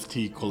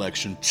NFT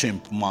collection,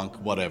 chimp, monk,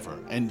 whatever."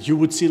 And you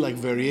would see like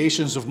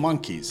variations of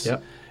monkeys,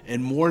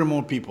 and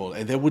more people,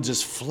 and they would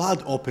just flood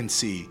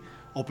OpenSea.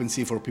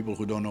 OpenSea, for people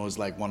who don't know, is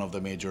like one of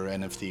the major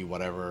NFT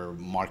whatever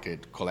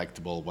market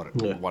collectible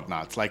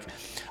whatnot. It's like,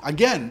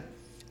 again,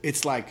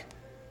 it's like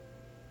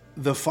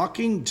the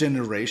fucking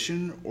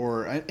generation,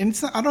 and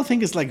it's not, I don't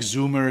think it's like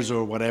Zoomers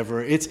or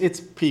whatever.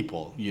 It's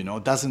people, you know.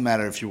 It doesn't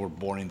matter if you were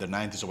born in the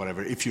 90s or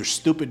whatever. If you're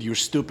stupid, you're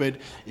stupid.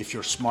 If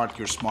you're smart,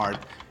 you're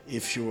smart.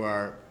 If you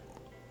are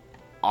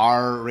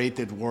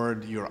R-rated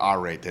word, you're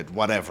R-rated,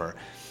 whatever.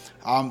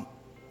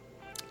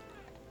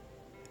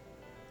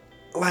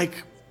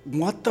 Like,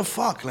 what the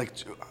fuck? Like,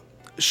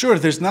 sure,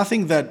 there's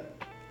nothing that,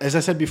 as I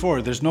said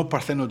before, there's no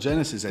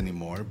parthenogenesis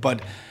anymore,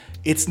 but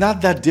it's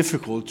not that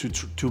difficult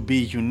to be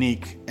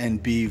unique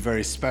and be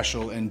very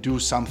special and do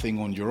something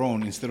on your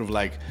own instead of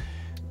like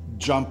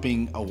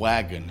jumping a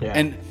wagon. Yeah.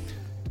 And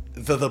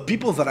the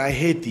people that I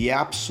hate the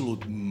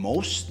absolute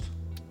most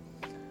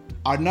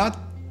are not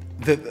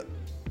the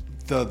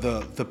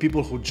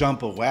people who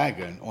jump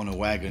on a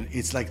wagon.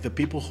 It's like the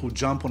people who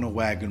jump on a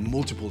wagon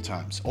multiple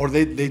times, or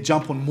they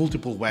jump on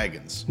multiple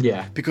wagons.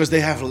 Yeah. Because they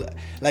have,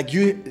 like,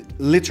 you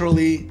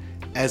literally,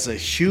 as a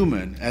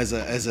human, as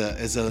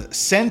a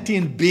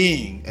sentient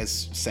being,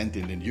 as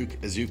sentient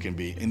as you can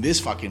be in this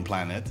fucking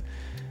planet,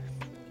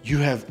 you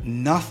have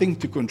nothing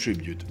to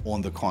contribute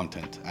on the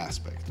content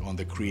aspect, on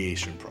the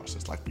creation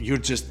process. Like, you're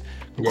just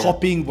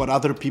copying what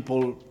other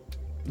people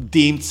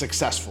deemed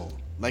successful.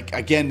 Like,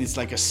 again, it's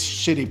like a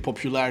shitty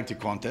popularity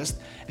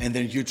contest, and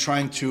then you're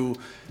trying to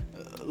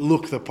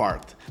look the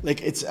part.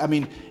 Like, I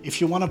mean, if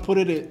you want to put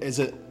it as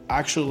a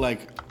actual,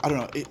 like, I don't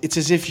know, it's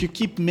as if you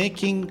keep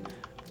making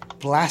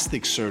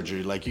plastic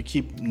surgery, like you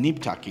keep nip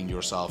tucking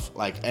yourself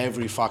like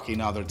every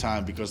fucking other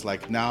time, because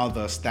like now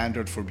the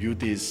standard for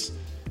beauty is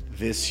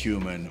this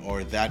human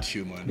or that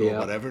human or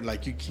whatever.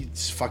 Like, you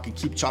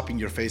keep chopping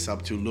your face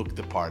up to look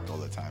the part all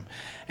the time.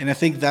 And I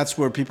think that's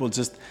where people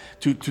just,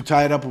 to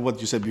tie it up with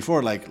what you said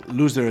before, like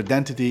lose their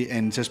identity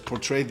and just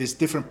portray this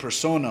different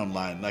persona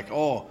online. Like,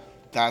 oh,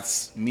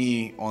 that's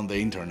me on the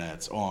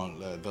internet, on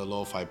the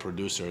lo-fi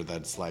producer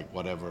that's like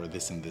whatever,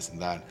 this and this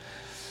and that.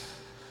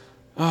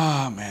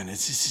 Oh man,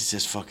 it's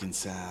just fucking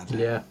sad.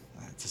 Yeah.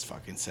 It's just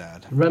fucking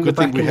sad. Remember Good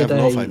thing back we in the have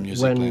day lo-fi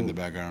music playing in the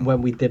background.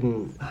 when we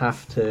didn't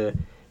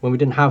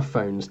have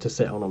phones to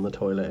sit on the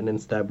toilet, and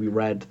instead we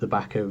read the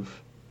back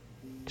of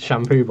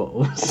shampoo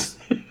bottles.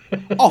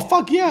 Oh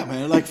fuck yeah,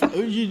 man! Like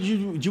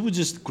you would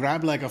just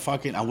grab like a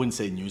fucking, I wouldn't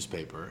say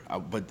newspaper,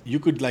 but you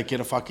could like get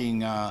a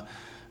fucking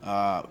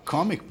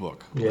comic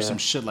book or Yeah. some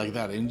shit like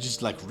that and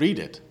just like read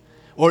it.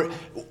 Or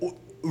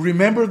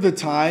remember the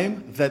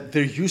time that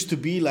there used to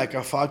be like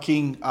a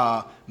fucking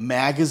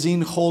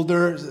magazine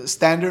holder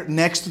standard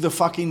next to the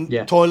fucking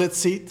Yeah. toilet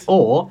seat?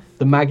 Or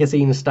the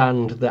magazine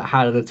stand that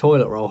had a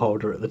toilet roll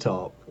holder at the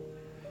top.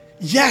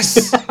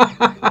 Yes,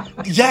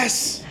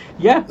 yes.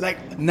 Yeah.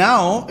 Like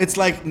now, it's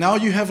like now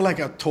you have like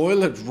a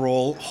toilet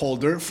roll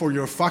holder for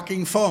your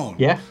fucking phone.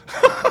 Yeah.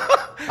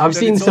 I've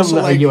seen it's some also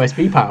that like- are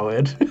USB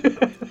powered.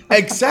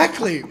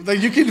 Exactly.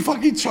 Like you can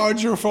fucking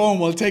charge your phone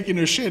while taking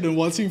a shit and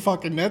watching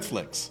fucking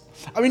Netflix.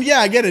 I mean, yeah,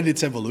 I get it.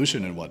 It's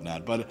evolution and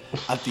whatnot. But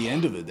at the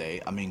end of the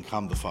day, I mean,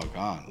 come the fuck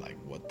on. Like,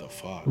 what the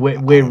fuck?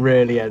 We're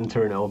really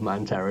entering old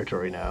man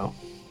territory now.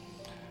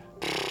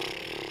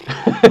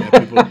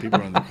 Yeah,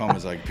 people are in the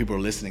comments, like, people are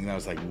listening now.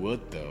 It's like,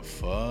 what the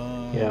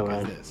fuck Yeah, is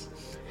man. this?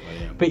 But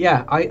yeah. But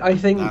yeah, I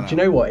think, No. do you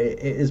know what?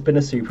 It has been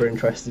a super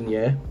interesting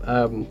year.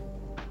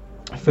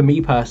 For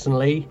me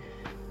personally,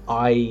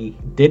 I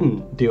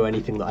didn't do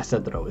anything that I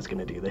said that I was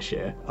going to do this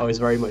year. I was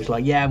very much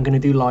like, yeah, I'm going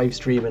to do live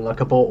streaming.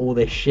 Like, I bought all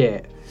this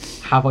shit.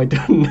 Have I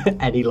done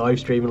any live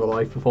streaming or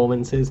live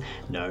performances?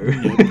 No.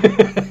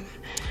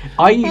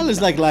 Well,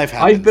 it's like life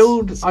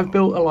happens. I've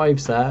built a live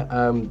set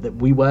that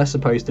we were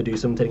supposed to do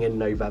something in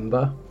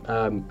November,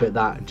 but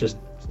that just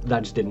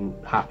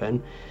didn't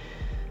happen.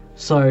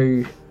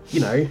 So, you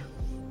know,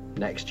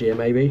 next year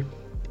maybe.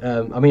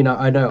 I mean,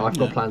 I know I've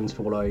got plans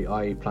for what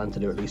I plan to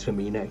do, at least for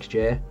me, next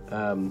year.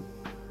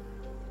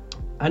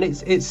 And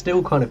it's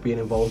still kind of being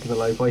involved in the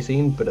lo-fi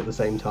scene, but at the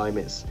same time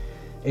it's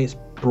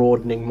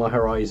broadening my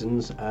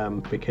horizons,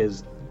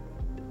 because,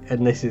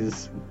 and this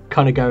is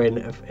kind of going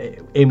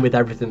in with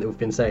everything that we've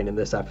been saying in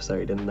this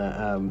episode, and that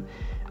I'm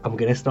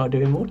gonna start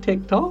doing more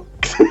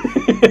TikToks.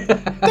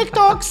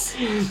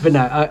 TikToks. But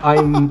no,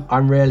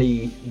 I'm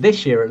really,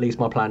 this year at least,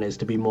 my plan is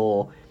to be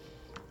more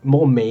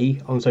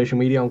me on social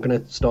media. I'm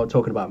gonna start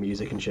talking about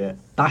music and shit.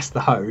 That's the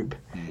hope.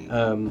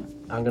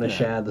 I'm gonna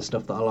share the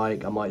stuff that I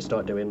like. I might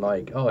start doing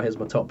like, oh, here's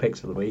my top picks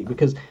for the week,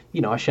 because,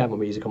 you know, I share my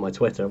music on my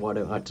Twitter. Why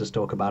don't I just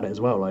talk about it as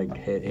well? Like,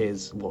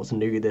 here's what's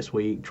new this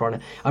week.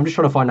 I'm just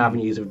trying to find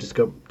avenues of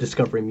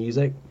discovering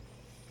music,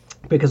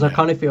 because I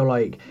kind of feel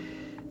like,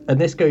 and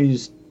this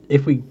goes,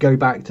 if we go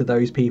back to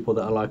those people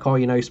that are like, oh,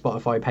 you know,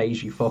 Spotify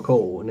pays you fuck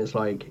all, and it's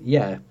like,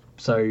 yeah,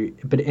 so,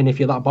 and if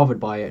you're that bothered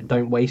by it,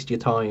 don't waste your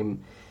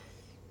time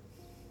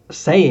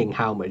saying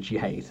how much you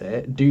hate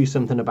it. Do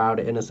something about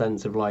it, in a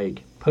sense of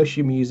like, push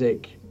your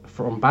music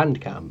from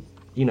Bandcamp.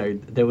 You know,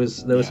 there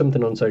was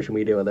something on social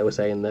media where they were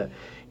saying that,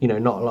 you know,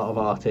 not a lot of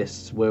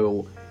artists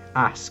will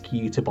ask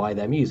you to buy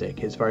their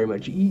music. It's very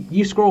much,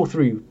 you scroll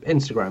through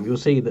Instagram, you'll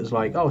see that's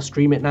like, oh,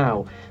 stream it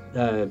now,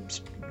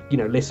 you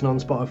know, listen on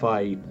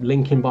Spotify,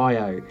 link in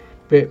bio,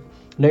 but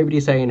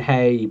nobody's saying,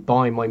 hey,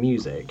 buy my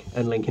music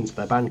and link into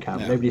their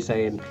Bandcamp. Nobody's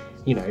saying,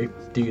 you know,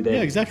 do this.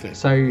 Yeah, exactly.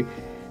 So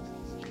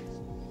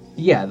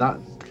yeah,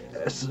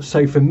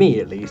 so for me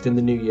at least, in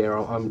the new year,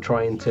 I'm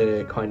trying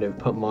to kind of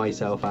put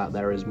myself out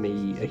there as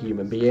me, a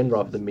human being,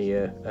 rather than me,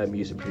 a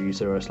music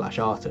producer or /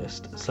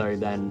 artist. So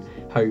then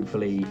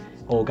hopefully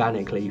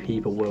organically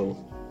people will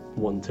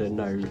want to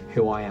know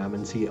who I am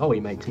and see, oh,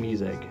 he makes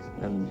music,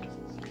 and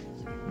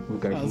we'll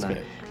go from there.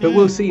 Great. But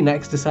we'll see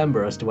next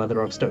December as to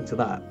whether I've stuck to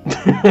that.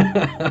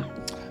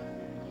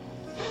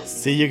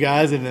 See you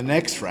guys in the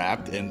next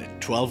Wrapped in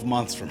 12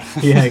 months from now.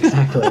 Yeah,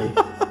 exactly.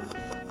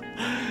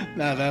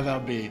 No,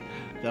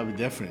 that'd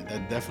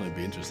definitely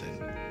be interesting.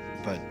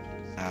 But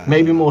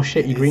Maybe more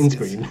shitty green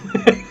screen.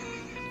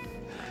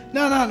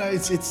 No.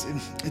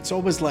 It's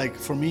always like,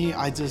 for me,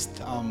 I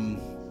just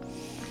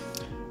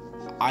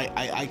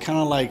I kind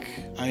of like,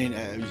 I mean,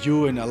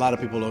 you and a lot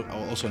of people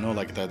also know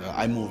like that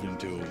I moved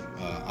into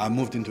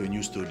a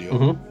new studio.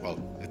 Mm-hmm. Well,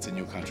 it's a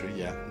new country.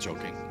 Yeah,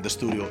 joking. The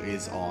studio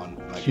is on.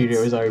 Like,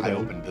 Studio is open. I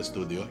opened the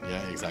studio.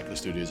 Yeah, exactly.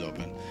 Studio is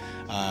open.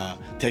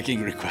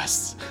 Taking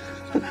requests.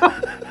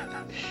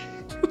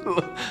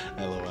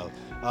 LOL.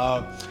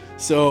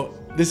 So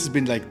this has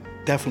been like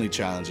definitely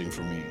challenging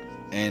for me,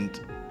 and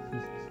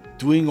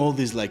doing all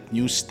this like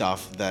new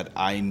stuff that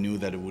I knew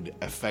that it would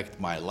affect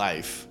my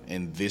life,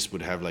 and this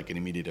would have like an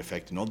immediate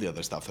effect in all the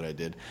other stuff that I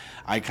did.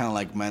 I kind of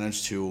like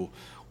managed to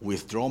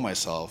withdraw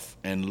myself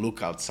and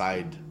look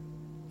outside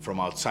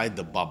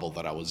the bubble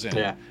that I was in.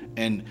 Yeah.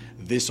 And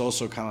this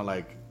also kind of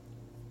like,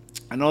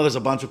 I know there's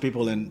a bunch of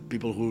people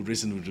who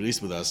recently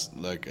released with us,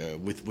 like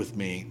with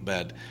me,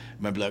 that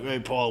might be like, hey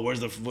Paul, where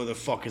the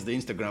fuck is the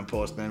Instagram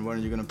post, man? When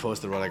are you gonna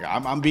post it? Or like,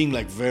 I'm being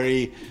like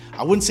very,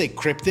 I wouldn't say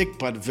cryptic,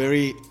 but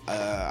very,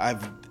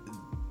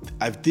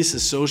 I've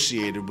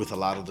disassociated with a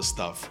lot of the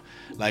stuff.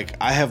 Like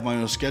I have my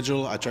own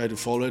schedule, I try to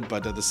follow it,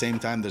 but at the same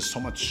time there's so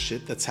much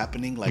shit that's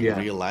happening, like in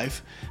real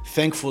life.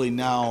 Thankfully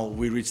now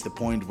we reached the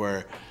point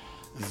where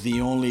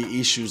the only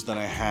issues that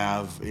I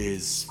have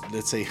is,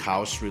 let's say,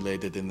 house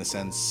related, in the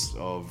sense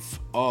of,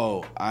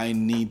 oh, I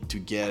need to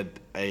get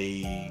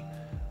a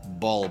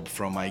bulb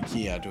from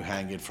IKEA to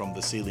hang it from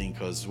the ceiling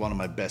because one of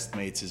my best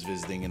mates is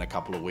visiting in a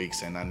couple of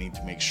weeks and I need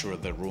to make sure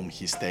the room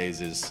he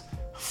stays is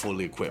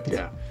fully equipped.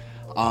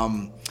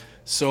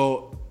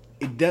 So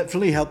it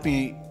definitely helped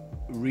me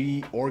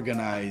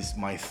reorganize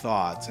my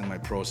thoughts and my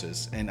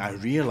process, and I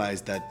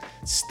realized that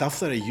stuff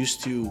that I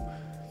used to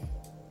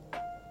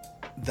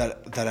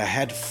that I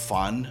had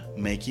fun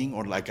making,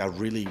 or like I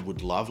really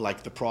would love,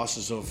 like the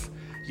process of,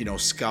 you know,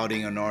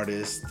 scouting an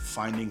artist,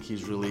 finding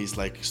his release,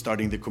 like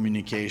starting the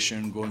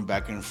communication, going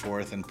back and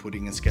forth and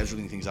putting and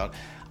scheduling things out.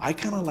 I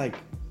kind of like,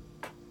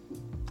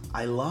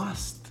 I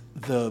lost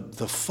the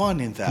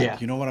fun in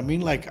that. You know what I mean?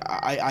 Like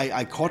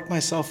I caught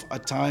myself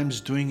at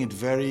times doing it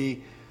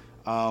very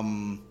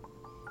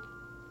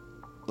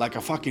like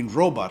a fucking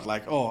robot.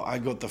 Like, oh, I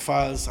got the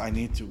files, I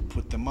need to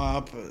put them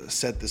up,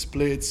 set the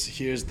splits,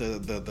 here's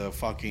the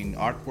fucking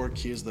artwork,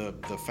 here's the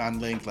fan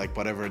link, like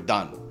whatever,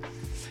 done.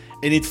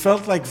 And it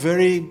felt like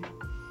very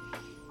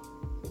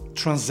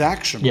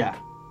transactional. Yeah.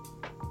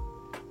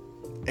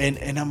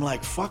 And I'm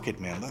like, fuck it,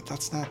 man.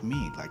 That's not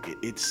me. Like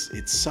it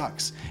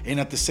sucks. And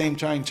at the same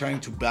time, trying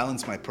to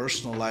balance my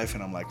personal life,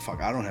 and I'm like,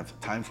 fuck, I don't have the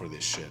time for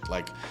this shit.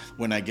 Like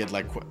when I get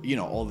like, you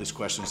know, all these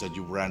questions that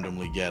you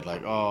randomly get,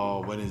 like,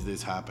 oh, when is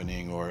this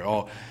happening?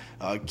 Or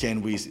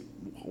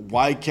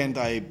why can't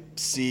I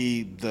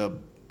see the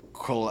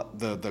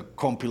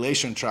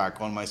compilation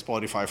track on my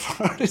Spotify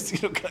for artists?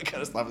 You know,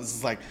 kind of stuff. It's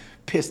just like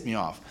pissed me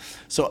off.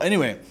 So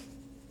anyway.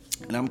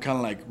 And I'm kind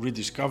of like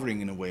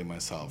rediscovering in a way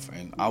myself.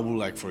 And I will,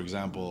 like, for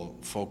example,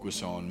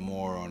 focus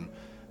more on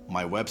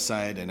my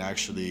website and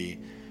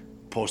actually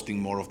posting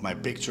more of my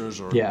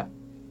pictures, or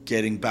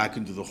getting back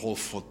into the whole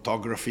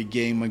photography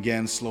game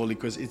again slowly.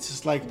 Because it's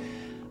just like,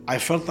 I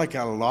felt like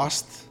I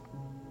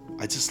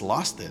just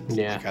lost it.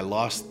 Yeah. Like I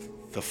lost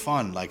the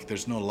fun, like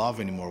there's no love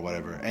anymore,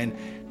 whatever. And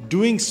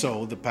doing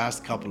so the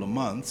past couple of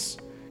months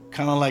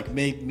kind of like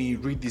made me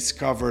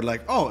rediscover,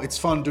 like, oh, it's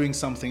fun doing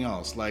something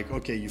else. Like,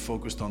 okay, you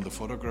focused on the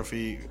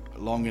photography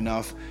long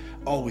enough.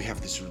 Oh, we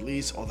have this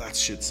release. Oh, that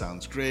shit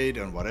sounds great,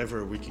 and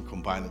whatever, we can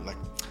combine it, like,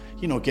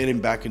 you know, getting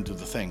back into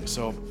the thing.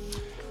 So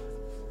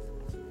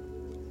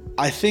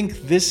I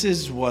think this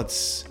is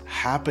what's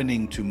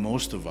happening to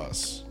most of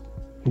us.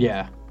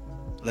 Yeah.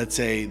 Let's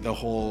say the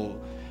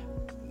whole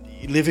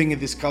living in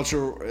this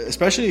culture,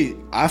 especially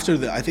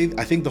after I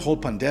think the whole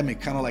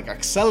pandemic kind of like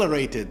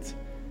accelerated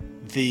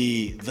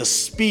the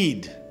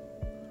speed,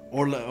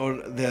 or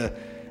the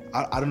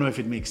I don't know if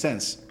it makes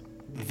sense,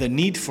 the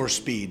need for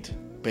speed,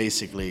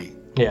 basically,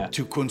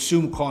 to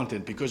consume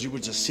content, because you were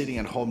just sitting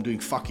at home doing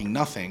fucking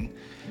nothing,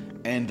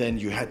 and then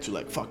you had to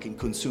like fucking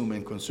consume.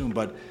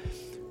 But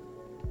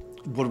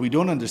what we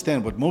don't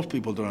understand, what most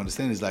people don't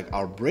understand, is like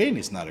our brain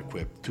is not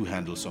equipped to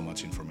handle so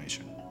much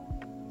information.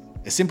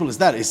 As simple as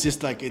that. It's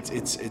just like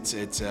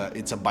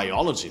it's a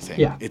biology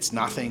thing. Yeah. It's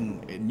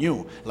nothing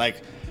new.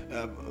 Like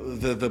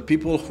the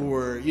people who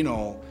were, you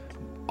know,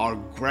 our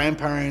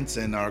grandparents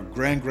and our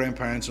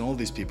grandparents and all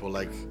these people,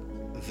 like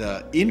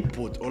the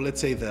input, or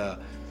let's say the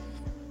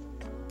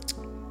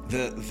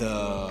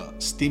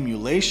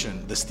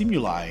stimulation, the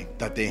stimuli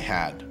that they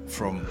had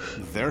from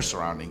their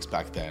surroundings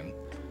back then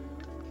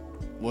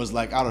was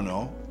like, I don't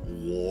know,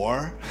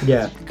 war,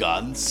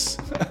 guns,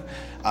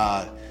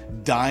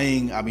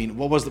 dying. I mean,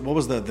 what was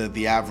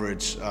the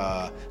average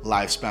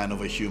lifespan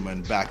of a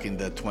human back in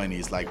the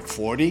 20s? Like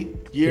 40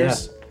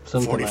 years,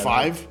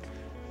 45.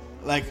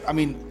 Like I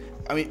mean,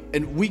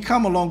 and we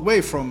come a long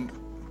way from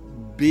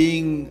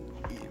being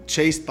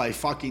chased by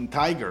fucking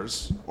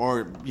tigers,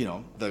 or you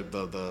know,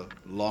 the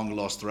long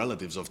lost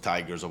relatives of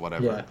tigers or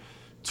whatever,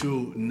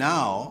 to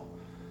now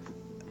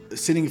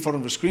sitting in front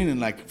of a screen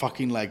and like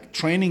fucking like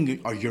training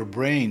your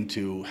brain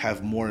to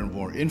have more and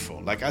more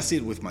info. Like I see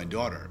it with my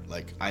daughter.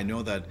 Like I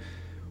know that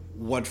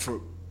what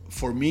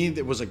for me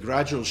there was a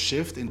gradual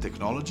shift in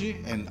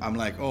technology, and I'm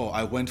like, oh,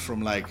 I went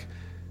from like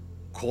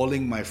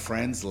calling my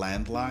friends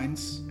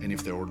landlines, and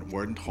if they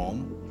weren't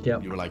home,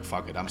 you were like,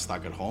 fuck it, I'm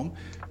stuck at home,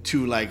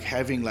 to like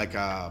having like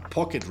a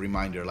pocket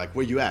reminder, like,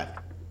 where you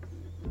at?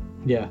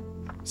 Yeah.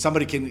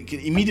 Somebody can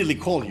immediately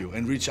call you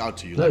and reach out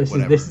to you. No,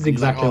 like, this is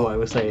exactly what I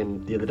was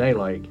saying the other day.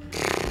 Like,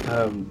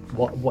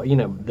 what you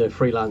know, the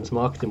freelance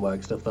marketing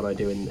work stuff that I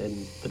do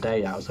in the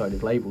day outside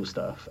of label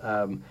stuff.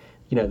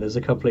 You know, there's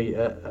a couple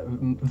of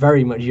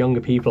very much younger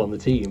people on the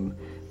team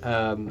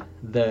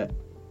that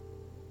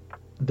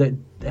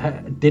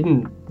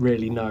didn't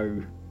really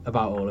know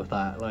about all of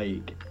that.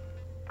 Like,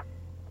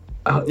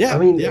 I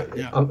mean,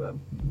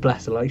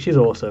 bless her, like she's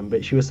awesome,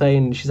 but she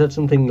said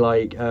something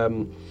like,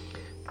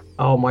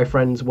 oh, my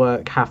friends'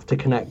 work have to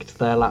connect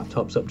their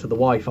laptops up to the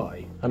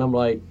Wi-Fi. And I'm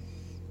like,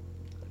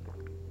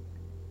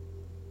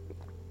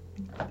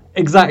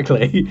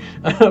 exactly.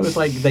 And I was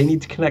like, they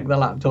need to connect their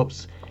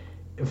laptops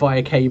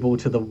via cable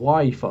to the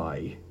Wi-Fi.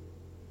 And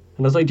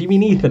I was like, do you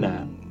mean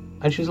Ethernet?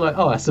 And she was like,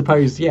 oh, I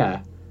suppose,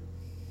 yeah.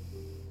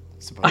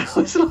 I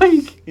was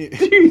like,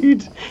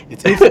 dude.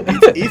 It's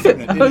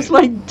Ethernet. I was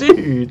like,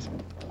 dude.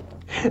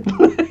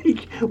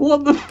 Like,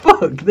 what the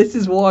fuck? This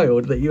is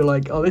wild that you're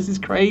like, oh, this is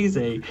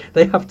crazy.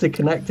 They have to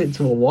connect it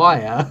to a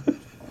wire.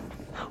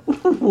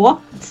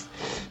 What?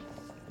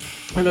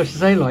 And I should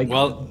say, like...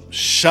 Well,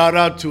 shout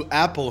out to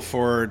Apple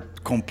for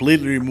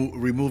completely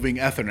removing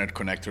Ethernet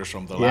connectors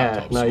from the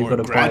laptops. Now you've got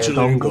to gradually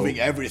buy a dongle. removing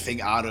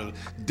everything out of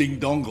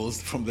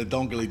ding-dongles from the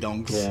dongly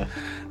dongs. Yeah.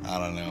 I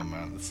don't know,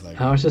 man. It's like...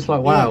 I was just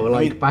like, wow,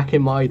 back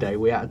in my day,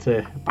 we had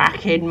to...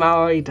 Back in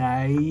my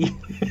day...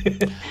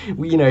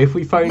 if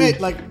we phoned... Mate,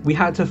 we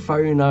had to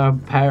phone our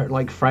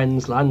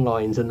friends'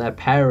 landlines and their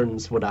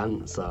parents would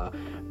answer.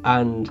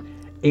 And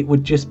it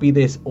would just be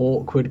this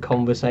awkward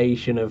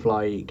conversation of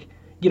like...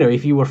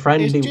 if you were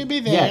friendly,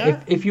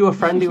 if you were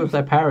friendly with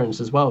their parents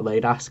as well,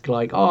 they'd ask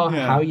like, "Oh,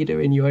 how are you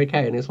doing? You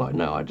okay?" And it's like,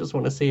 "No, I just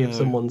want to see if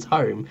someone's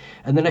home."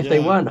 And then if they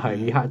weren't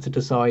home, you had to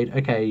decide,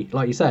 okay,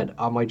 like you said,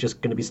 am I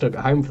just going to be stuck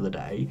at home for the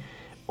day,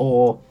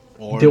 or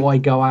do I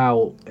go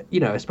out?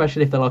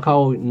 Especially if they're like,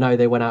 "Oh, no,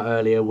 they went out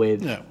earlier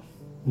with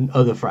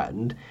other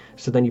friend."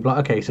 So then you'd be like,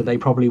 okay, so they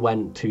probably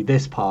went to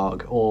this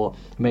park, or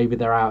maybe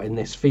they're out in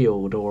this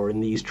field or in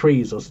these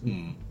trees or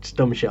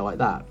dumb shit like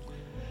that.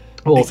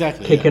 Or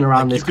kicking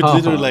around this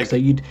car park. So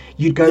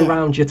you'd go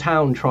around your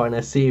town trying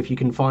to see if you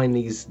can find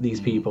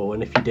these people,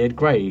 and if you did,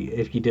 great.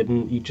 If you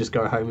didn't, you'd just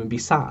go home and be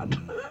sad.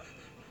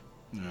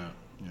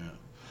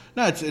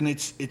 No,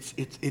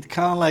 it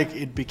kind of like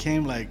it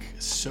became like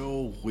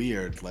so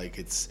weird.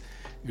 Like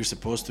you're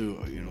supposed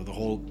to, the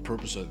whole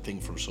purpose of the thing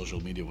from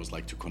social media was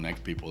like to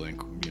connect people and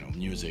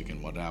music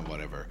and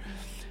whatever.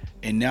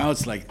 And now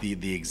it's like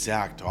the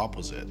exact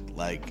opposite.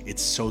 Like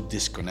it's so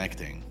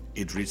disconnecting.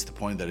 It reached the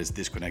point that it's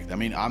disconnected. I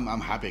mean, I'm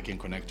happy I can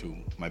connect to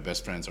my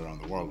best friends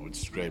around the world, which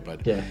is great.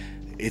 But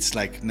it's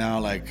like now,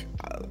 like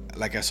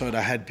I saw it.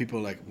 I had people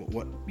like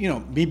what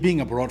me being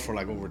abroad for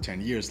like over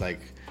 10 years.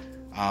 Like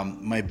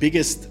my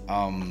biggest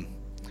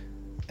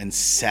and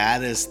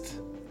saddest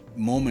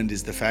moment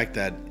is the fact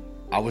that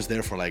I was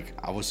there for like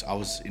I was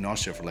in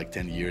Austria for like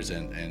 10 years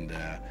and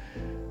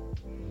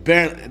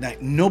barely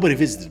like nobody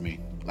visited me.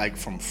 Like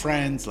from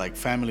friends, like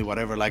family,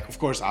 whatever. Like, of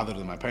course, other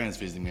than my parents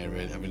visiting me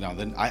every now and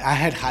then, I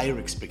had higher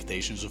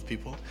expectations of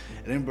people.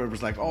 And everybody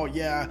was like, "Oh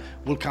yeah,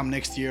 we'll come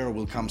next year, or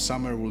we'll come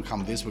summer, we'll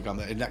come this, we'll come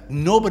that." And like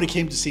nobody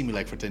came to see me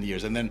like for 10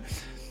 years. And then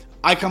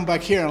I come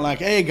back here and like,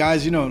 "Hey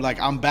guys, like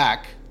I'm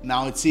back.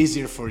 Now it's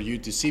easier for you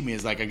to see me."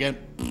 It's like again,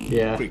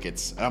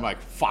 crickets. And I'm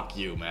like, "Fuck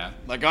you, man."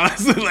 Like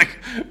honestly, like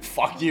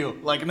fuck you.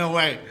 Like no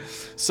way.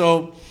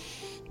 So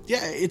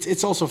yeah,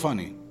 it's also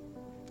funny.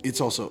 It's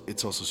also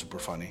super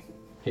funny.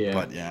 Yeah.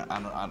 But yeah, I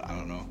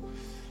don't know.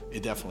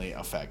 It definitely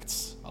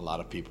affects a lot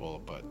of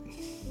people, but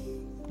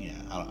yeah,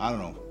 I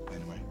don't know.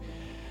 Anyway.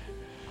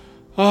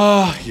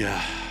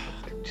 Yeah.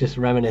 Just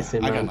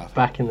reminiscing, man.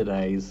 Back in the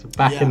days.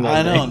 Back in the days.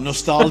 I know, days.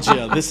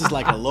 nostalgia. This is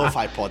like a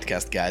lo-fi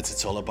podcast, guys.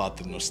 It's all about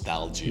the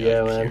nostalgia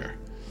here.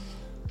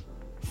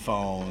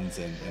 Phones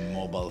and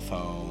mobile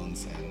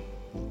phones and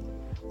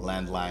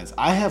landlines.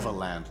 I have a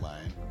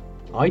landline.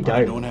 I don't.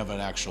 I don't have an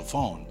actual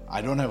phone.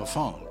 I don't have a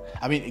phone.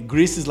 I mean,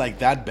 Greece is like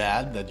that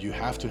bad that you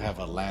have to have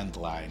a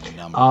landline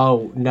number.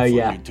 Oh no,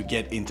 you to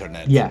get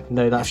internet. Yeah,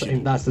 no, that's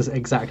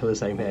exactly the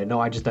same here. No,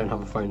 I just don't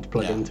have a phone to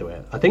plug into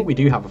it. I think we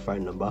do have a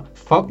phone number.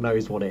 Fuck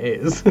knows what it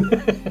is.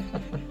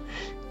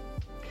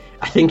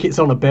 I think it's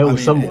on a bill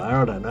somewhere.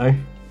 I don't know.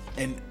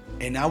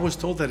 And I was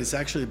told that it's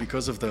actually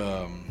because of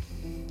the.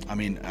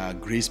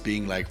 Greece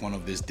being like one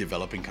of these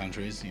developing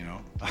countries,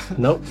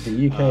 Nope,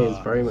 the UK is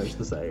very much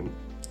the same.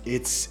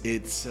 It's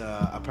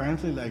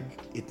apparently like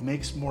it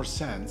makes more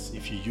sense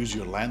if you use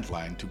your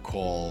landline to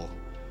call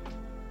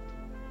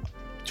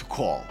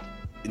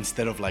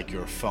instead of like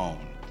your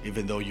phone,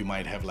 even though you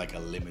might have like a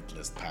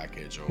limitless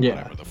package or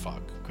whatever the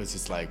fuck, because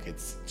it's like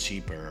it's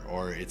cheaper,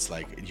 or it's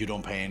like you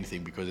don't pay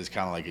anything because it's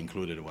kind of like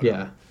included or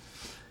whatever.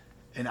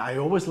 And I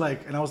was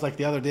like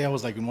the other day I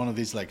was like in one of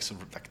these like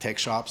sort of like tech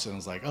shops, and I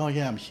was like, oh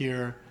yeah, I'm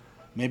here.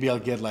 Maybe I'll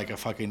get like a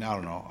fucking, I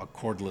don't know, a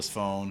cordless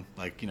phone,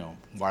 like,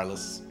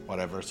 wireless,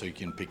 whatever, so you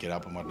can pick it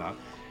up and whatnot.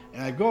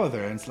 And I go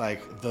there, and it's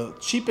like, the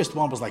cheapest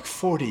one was like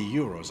 40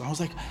 euros. I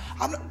was like,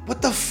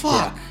 what the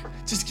fuck? Yeah.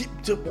 Just keep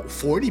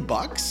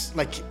 $40?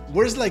 Like,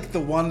 where's like the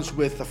ones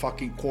with the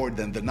fucking cord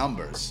and the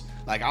numbers?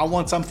 Like, I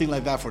want something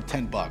like that for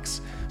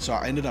 $10. So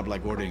I ended up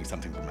like ordering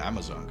something from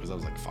Amazon, because I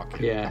was like, fuck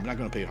it. Yeah. I'm not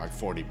going to pay like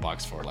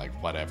 $40 for like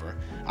whatever.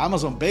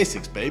 Amazon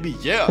Basics, baby.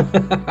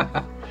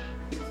 Yeah.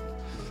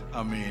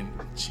 I mean,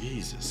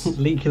 Jesus.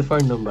 Leak your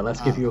phone number. Let's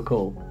give you a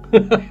call.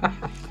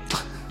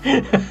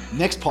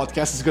 Next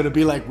podcast is going to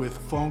be like with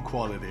phone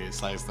quality.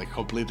 It's like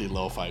completely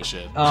lo-fi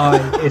shit.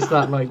 Oh, it's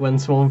that like when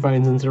someone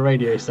phones into a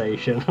radio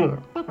station. Hey,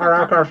 is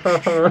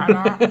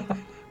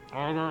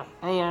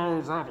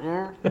that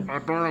you? I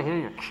barely hear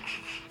you.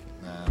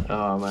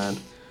 Oh, man.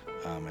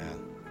 Oh, man.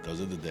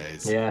 Those are the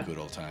days. Yeah. Good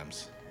old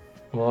times.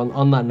 Well,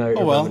 on that note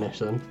of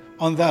reminiscing.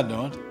 On that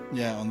note,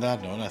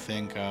 I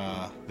think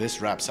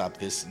this wraps up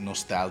this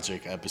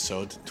nostalgic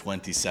episode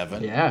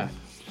 27. Yeah.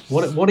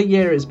 What a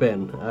year it's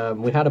been.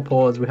 We had a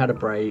pause, we had a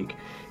break.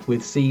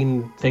 We've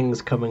seen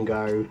things come and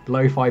go.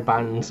 Lo-fi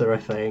bands are a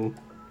thing.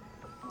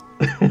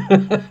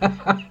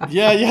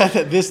 Yeah.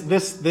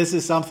 This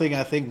is something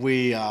I think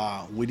we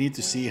need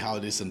to see how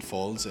this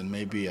unfolds, and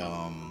maybe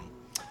I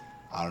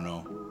don't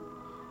know.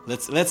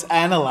 Let's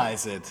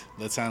analyze it.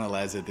 Let's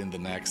analyze it in the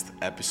next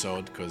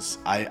episode, because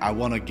I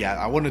want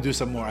to do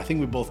some more. I think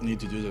we both need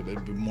to do a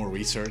bit more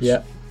research.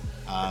 Yeah.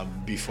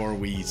 Before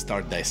we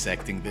start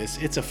dissecting this.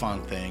 It's a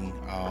fun thing.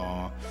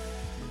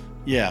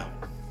 Yeah.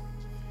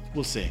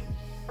 We'll see.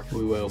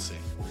 We will. We'll see.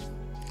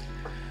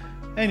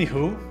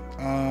 Anywho,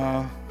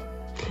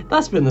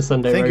 that's been the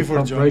Sunday thank you for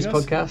Roast joining us.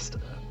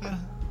 Podcast.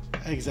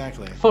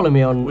 Exactly. Follow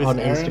me on With Aaron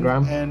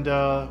Instagram. And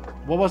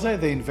what was I?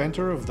 The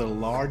inventor of the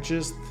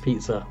largest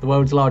Pizza. The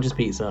world's largest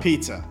pizza.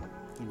 pizza.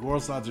 The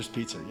world's largest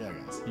pizza. Yeah,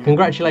 guys.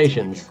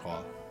 Congratulations. Give me a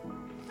call.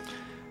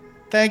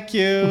 Thank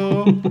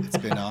you. It's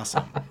been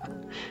awesome.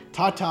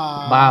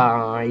 Ta-ta.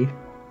 Bye.